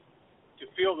myself to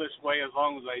feel this way as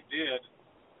long as I did.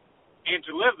 And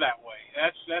to live that way.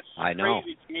 That's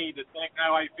crazy to me to think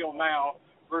how I feel now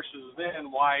versus then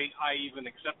why I even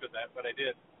accepted that, but I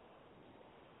did.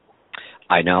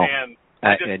 I know. And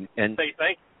I just say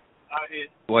thank you.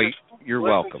 Well, you're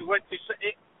welcome. To what you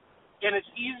say, and it's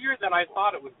easier than I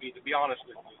thought it would be, to be honest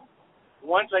with you.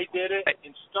 Once I did it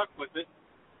and stuck with it,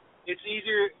 it's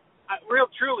easier.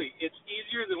 Truly, it's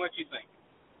easier than what you think.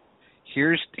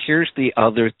 Here's the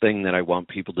other thing that I want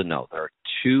people to know. There are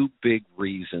two big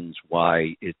reasons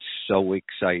why it's so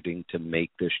exciting to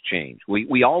make this change.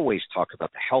 We always talk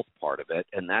about the health part of it,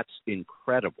 and that's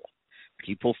incredible.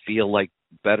 People feel like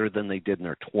better than they did in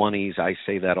their 20s. I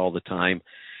say that all the time.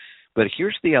 But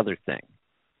here's the other thing.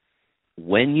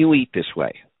 When you eat this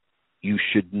way, you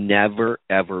should never,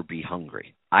 ever be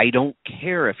hungry. I don't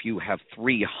care if you have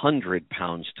 300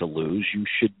 pounds to lose. You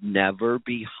should never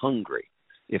be hungry.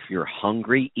 If you're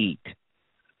hungry, eat.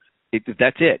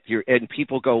 That's it. And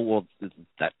people go, well,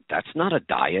 that's not a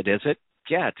diet, is it?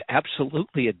 Yeah, it's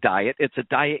absolutely a diet. It's a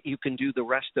diet you can do the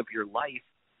rest of your life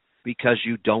because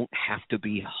you don't have to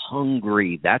be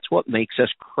hungry. That's what makes us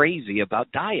crazy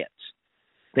about diets.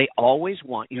 They always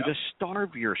want you to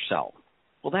starve yourself.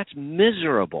 Well, that's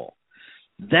miserable.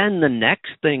 Then the next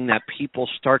thing that people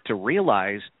start to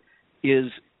realize is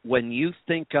when you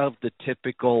think of the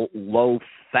typical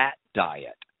low-fat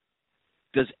diet,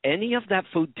 does any of that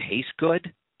food taste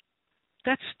good?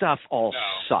 That stuff all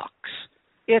sucks.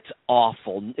 It's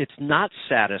awful. It's not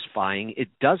satisfying. It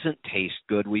doesn't taste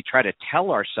good. We try to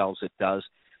tell ourselves it does.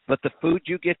 But the food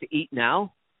you get to eat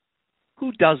now,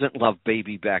 who doesn't love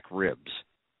baby back ribs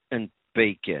and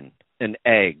bacon and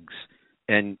eggs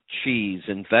and cheese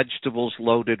and vegetables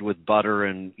loaded with butter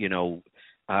and,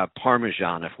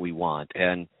 Parmesan if we want?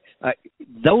 And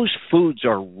those foods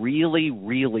are really,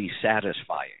 really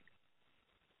satisfying.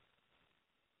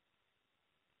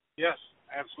 Yes,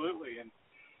 absolutely. And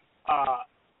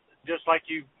just like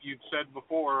you've said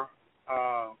before,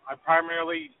 I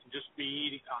primarily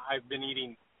I've been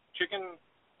eating chicken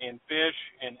and fish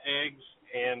and eggs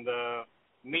and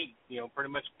meat, pretty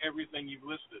much everything you've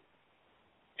listed.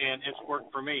 And it's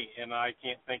worked for me, and I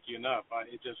can't thank you enough.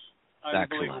 It's just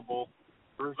unbelievable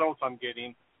the results I'm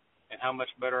getting and how much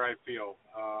better I feel.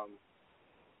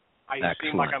 I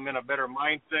seem like I'm in a better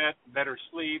mindset, better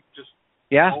sleep, just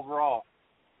overall.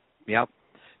 Yep.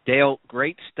 Dale,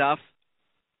 great stuff.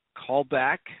 Call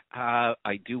back.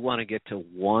 I do want to get to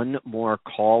one more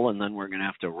call, and then we're going to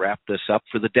have to wrap this up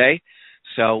for the day.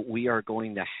 So we are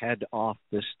going to head off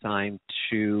this time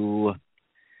to,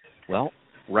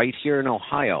 right here in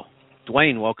Ohio.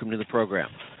 Dwayne, welcome to the program.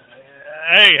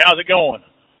 Hey, how's it going?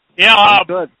 Yeah,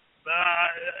 good.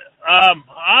 I'm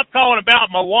calling about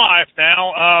my wife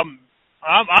now.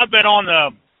 I've been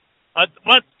on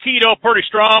went keto pretty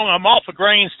strong. I'm off of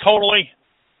grains totally.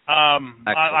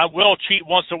 I will cheat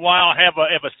once in a while.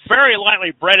 If it's very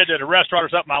lightly breaded at a restaurant or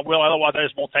something, I will. Otherwise, I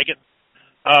just won't take it.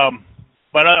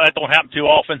 But that don't happen too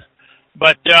often.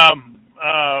 But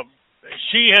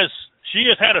she has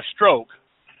had a stroke,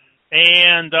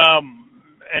 and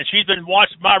she's been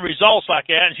watching my results like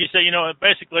that. And she said,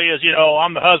 basically is,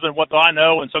 I'm the husband. What do I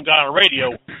know? And some guy on the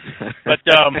radio. But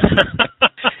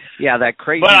yeah, that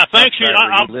crazy. But I think you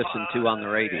listen to on the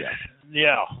radio.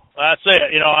 Yeah, that's it.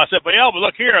 I said, but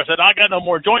look here. I said, I got no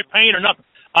more joint pain or nothing.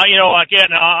 Like that.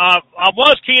 Now, I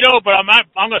was keto, but I'm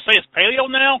going to say it's paleo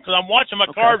now because I'm watching my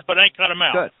carbs, but I ain't cut them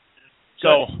out. Good.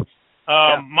 So,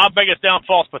 my biggest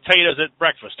downfall is potatoes at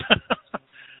breakfast.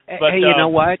 But, hey, you know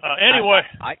what? Anyway.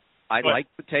 I like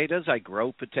potatoes. I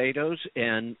grow potatoes.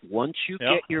 And once you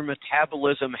get your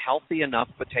metabolism healthy enough,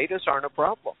 potatoes aren't a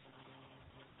problem.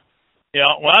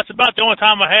 Yeah, well, that's about the only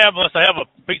time I have, unless I have a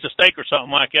piece of steak or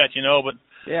something like that,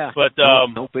 But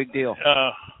no big deal.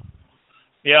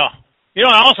 Yeah,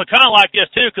 I also kind of like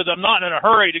this too because I'm not in a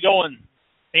hurry to go and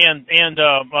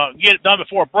get it done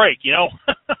before a break,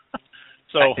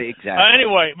 So exactly.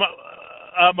 Anyway,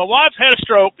 my wife's had a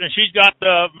stroke and she's got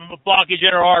blockage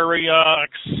in her artery, 60%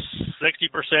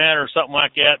 or something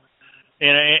like that.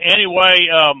 And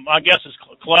anyway, I guess it's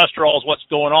cholesterol is what's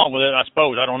going on with it. I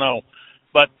suppose I don't know.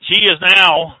 But she is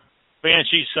now, being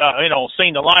she's,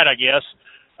 seen the light, I guess,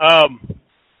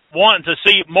 wanting to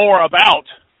see more about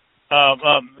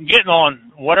getting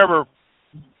on whatever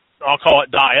I'll call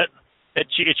it diet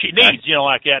that she needs,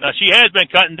 like that. Now, she has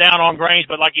been cutting down on grains,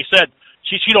 but like you said,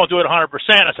 she don't do it 100%.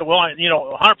 I said, well, 100%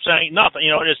 ain't nothing.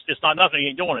 It's not nothing. You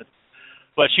ain't doing it.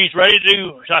 But she's ready to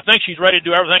do, I think she's ready to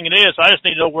do everything it is. So I just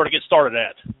need to know where to get started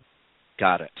at.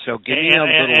 Got it. So give me a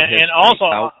little history. And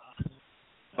also...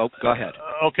 go ahead.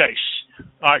 Okay.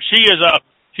 All right.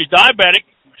 She's diabetic.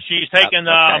 She's taken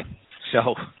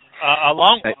So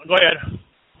go ahead.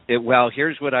 Well,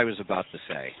 here's what I was about to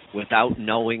say. Without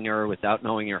knowing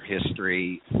her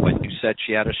history, when you said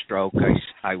she had a stroke,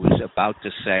 I was about to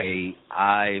say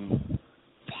I'm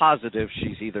positive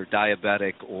she's either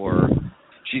diabetic or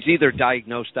she's either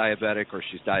diagnosed diabetic or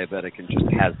she's diabetic and just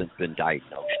hasn't been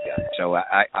diagnosed yet. So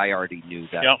I already knew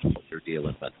that's what you're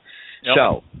dealing with.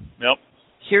 So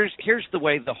here's the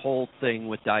way the whole thing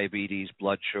with diabetes,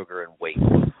 blood sugar, and weight.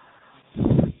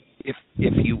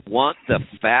 If you want the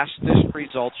fastest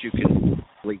results you can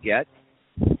really get,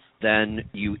 then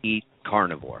you eat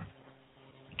carnivore,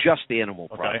 just the animal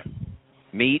product,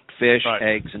 meat, fish,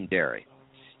 eggs, and dairy.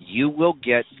 you will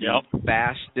get the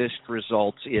fastest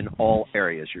results in all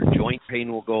areas. Your joint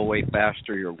pain will go away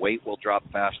faster, your weight will drop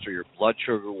faster, your blood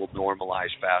sugar will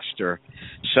normalize faster.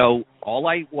 So all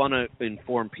I want to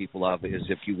inform people of is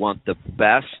if you want the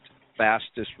best,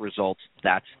 fastest results,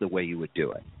 that's the way you would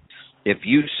do it. If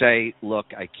you say, look,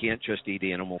 I can't just eat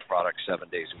animal products 7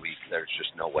 days a week, there's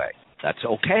just no way. That's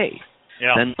okay.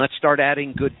 Yeah. Then let's start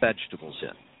adding good vegetables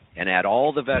in and add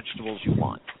all the vegetables you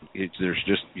want. There's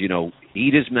just,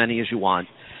 eat as many as you want.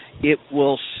 It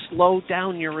will slow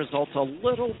down your results a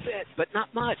little bit, but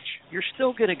not much. You're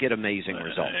still going to get amazing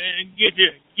results. Gives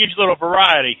you a little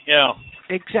variety, yeah.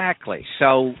 Exactly.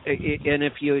 So, and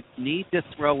if you need to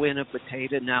throw in a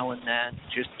potato now and then,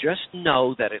 just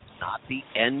know that it's not the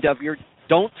end of your.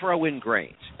 Don't throw in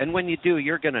grains, and when you do,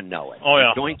 you're going to know it. Oh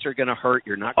yeah. Your joints are going to hurt.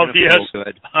 You're not going to feel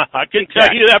good. I can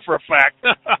tell you that for a fact.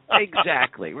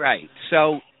 Exactly right.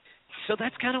 So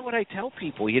that's kind of what I tell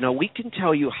people. We can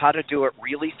tell you how to do it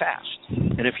really fast,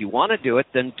 and if you want to do it,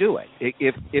 then do it.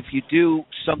 If you do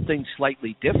something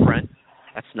slightly different,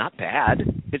 that's not bad.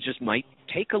 It just might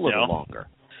take a little longer.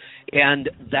 And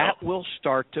that will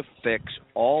start to fix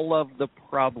all of the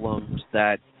problems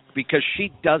because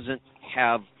she doesn't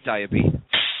have diabetes.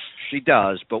 She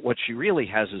does, but what she really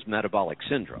has is metabolic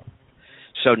syndrome.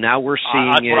 So now we're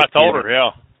seeing it. That's what I told her,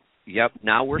 yeah. Yep,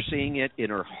 now we're seeing it in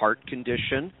her heart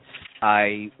condition.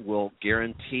 I will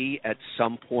guarantee at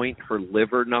some point her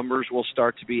liver numbers will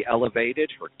start to be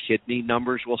elevated. Her kidney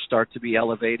numbers will start to be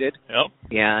elevated. Yep.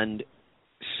 And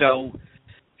so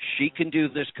she can do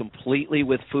this completely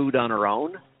with food on her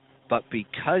own, but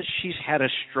because she's had a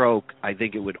stroke, I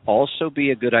think it would also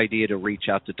be a good idea to reach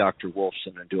out to Dr.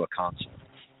 Wolfson and do a consult.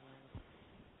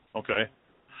 Okay.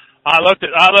 I looked at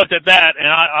that, and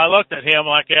I looked at him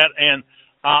like that, and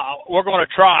we're going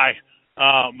to try.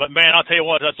 But man, I'll tell you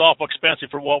what, that's awful expensive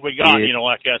for what we got,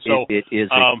 like that. So it is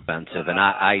expensive, and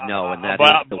I know, and that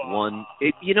is the one.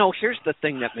 Here's the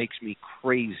thing that makes me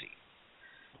crazy.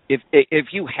 If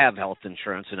you have health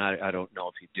insurance, and I don't know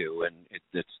if you do, and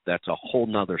that's a whole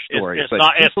nother story. It's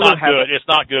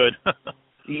not good.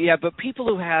 Yeah, but people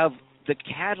who have the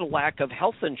Cadillac of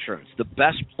health insurance, the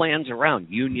best plans around,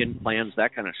 union plans,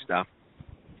 that kind of stuff,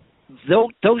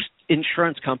 those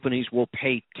insurance companies will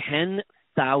pay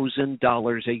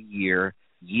 $10,000 a year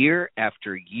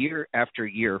after year after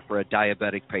year for a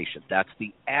diabetic patient. That's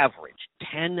the average,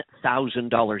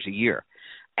 $10,000 a year.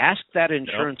 Ask that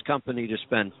insurance company to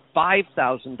spend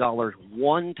 $5,000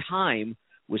 one time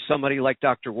with somebody like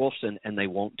Dr. Wolfson, and they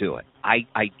won't do it. I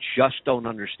just don't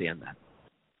understand that.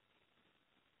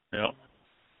 Yeah,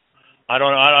 I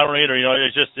don't either.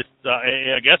 It's just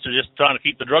I guess they're just trying to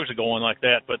keep the drugs going like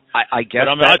that. But I guess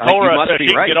I told her, you must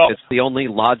be right. It's the only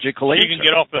logical answer. She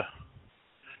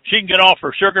can get off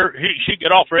her sugar. She can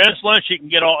get off her insulin. She can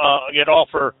get off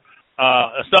her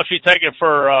stuff she's taking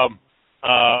for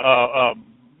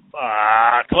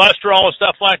cholesterol and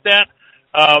stuff like that.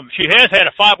 She has had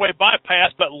a 5-way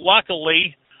bypass, but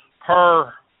luckily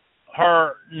her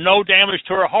no damage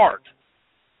to her heart.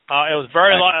 It was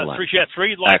very light. She had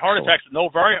 3 light heart attacks. No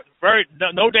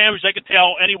damage they could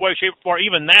tell any way, shape, or form,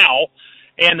 even now.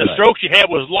 And the stroke she had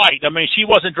was light. I mean, she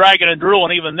wasn't dragging and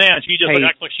drooling even then. She just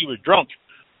looked like she was drunk.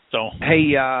 So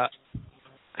hey,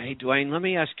 Dwayne, let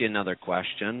me ask you another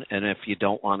question. And if you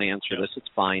don't want to answer this, it's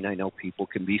fine. I know people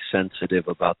can be sensitive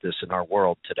about this in our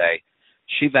world today.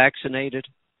 She vaccinated?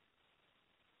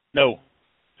 No.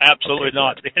 Absolutely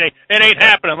not. It ain't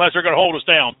happening unless they're going to hold us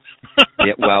down.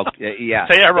 Yeah.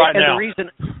 Say that right now.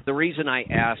 The reason I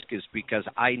ask is because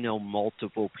I know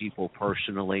multiple people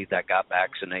personally that got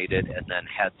vaccinated and then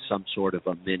had some sort of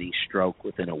a mini stroke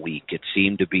within a week. It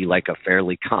seemed to be like a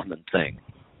fairly common thing.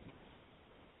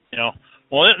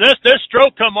 Well, this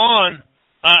stroke come on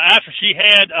after she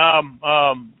had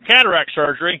cataract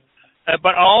surgery,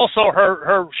 but also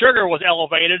her sugar was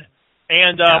elevated.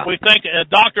 And we think the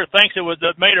doctor thinks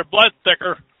it made her blood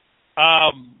thicker.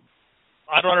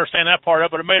 I don't understand that part of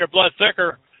it, but it made her blood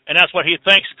thicker, and that's what he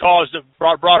thinks caused it,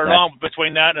 brought her on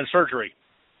between that and surgery.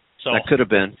 So that could have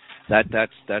been.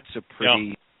 That's a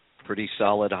pretty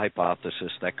solid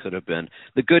hypothesis. That could have been.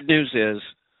 The good news is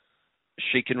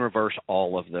she can reverse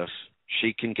all of this.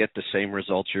 She can get the same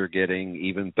results you're getting,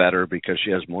 even better, because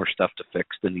she has more stuff to fix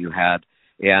than you had.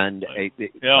 And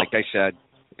like I said,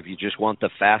 if you just want the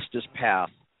fastest path,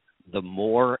 the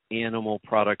more animal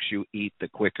products you eat, the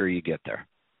quicker you get there.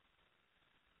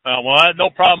 Well, I had no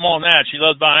problem on that. She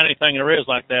loves buying anything there is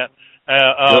like that.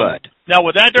 Good. Now,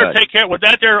 would that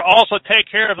also take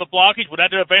care of the blockage? Would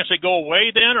that eventually go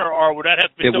away then, or would that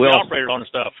have to be operated on and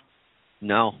stuff?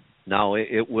 No, No,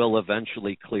 it will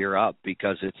eventually clear up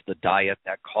because it's the diet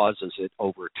that causes it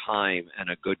over time, and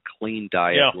a good clean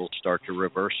diet will start to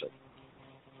reverse it.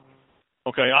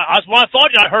 Okay, I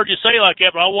thought I heard you say like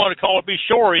that, but I wanted to call it be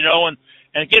sure, and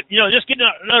get just getting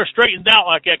another straightened out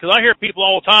like that, because I hear people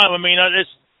all the time. I mean, it's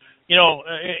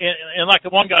and like the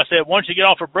one guy said, once you get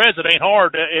off of breads, it ain't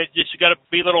hard. It just you got to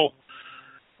be a little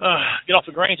get off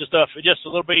the grains and stuff. It just a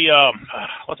little bit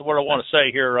what's the word I want to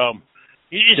say here?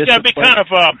 You just got to be kind of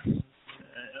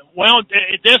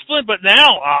disciplined. But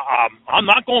now I'm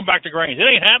not going back to grains. It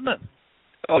ain't happening.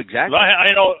 Oh, exactly.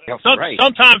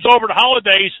 Sometimes over the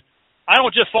holidays, I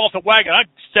don't just fall off the wagon. I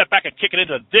step back and kick it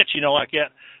into the ditch, like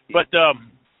that. But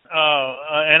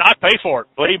and I pay for it.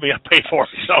 Believe me, I pay for it.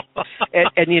 So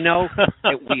and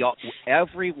we all,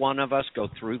 every one of us go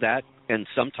through that, and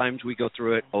sometimes we go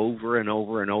through it over and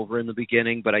over and over in the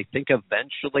beginning. But I think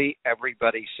eventually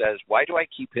everybody says, "Why do I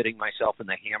keep hitting myself in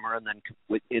the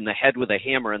head with a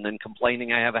hammer and then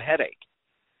complaining I have a headache?"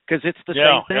 Because it's the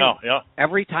same thing. Yeah.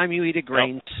 Every time you eat a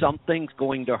grain, something's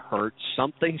going to hurt.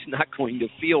 Something's not going to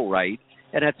feel right.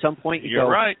 And at some point you You're go,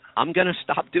 right. I'm going to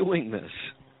stop doing this.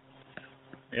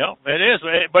 Yeah, it is.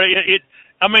 But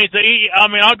I'll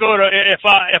go to if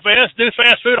I do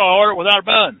fast food, I'll order it without a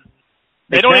bun.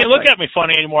 They don't even look at me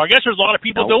funny anymore. I guess there's a lot of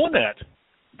people doing that.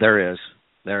 There is.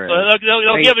 So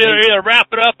they'll give you either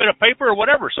wrap it up in a paper or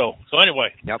whatever. So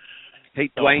anyway. Yep. Hey,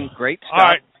 Dwayne, great stuff. All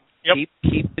right. Yep.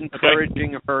 Keep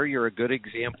encouraging her. You're a good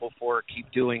example for her.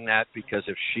 Keep doing that, because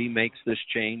if she makes this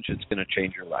change, it's going to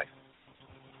change your life.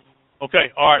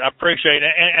 Okay. All right. I appreciate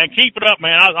it. And keep it up,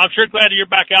 man. I'm sure glad that you're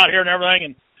back out here and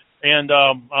everything. And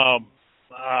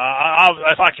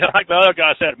like the other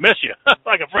guy said, miss you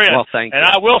like a friend. Well, thank you. And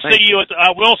I will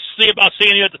see about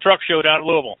seeing you at the truck show down at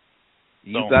Louisville.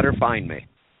 You better find me.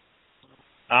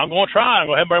 I'm going to try. I'm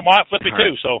going to have my wife with me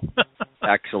too. So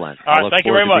excellent. All right. I look Thank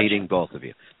you forward very much. to meeting both of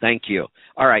you. Thank you.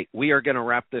 All right. We are going to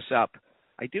wrap this up.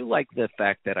 I do like the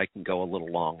fact that I can go a little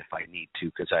long if I need to,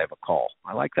 because I have a call.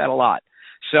 I like that a lot.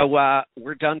 So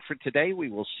we're done for today. We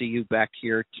will see you back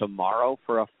here tomorrow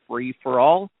for a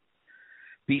free-for-all.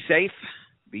 Be safe.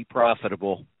 Be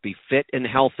profitable. Be fit and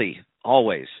healthy.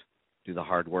 Always do the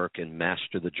hard work and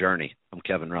master the journey. I'm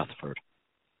Kevin Rutherford.